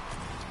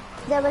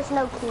 there was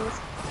no keys.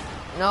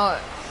 No,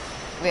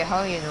 wait,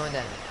 how you know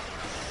that?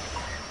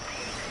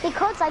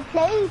 Because I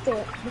played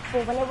it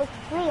before when it was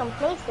free on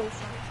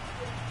PlayStation.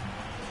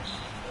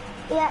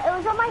 Yeah, it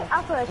was on my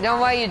upper account. Then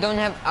why you don't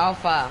have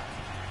alpha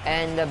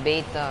and the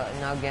beta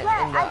nugget?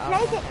 Yeah, in the I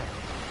played it.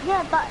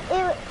 Yeah, but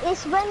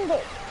it's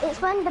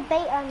when the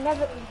beta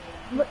never.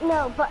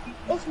 No, but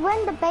it's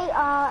when the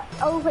beta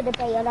over the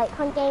beta, like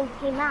when game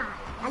came out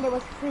and it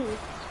was free.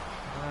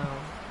 Wow.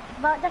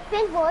 But the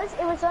thing was,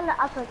 it was on the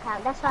upper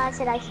account. That's why I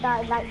said I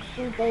started like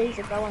 3 days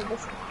ago on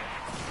this.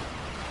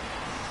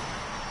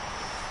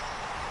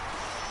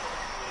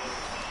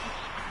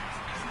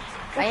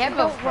 I have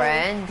a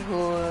friend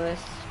who's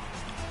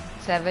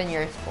 7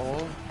 years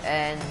old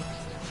and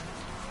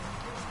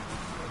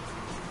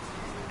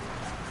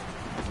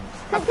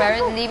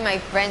apparently my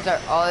friends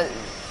are all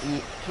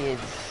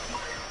kids.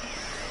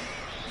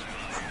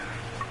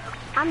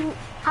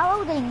 How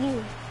old are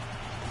you?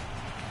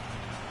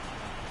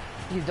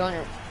 You don't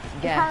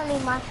guess. Apparently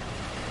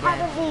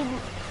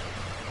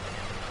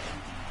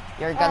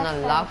You're gonna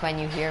laugh when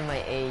you hear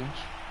my age.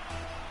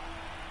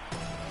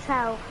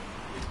 12.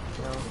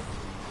 No.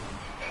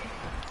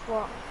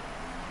 What?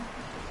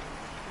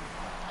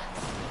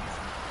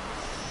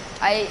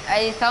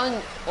 I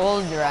sound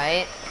old,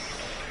 right?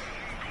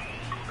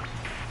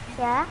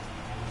 Yeah.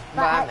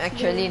 But I'm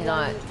actually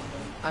not.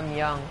 I'm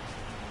young.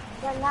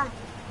 You're not.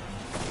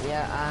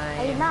 Yeah,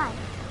 Are you 9?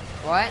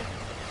 What?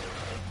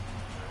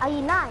 Are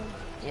you 9?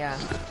 Yeah.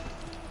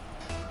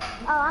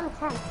 Oh, I'm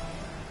 10.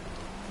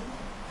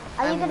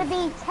 Are you gonna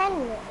be 10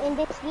 in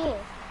this year?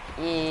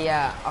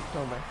 Yeah,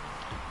 October.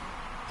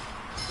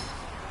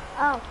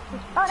 Oh,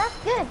 that's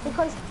good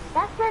because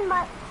that's when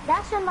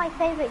my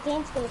favorite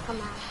game's gonna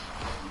come out.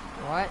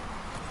 What?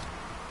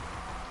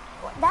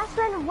 That's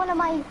when one of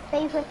my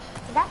favorite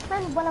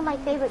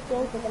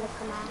games are gonna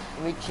come out.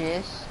 Which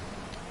is?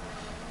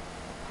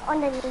 On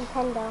the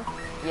Nintendo.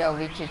 Yeah,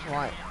 which is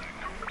what?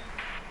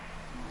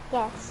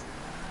 Yes.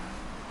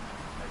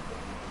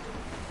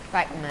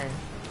 Pac-Man.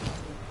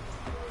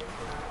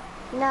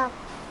 No.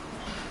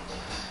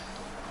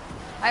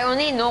 I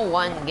only know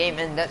one game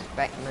and that's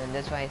Pac-Man.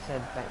 That's why I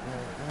said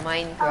Pac-Man.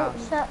 Minecraft. Oh,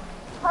 so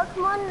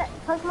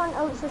Pokemon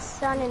Ocean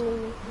Sun and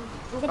Moon.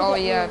 Oh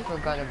yeah, I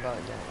forgot about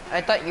that.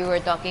 I thought you were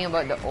talking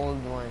about the old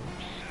one.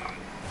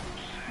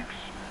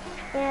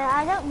 Yeah,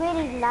 I don't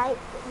really like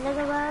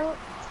Lego.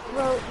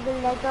 Well, the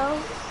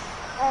Lego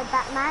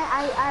Batman.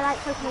 I like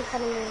Pokemon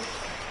Sun and Moon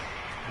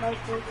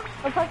mostly.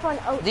 Or Pokemon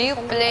Ocean. Do you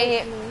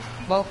play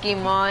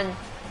Pokemon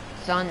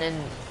Sun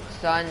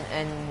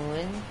and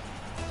Moon?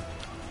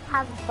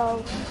 Have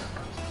both.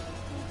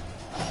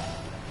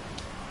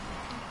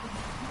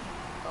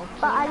 Okay.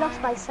 But I lost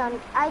my son.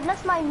 I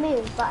lost my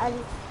moon, but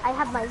I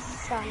have my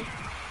son.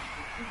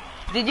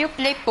 Did you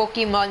play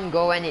Pokemon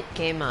Go when it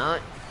came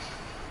out?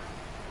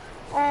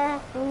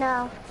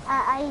 No.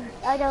 I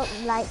don't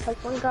like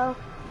Pokemon Go.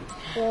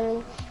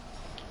 Really.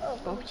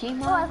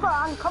 Pokemon? Oh, I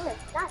got uncommon.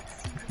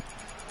 Nice.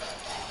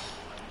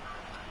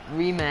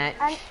 Rematch.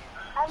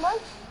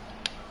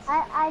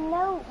 And I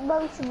know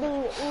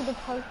mostly all the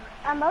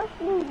I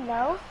mostly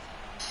know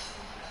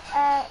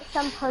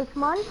some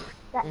Pokemon.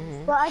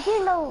 Well, I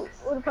do know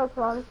all the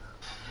Pokemon.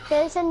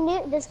 There's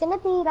gonna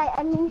be like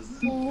a new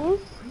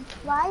series,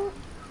 right,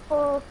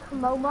 for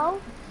Momo.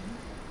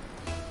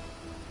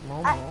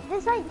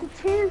 There's like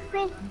two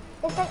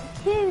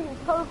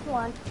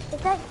Pokemon.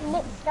 It's like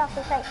mixed up.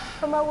 It's like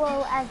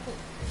Komodo and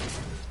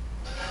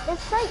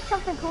there's like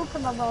something called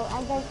Komodo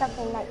and then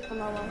something like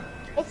Komodo.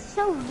 It's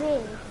so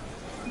weird.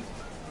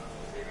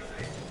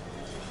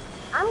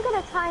 I'm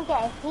gonna try and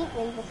get a heat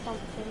wave or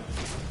something.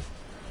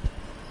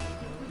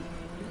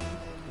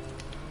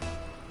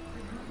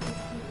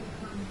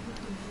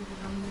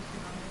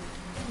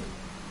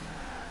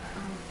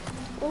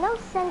 You know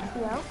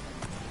Sentio?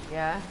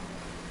 Yeah.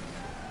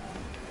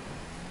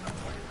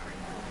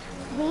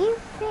 Do you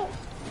think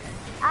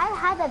I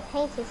had never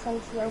painted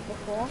Sentio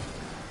before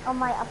on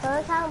my upper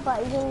account,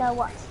 but you know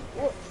what?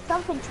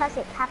 Something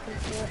tragic happened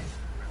to it.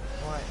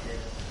 What?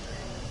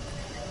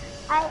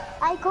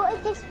 I got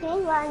a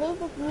screen where I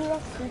needed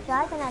USB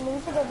drive and I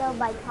needed to know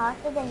my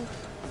password and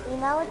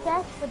email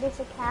address for this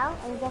account,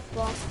 and guess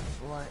what?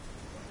 What?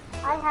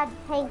 I had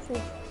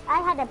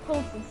a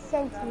painted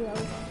Sentio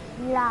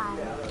live,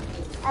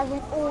 as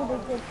in all the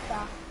good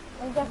stuff.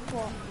 And guess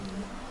what?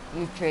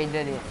 You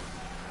traded it.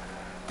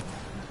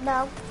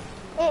 No.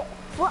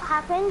 What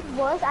happened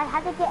was I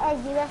had to get a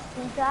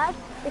USB drive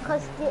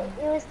because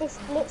it was this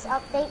Blitz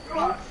update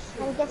thing,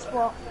 and guess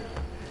what?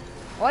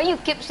 Why you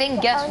keep saying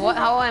guess what?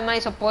 How am I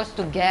supposed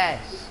to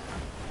guess?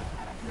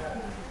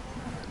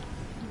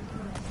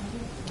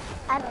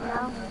 I don't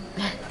know.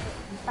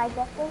 By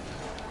guessing?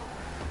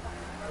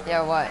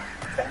 Yeah, what?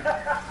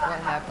 What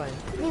happened?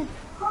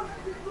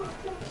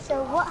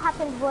 So what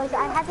happened was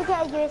I had to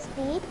get a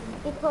USB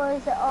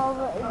because of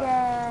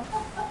the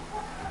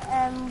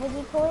what do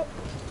you call it?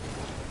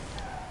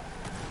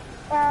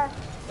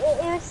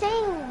 It was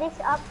saying this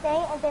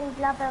update and then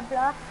blah blah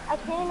blah. I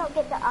could not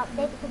get the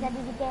update because I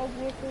didn't get a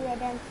USB,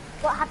 and then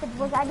what happened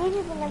was I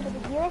didn't remember the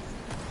email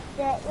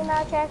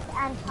address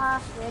and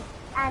password,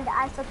 and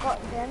I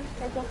forgot them.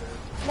 So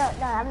no,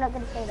 I'm not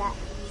going to say that.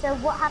 So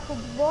what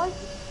happened was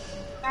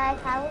my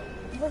account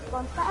was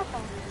gone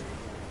forever.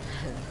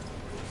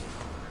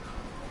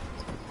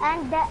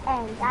 And the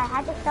end, I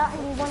had to start a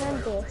new one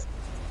on this.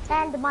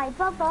 And my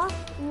brother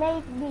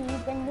made me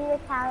the new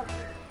account,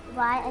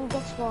 right? And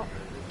guess what?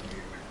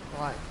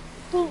 What?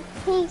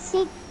 He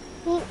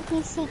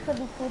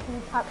secretly called me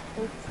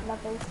Cupcakes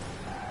Lovers.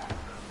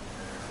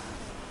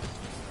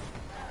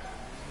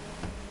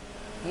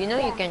 You know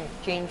you can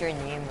change your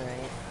name,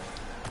 right?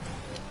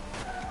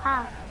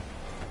 How?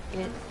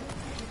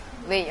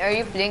 Wait, are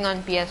you playing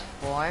on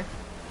PS4?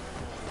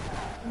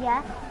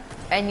 Yeah.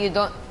 And you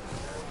don't...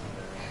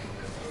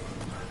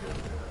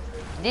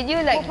 Did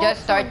you like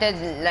just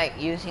started like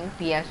using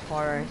PS4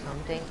 or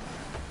something?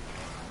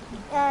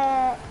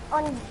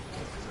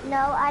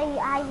 No,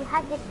 I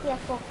had this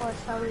PS4 for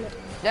so long.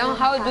 Then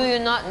how do you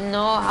not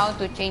know how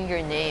to change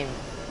your name?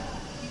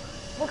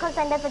 Because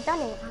I never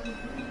done it.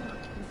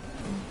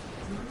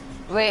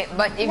 Wait,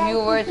 but if you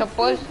were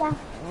supposed...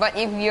 But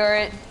if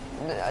you're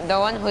the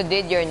one who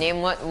did your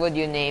name, what would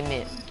you name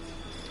it?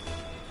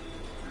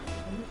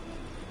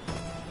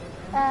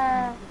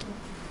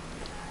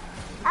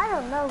 I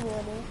don't know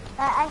really.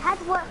 I had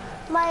what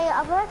my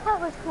other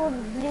account was called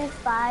Blue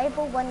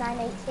Bible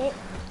 1986.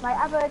 My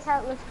other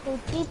account was called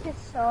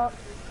Deepest Salt,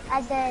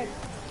 and then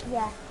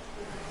yeah.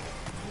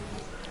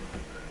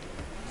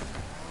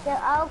 So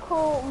I'll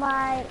call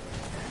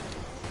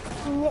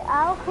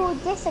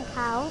this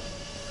account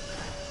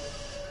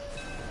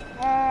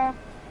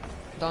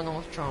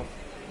Donald Trump.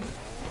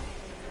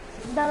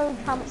 Donald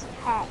Trump's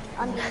pet _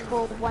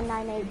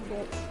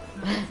 1986.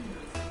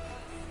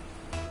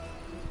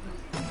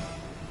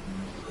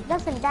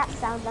 Doesn't that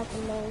sound like a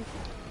name?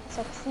 It's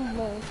a true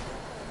name.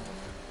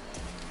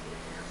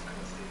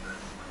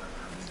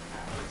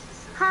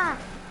 Ha!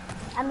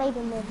 I made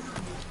a miss.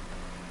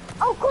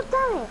 Oh, god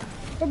damn it!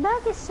 The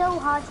bug is so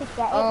hard to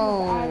get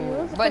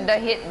Oh, but the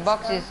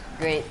hitbox is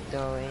great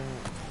though in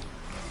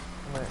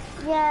Merc.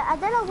 Yeah, I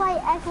don't know why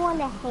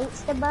everyone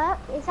hates the Merc.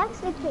 It's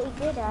actually pretty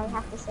good, I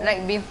have to say.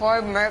 Like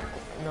before Merc,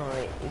 no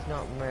wait, it's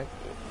not Merc.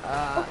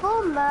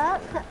 Before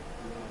Merc,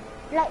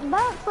 like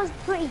Merc was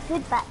pretty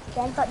good back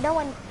then, but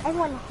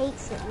everyone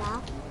hates it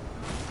now.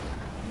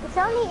 It's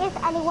only if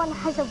anyone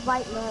has a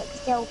white Merc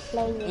still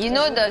playing it. You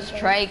know the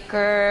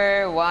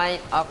Striker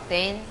White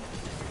Octane?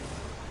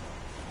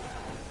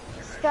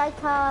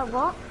 Striker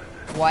what?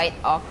 White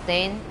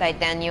Octane,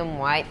 Titanium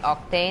White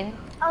Octane.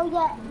 Oh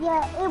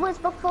yeah, it was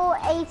before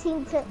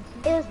 18 to,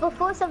 it was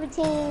before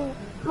 17,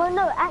 well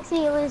no,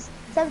 actually it was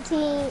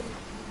 17,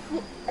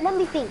 let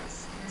me think,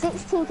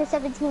 16 to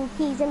 17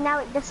 keys, and now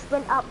it just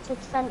went up to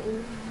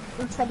 20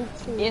 and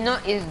 22. You know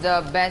is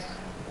the best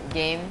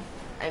game,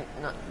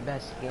 not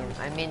best game,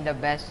 I mean the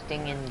best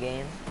thing in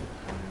game,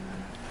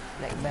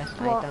 like best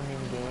what? item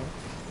in game.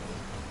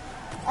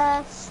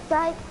 I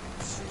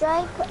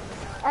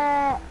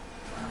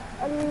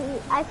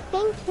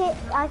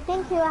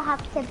think you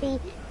have to be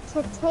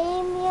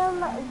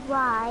Titanium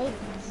White,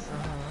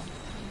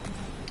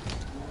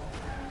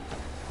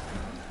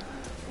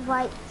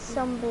 White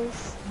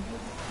Zombies.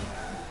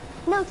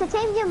 No,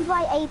 Titanium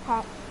White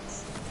Apex.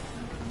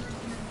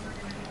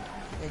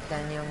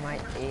 Titanium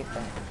White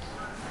Apex.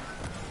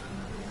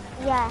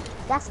 Yeah,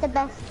 that's the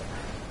best.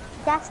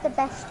 That's the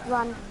best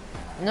one.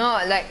 No,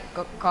 like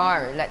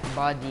car, like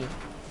body.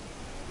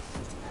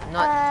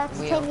 Not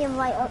Titanium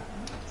White.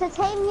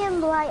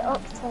 Titanium White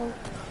Octane.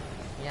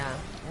 Yeah.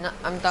 No,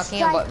 I'm talking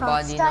Striker, about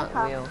body, Striker.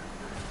 not wheel.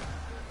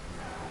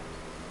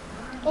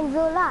 In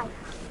real life,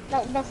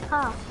 like best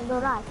car in real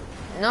life.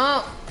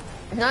 No,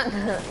 not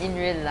in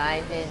real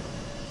life.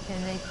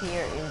 Can I see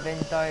your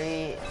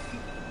inventory?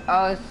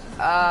 Oh,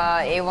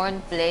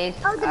 A1 place.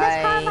 Oh, the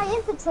best car in my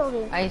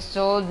inventory. I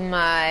sold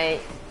my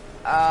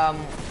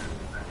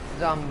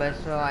zombies,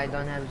 so I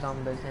don't have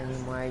zombies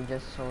anymore. I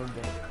just sold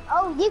it.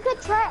 Oh, you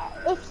could try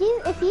if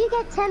you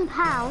get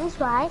 £10,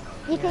 right?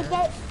 You could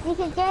get if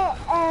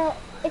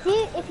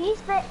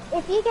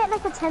you get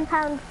like a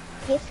 £10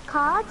 gift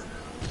card,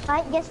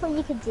 right? Guess what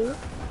you could do?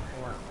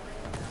 What?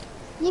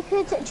 You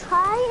could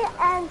try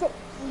and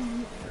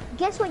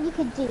guess what you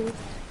could do?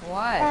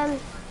 What?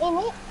 In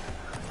it.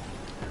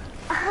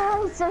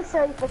 I'm so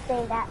sorry for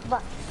saying that,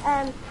 but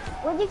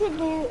what you could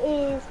do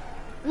is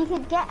you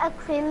could get a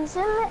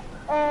crimson,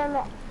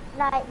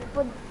 like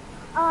for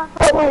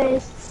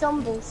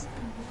zombies.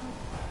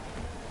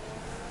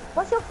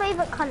 What's your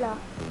favorite color?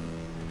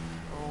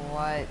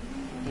 What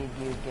did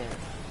you get?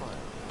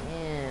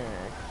 Yeah.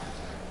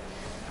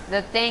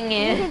 The thing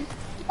is,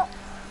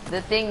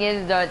 the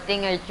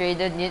thing I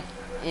traded it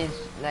is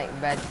like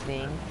bad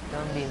thing.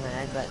 Don't be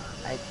mad, but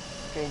I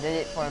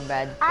traded it for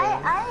bad thing.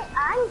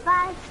 I'm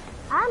bad.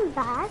 I'm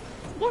bad.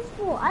 Guess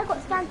what? I got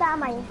scammed out of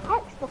my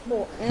hex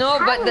before. No,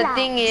 but the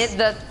thing is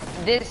that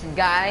this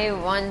guy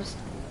wants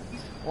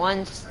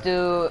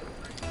to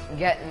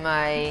get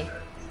my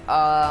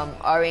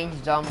orange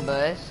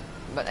zombies,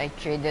 but I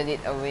traded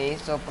it away,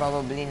 so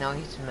probably now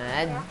he's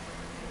mad. Yeah.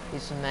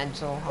 He's mad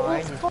so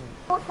hard. It's 4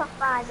 to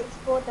 5. It's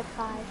 4 to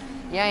 5.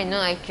 Yeah, I know.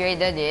 I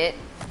traded it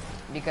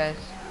because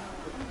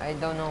I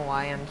don't know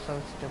why I'm so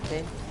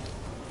stupid.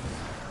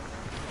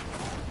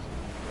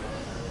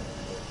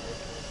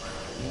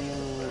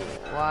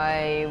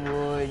 Why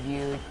would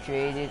you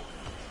trade it?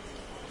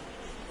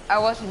 I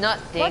was not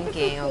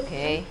thinking,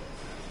 okay?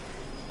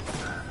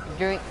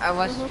 I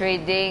was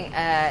trading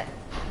at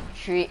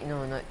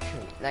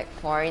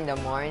 4 in the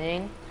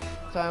morning,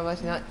 so I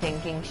was not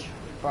thinking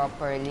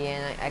properly,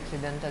 and I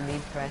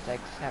accidentally pressed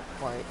accept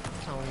for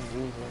some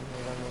reason.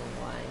 I don't know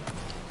why,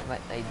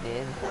 but I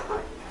did.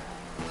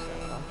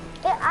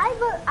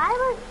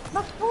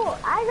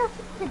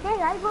 Today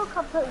I woke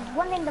up at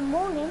 1 in the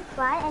morning,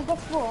 right? And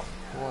guess what?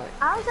 What?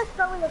 I was just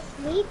going to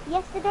sleep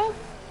yesterday.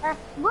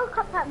 Woke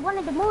up at 1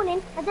 in the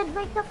morning. I did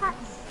wake up at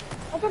 6.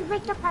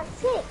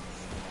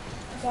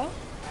 Okay.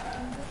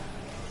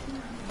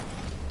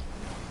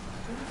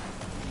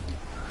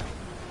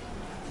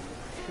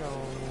 Show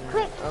me.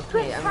 Quick,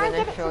 Okay, I'm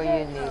gonna show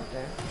you today.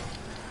 later.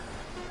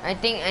 I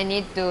think I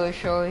need to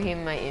show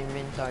him my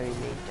inventory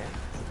later.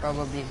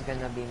 Probably he's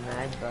gonna be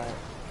mad, but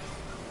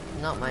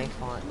not my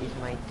fault. It's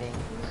my thing.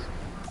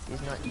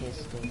 It's not his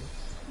thing.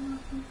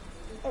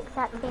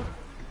 Exactly.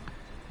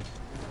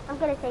 I'm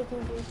gonna take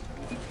you.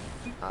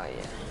 Oh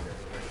yeah.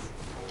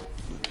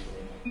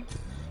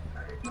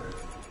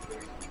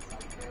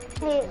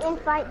 Hey,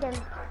 invite them.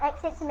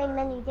 Exit to main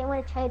menu. They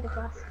want to trade with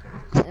us.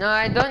 No,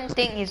 I don't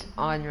think he's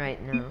on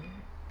right now.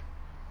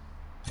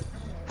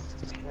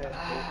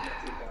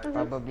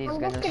 Probably he's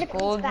gonna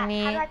scold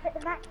me. How do I put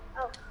them back?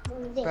 Oh,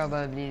 this.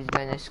 Probably he's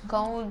gonna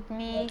scold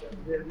me.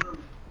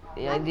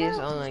 Yeah, this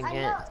on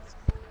again.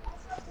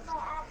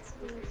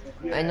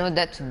 I know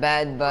that's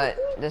bad, but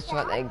that's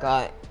what I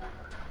got.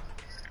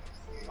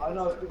 I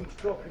know, but he's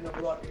dropping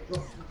them like he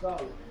drops his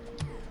own.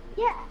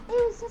 Yeah, it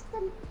was just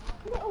a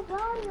little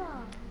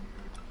while.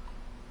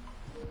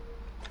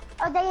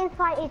 Oh, they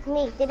invited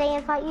me. Did they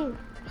invite you?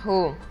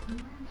 Who?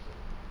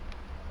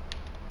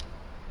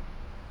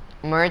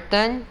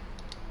 Merton?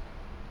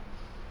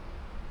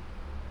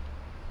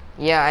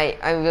 Yeah,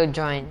 I will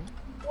join.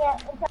 Yeah,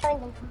 join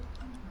them.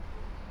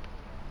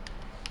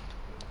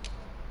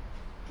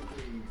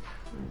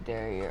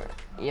 There you are.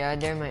 Yeah,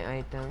 they're my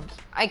items.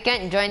 I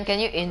can't join. Can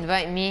you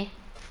invite me?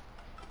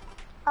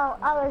 Oh,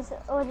 I was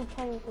already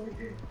trying to.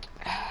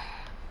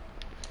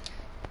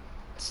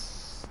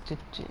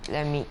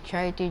 Let me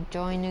try to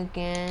join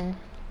again.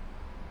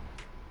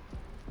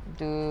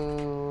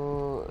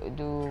 Do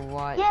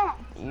what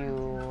you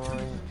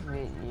want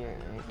with your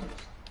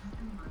items.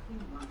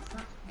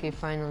 Okay,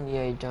 finally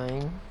I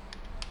join.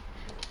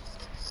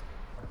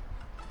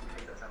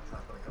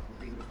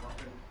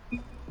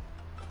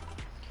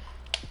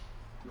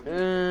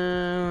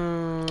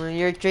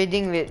 You're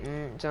trading with,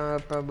 so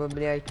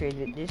probably I trade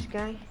with this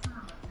guy.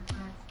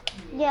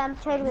 Yeah, I'm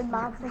trading with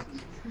Marvin.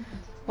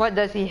 What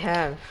does he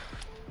have?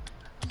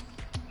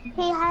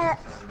 He had.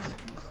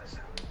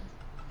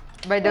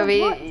 By the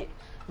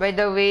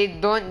way,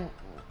 don't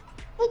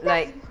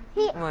like.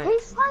 What?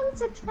 He's trying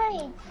to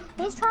trade.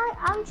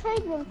 I'm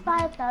trading him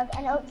 5 clubs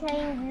and I'm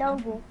trading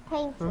Noble,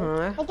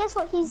 Painful. And guess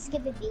what he's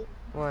giving me?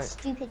 What?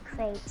 Stupid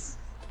crates.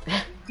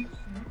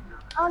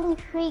 Only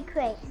 3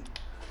 crates.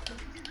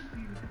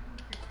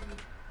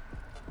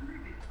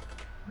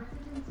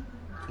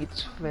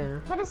 It's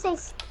fair. What does say?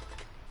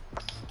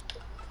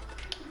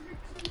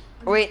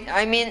 Wait,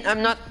 I mean,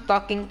 I'm not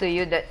talking to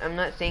you. That I'm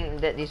not saying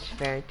that is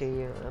fair to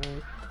you.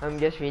 I'm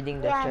just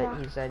reading the chat.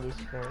 He said it's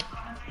fair.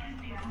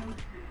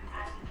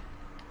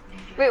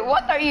 Wait,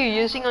 what are you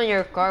using on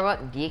your car?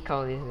 What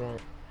decal is that?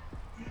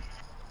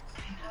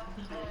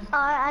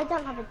 I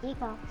don't have a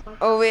decal.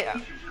 Oh wait.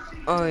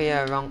 Oh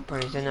yeah, wrong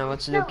person. I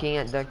was looking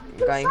at the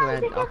guy who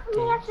had Octane.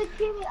 We have to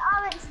give me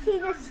RXT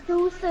the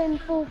Stusen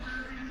for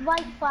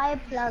white fire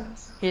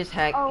plugs. He's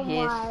hacked. Oh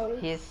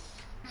he's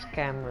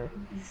Scammer.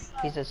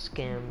 He's a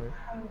scammer.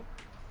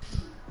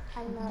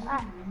 I know.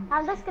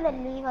 I'm just gonna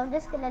leave. I'm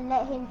just gonna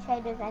let him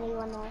trade with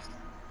anyone else.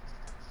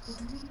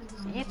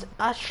 He's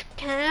a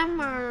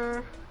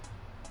scammer.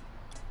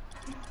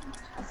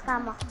 A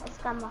scammer. A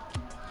scammer.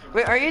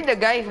 Wait, are you the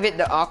guy with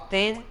the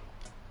octane?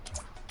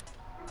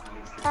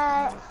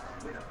 Yeah,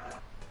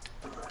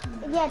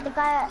 the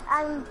guy.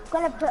 I'm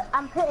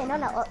putting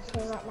on an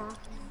octane right now.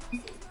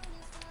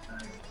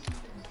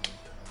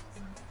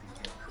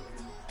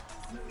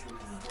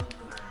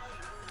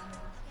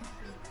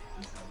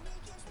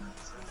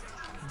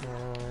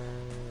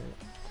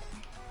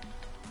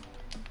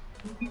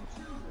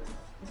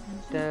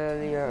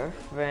 Tell your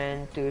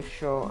friend to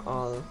show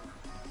all.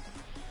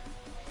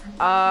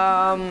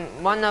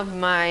 One of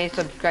my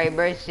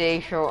subscribers say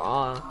show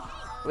all.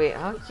 Wait,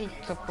 how is he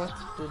supposed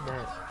to do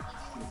that?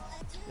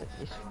 That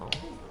is all.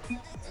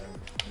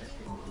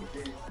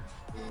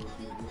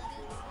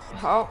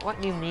 How? What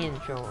do you mean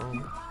show all?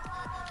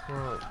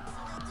 What?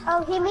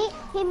 Oh, he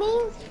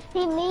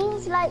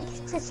means like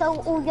to show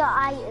all your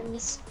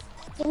items.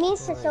 He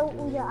means to show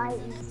all your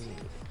items.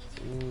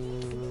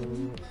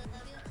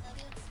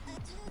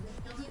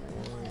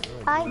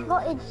 I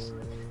got it.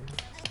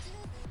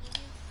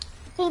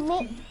 He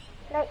mean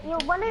like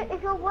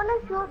if you're one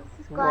of your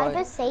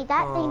subscribers say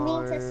that, they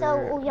mean to show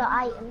all your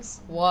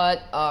items.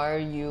 What are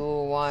you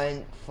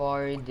want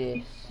for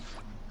this?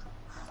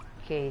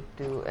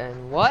 K2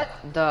 and what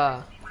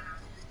the?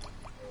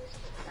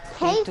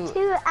 K2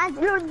 and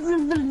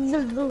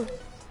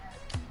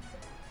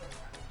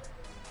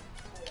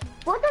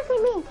what does he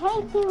mean?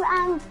 K2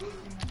 and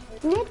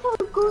Little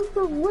Goose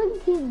of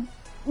Winky.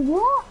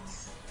 What?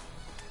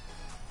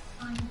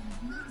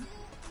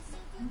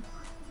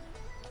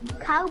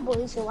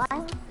 Cowboys,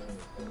 right?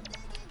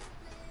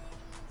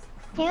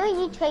 Who are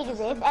you traded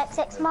with?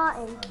 XX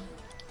Martin.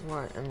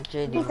 What? I'm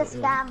trading. He's a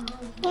scam.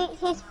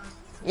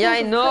 Yeah,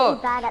 I know.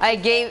 I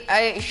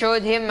I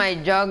showed him my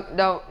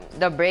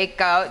the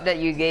breakout that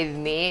you gave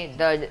me,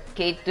 the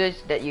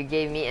K2s that you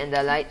gave me, and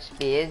the light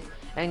speed.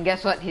 And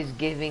guess what he's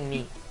giving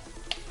me?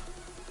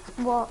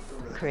 What?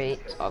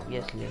 Crates,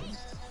 obviously.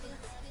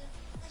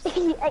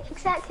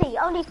 Exactly,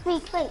 only 3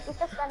 crates. It's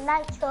just a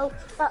nitro,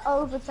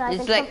 overdrive,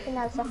 It's and like, something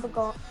else I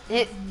forgot.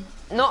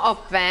 No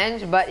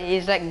offense, but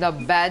he's like the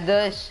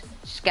baddest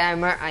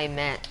scammer I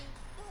met.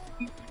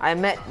 I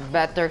met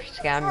better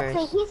scammers.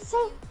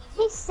 Exactly,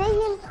 he's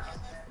saying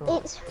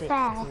it's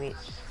fair.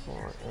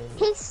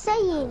 He's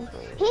saying,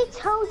 he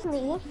told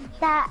me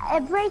that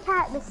a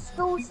breakout the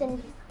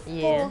Stawson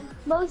for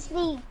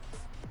mostly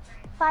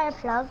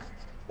Fireplug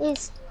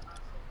is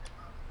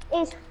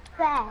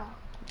fair.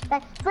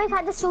 Like, break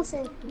out the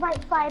Stawson, right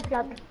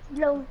Fireplug,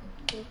 low.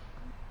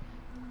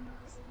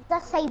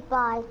 Just say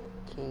bye.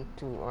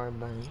 K2 or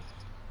bye.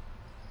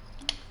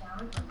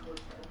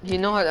 You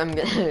know what, I'm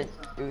gonna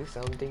do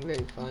something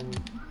very funny.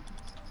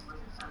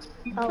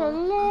 Oh.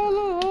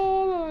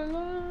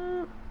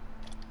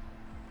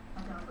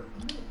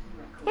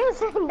 Who's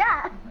saying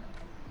that?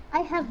 I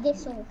have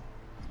this one.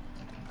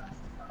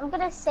 I'm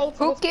gonna say to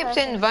Who this keeps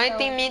person,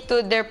 inviting me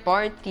to their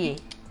party?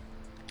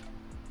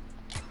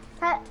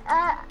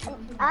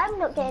 I'm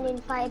not getting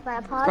invited by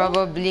a party.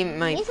 Probably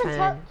my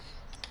fans.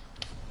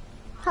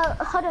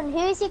 Hold on,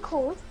 who is it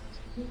called?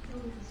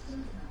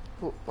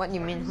 What do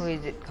you mean, who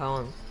is it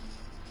called?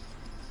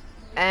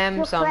 M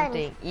Your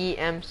something. friend.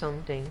 EM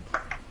something.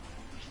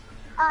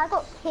 I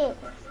got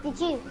kicked. Did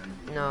you?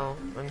 No,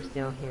 I'm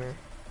still here.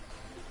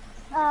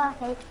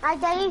 Okay. I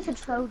dare you to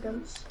throw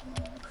them.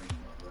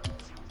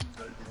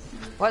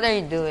 What are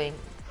you doing?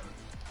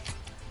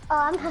 Oh,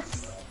 I'm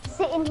just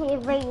sitting here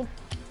waiting.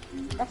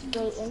 That's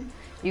waiting.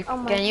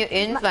 Can you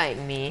invite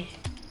me?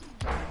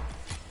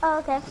 Oh,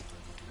 okay.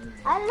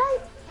 I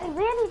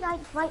really like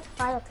white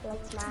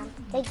Fireplace, man.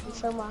 Thank you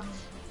so much.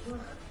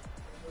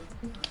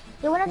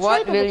 You wanna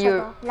trade with each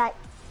other? Like,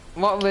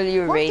 what will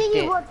you rate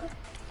it?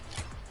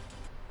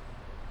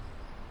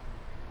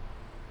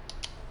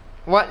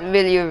 What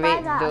will you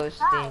rate those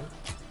things?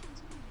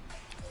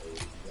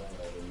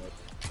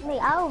 Me,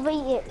 I'll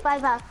rate it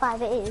 5 out of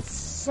 5. It is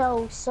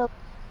so.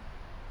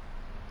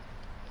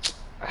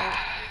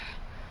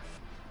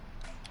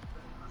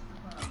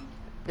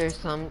 There's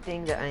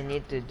something that I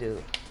need to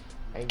do.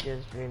 I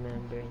just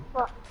remembered.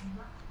 What?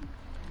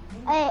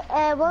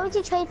 What would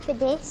you trade for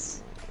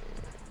this?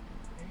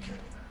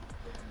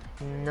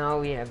 Now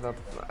we have a...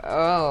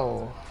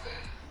 Oh.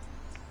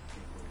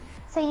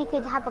 So you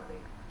could have a...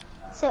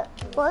 So,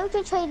 what would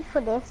you trade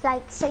for this?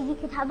 Like, so you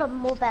could have a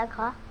more better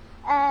car.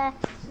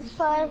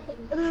 For...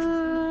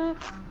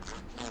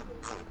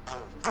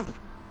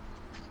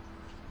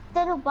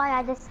 don't know why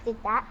I just did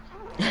that.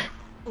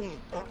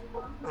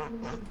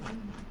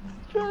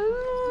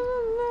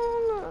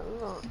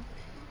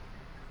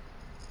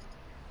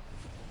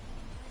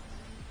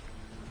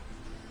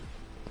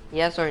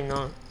 Yes or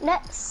no?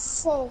 Let's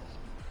see.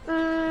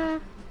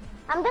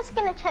 I'm just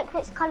gonna check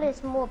which color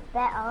is more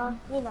better,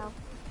 you know.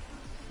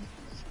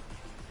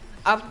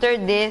 After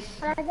this,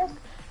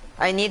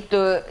 I need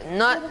to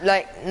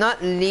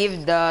not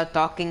leave the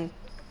talking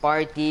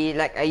party.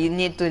 Like you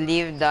need to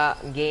leave the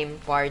game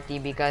party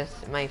because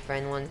my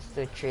friend wants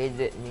to trade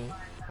with me.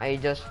 I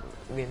just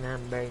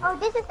remembered. Oh,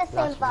 this is the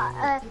same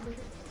part.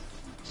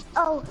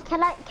 Oh,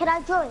 can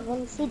I join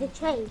and see the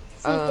trade?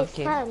 See Oh, if it's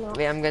okay. fair or not.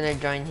 Wait, I'm gonna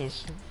join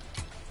his.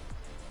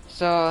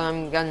 So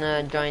I'm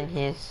gonna join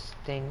his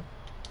thing.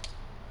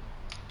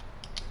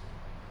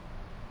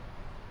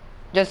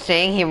 Just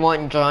saying he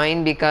won't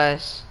join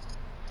because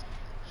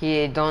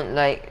he don't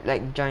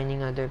like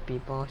joining other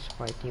people's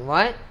party.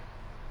 What?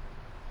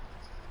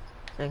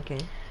 Okay.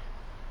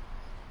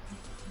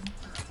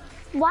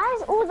 Why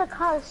is all the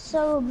cars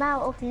so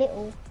amount of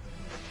little?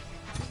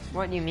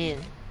 What do you mean?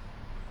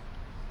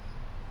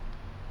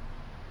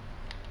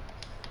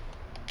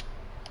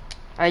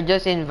 I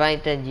just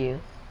invited you.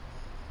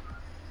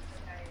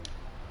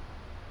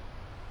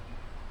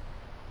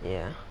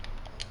 Yeah.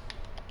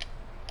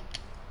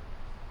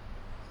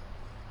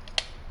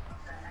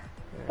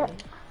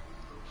 Right.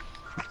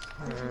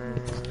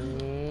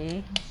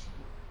 Hi.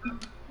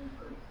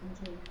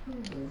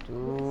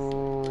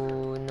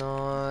 Do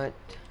not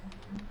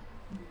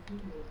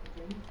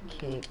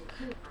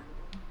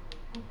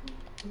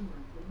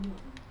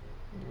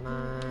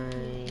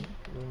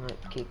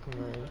kick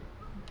my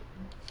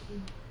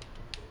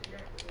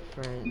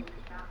friend.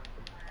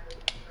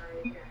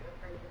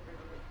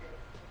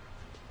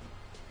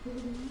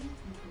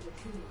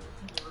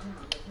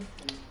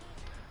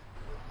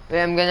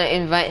 Wait, I'm gonna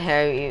invite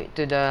Harry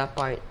to the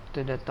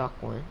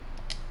talk one.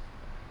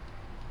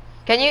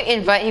 Can you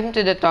invite him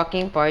to the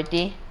talking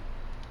party?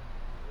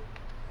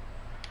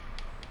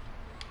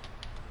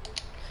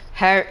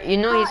 Harry, you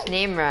know his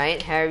name,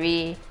 right?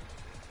 Harry.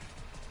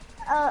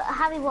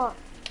 Harry what?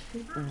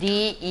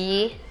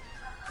 D-E.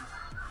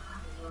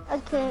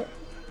 Okay.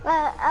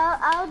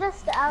 I'll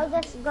just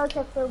go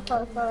to full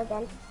profile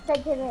again.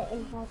 Send him an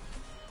invite.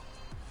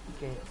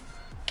 Okay.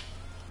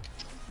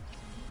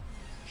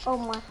 Oh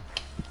my.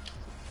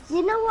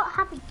 You know what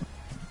happened?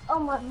 Oh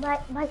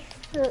my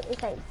foot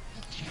is like,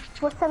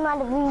 for some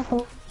other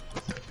reason,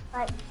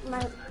 like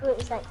my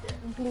foot is like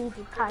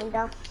bleeding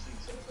kinda.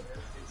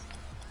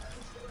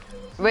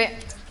 Wait.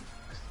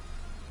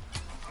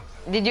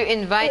 Did you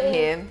invite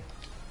him?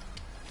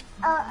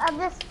 I'm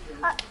just,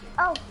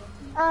 oh,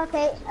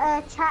 okay,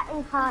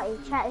 chatting party.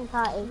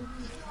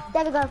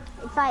 There we go,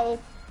 invited.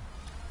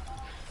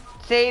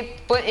 Say,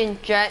 put in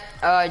chat,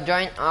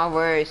 join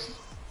ours.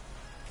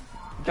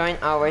 Join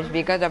ours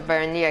because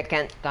apparently I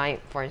can't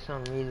type for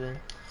some reason.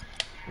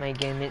 My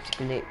game is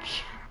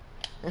glitch.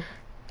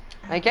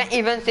 I can't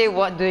even say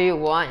what do you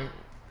want.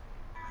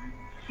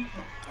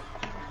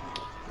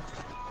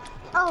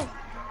 Oh,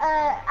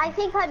 I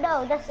think I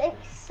know. Let's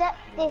accept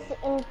this.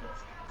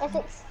 Let's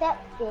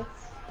accept this.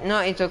 No,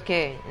 it's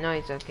okay. No,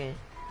 it's okay.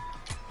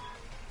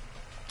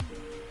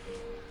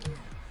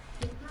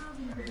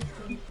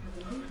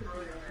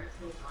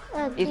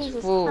 Oh, It's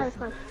Jesus full. Christ,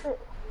 my foot.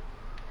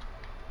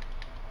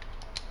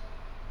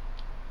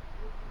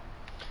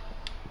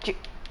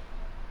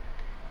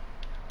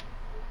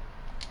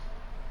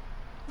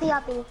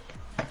 BRB.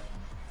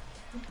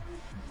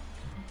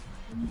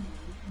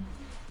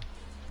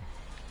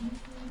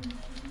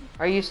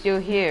 Are you still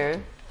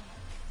here?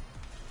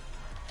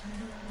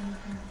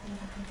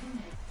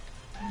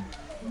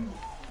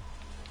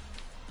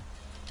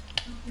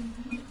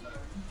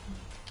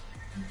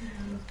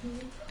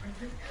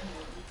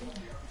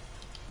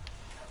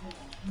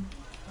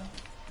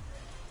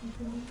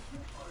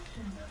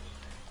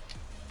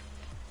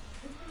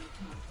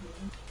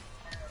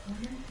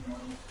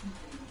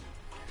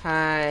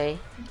 Hi.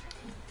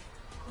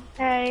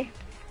 Hey.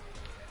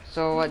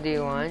 So what do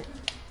you want?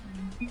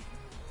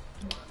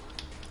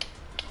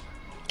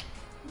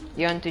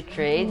 You want to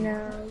trade?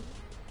 No.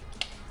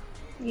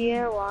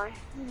 Yeah, why?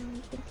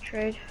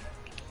 Trade.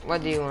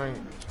 What do you want?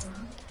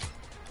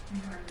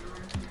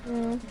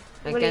 I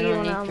What can do you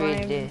only want trade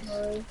online? this.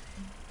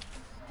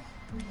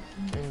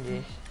 And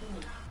this.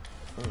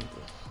 And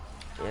this.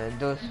 Yeah,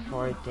 those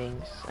 4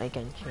 things I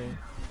can trade.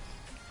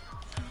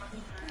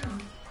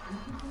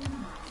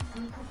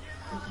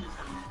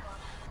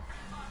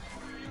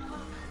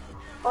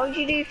 What would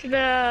you do for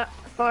the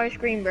forest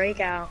green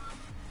breakout?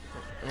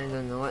 I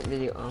don't know, what will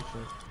you offer?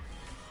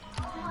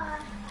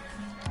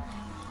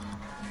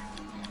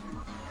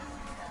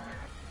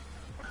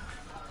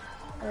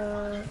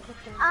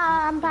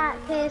 I'm back.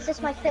 It's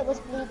just my foot was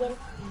bleeding.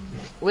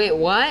 Wait,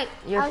 what?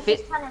 I Your was fit?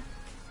 just trying to.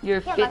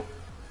 Your Yeah, fit?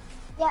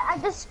 Yeah, I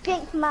just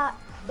scraped my,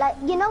 like,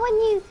 you know when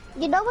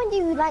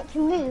you like to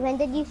move and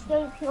then you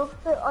scrape your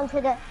foot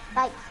onto the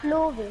like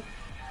flooring.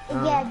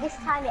 Yeah, this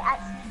time it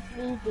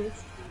actually bleeded.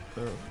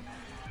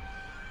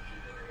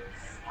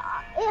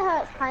 It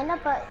hurts kinda,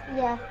 but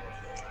yeah.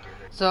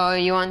 So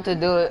you want to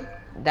do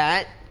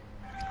that?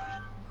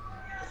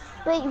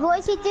 Wait, what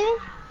is he doing?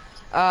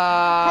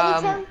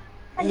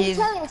 Can you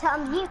tell him to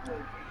unmute me?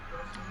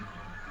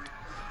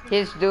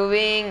 He's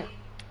doing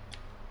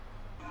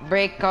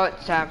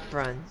breakout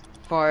saffron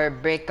for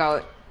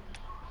breakout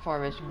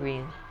forest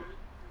green.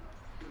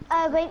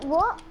 Wait,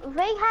 what?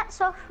 Ray hat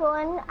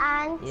saffron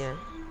and... Yeah.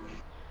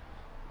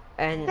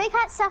 And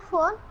Breakout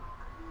Saffron.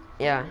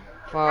 yeah,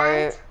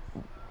 for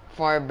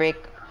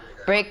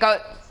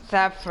breakout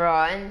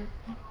Saffron,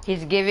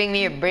 he's giving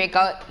me a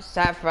breakout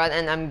Saffron,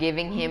 and I'm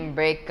giving him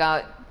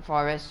breakout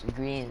Forest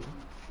Green.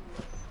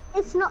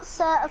 It's not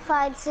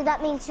certified, so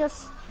that means your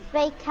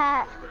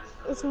breakout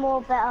is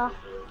more better.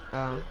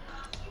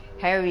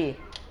 Harry.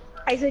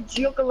 It's a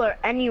juggler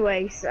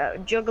anyway, so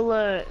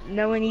juggler,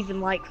 no one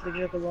even likes the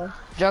juggler.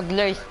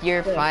 Juggler is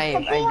tier 5,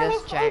 I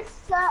just checked. It's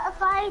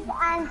certified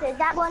and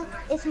that one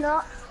is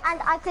not,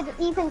 and I could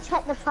even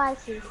check the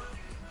prices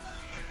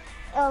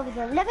over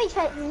them. Let me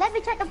check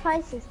the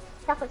prices.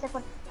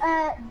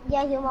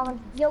 Yeah, your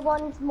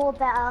one's more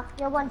better.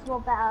 Your one's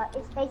more better.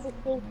 It's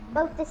basically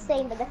both the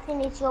same, but the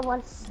thing is your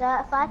one's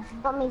certified,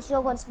 that means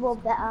your one's more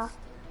better.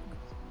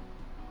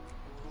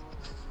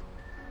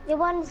 Your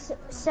one's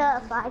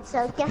certified,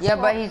 so guess what? Yeah,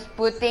 but he's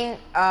putting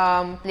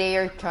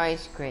player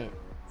choice crate.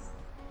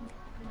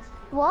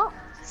 What?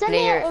 Send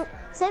me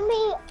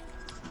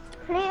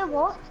player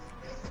what?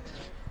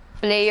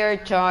 Player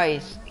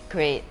choice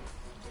crate.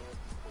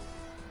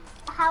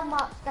 How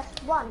much?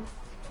 That's one.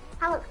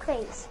 How much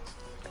crates?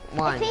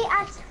 One.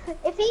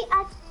 If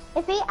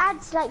he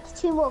adds like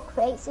 2 more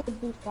crates, it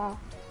would be fair.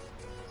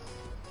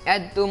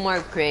 Add 2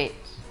 more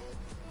crates.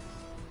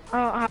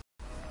 Oh,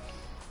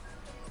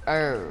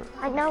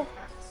 I know.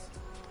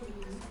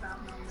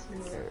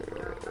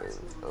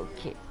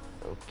 Okay.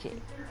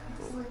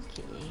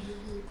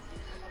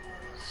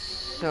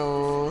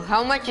 So,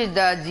 how much is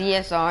the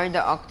ZSR, the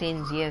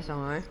Octane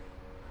ZSR?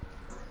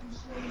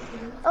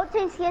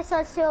 Octane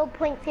CSR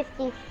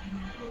 0.50.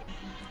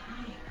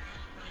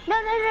 No,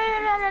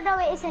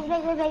 it isn't.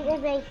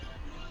 Wait.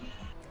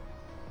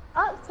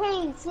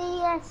 Octane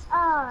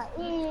CSR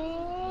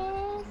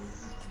is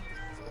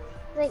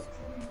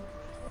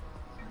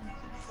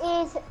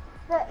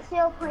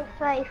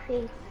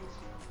 0.33.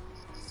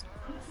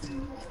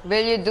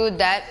 Will you do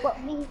that? What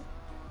we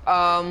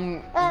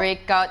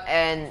breakout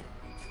and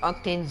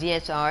Octane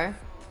ZSR?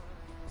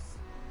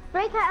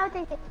 breakout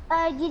Octane.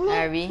 You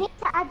need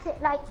to add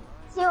it like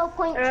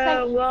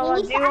 0.20. well,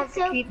 you need to add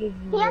keep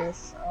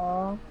this.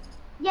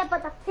 Yeah,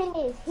 but the thing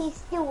is, he's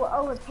still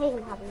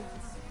overpaying, Harry.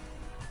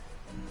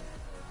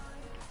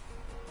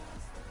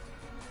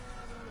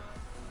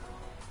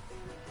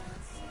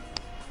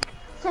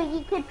 So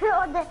you could put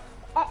on the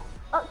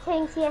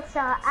Octane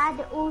CSR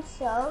and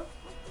also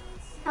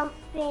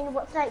something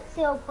what's like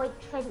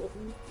 0.20.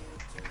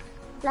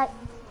 Like,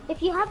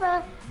 if you have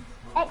a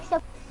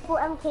extra for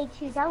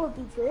MK2, that would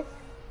be good.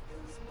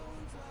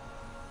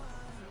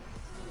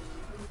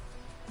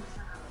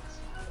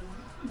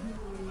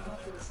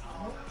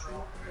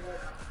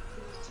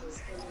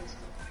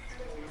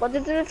 What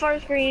does the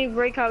first screen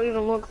breakout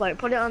even look like?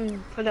 Put it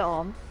on.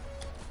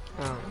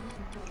 Oh.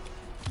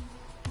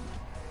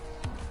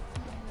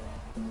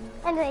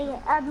 Anyway,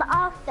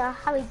 after,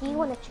 Harry, do you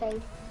want to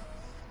trade?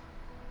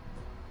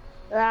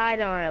 I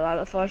don't really like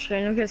the first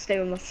screen. I'm gonna stay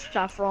with my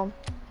Saffron.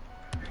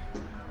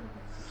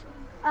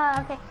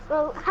 Okay.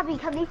 Well, Harry,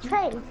 can we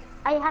trade?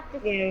 I have to.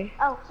 Yeah.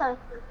 Oh, sorry.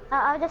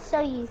 I'll just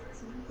show you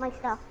my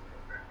stuff.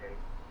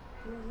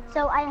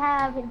 So I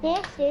have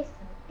this,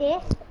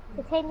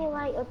 titanium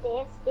white, or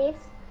this.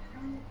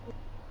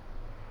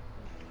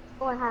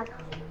 Oh, I have.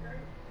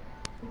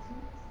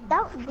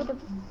 That would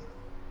have.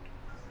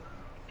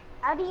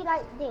 How do you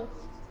like this?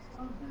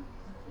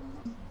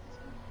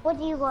 What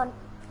do you want?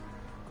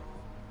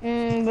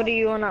 What do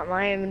you want at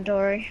my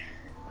inventory?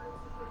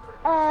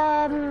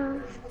 I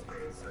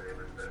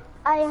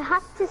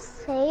have to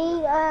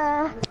say,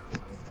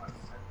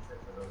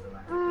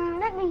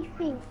 let me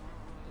think.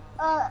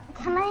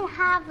 Can I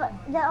have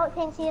the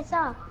Octane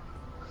CSR?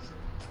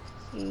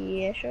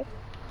 Yeah, sure.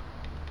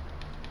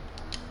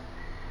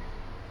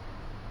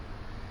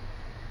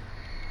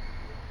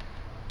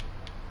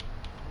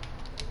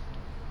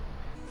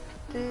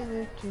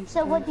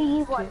 So what do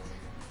you want?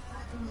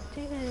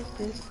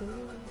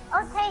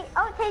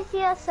 Octane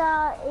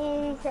CSR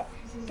is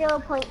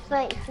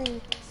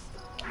 0.33.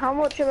 How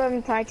much of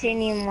them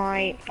titanium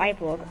white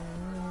Fireplug?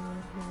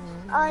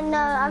 Oh no,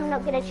 I'm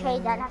not gonna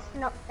trade that. That's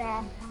not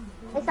fair.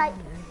 It's like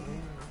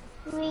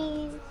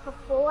 3 for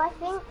 4, I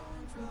think.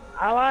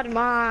 I'll add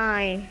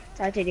my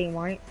titanium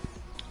white.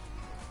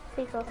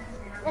 3 for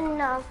 4.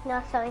 No,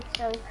 sorry.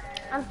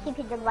 I'm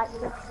keeping the white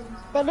books.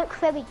 They look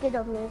very good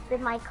on me with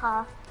my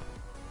car.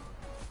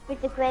 With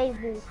the grey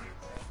roof.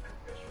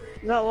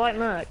 You got white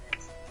merc?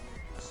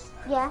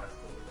 Yeah.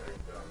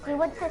 You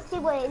want to see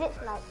what it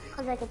looks like?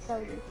 Because I can show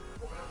you.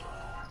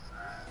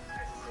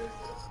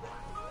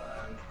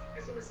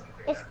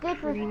 It's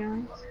good with...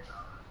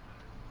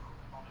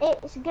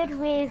 It's good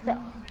with...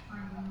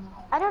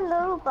 I don't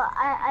know, but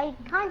I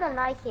kind of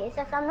like it. It's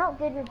just I'm not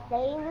good with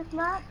playing with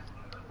merc,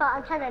 but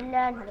I'm trying to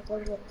learn how to play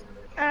with it.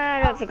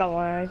 I don't think I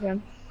want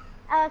to.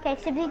 Okay,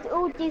 so we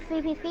all do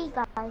 3v3,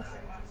 guys.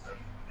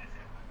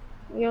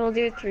 We'll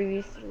do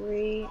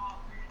 3v3.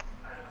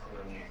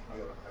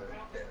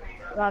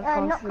 Not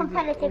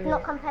competitive,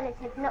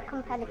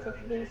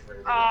 please.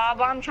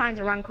 But I'm trying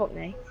to rank up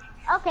now.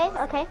 Okay,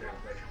 okay.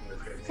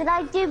 Should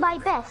I do my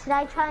best? Should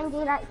I try and do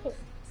like it?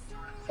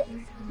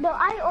 No,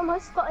 I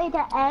almost got an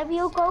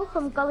aerial goal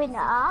from going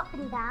up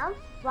and down,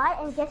 right?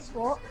 And guess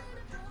what?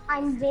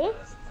 I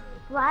missed,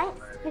 right?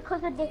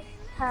 Because of this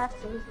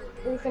person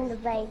who was in the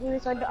way. He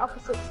was on the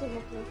opposite team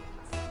of me.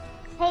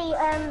 Hey,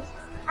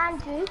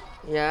 Andrew.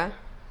 Yeah?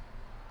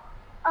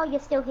 Oh,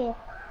 you're still here.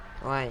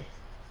 Why?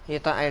 You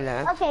thought I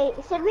left? Okay,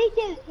 should we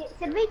do,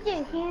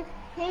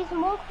 who's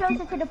more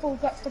closer to the ball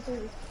gets the ball.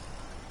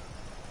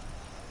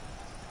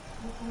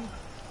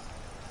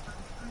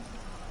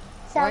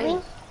 Shall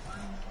we?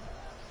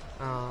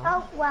 Oh.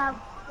 Oh, wow,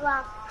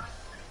 wow.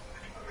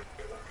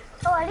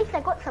 Oh, at least I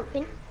got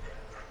something.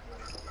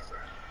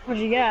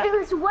 What'd you get? It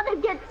was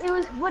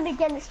one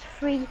against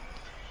 3.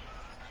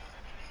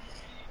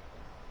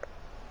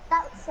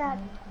 That's sad.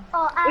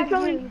 Oh,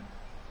 Andrew.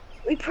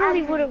 We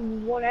probably would have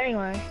won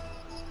anyway.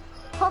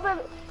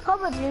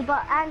 Probably,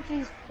 but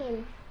Andrew's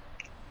pin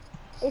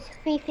is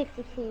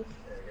 352.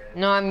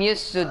 No, I'm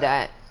used to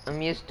that.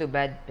 I'm used to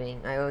bad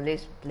ping. I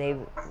always play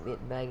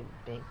with bad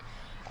ping.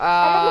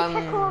 Let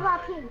me check all of our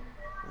pin.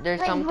 There's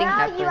Wait, something where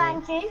happening. are you,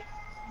 Andrew?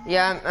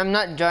 Yeah, I'm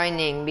not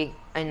joining.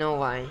 I know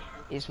why.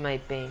 It's my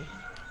ping.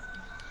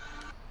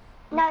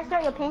 No, it's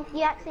not your pin.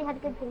 You actually had a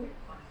good pin.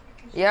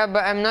 Yeah,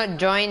 but I'm not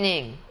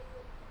joining.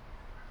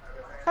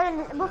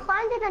 We'll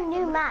find it a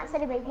new match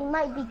anyway. We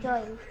might be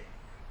joined.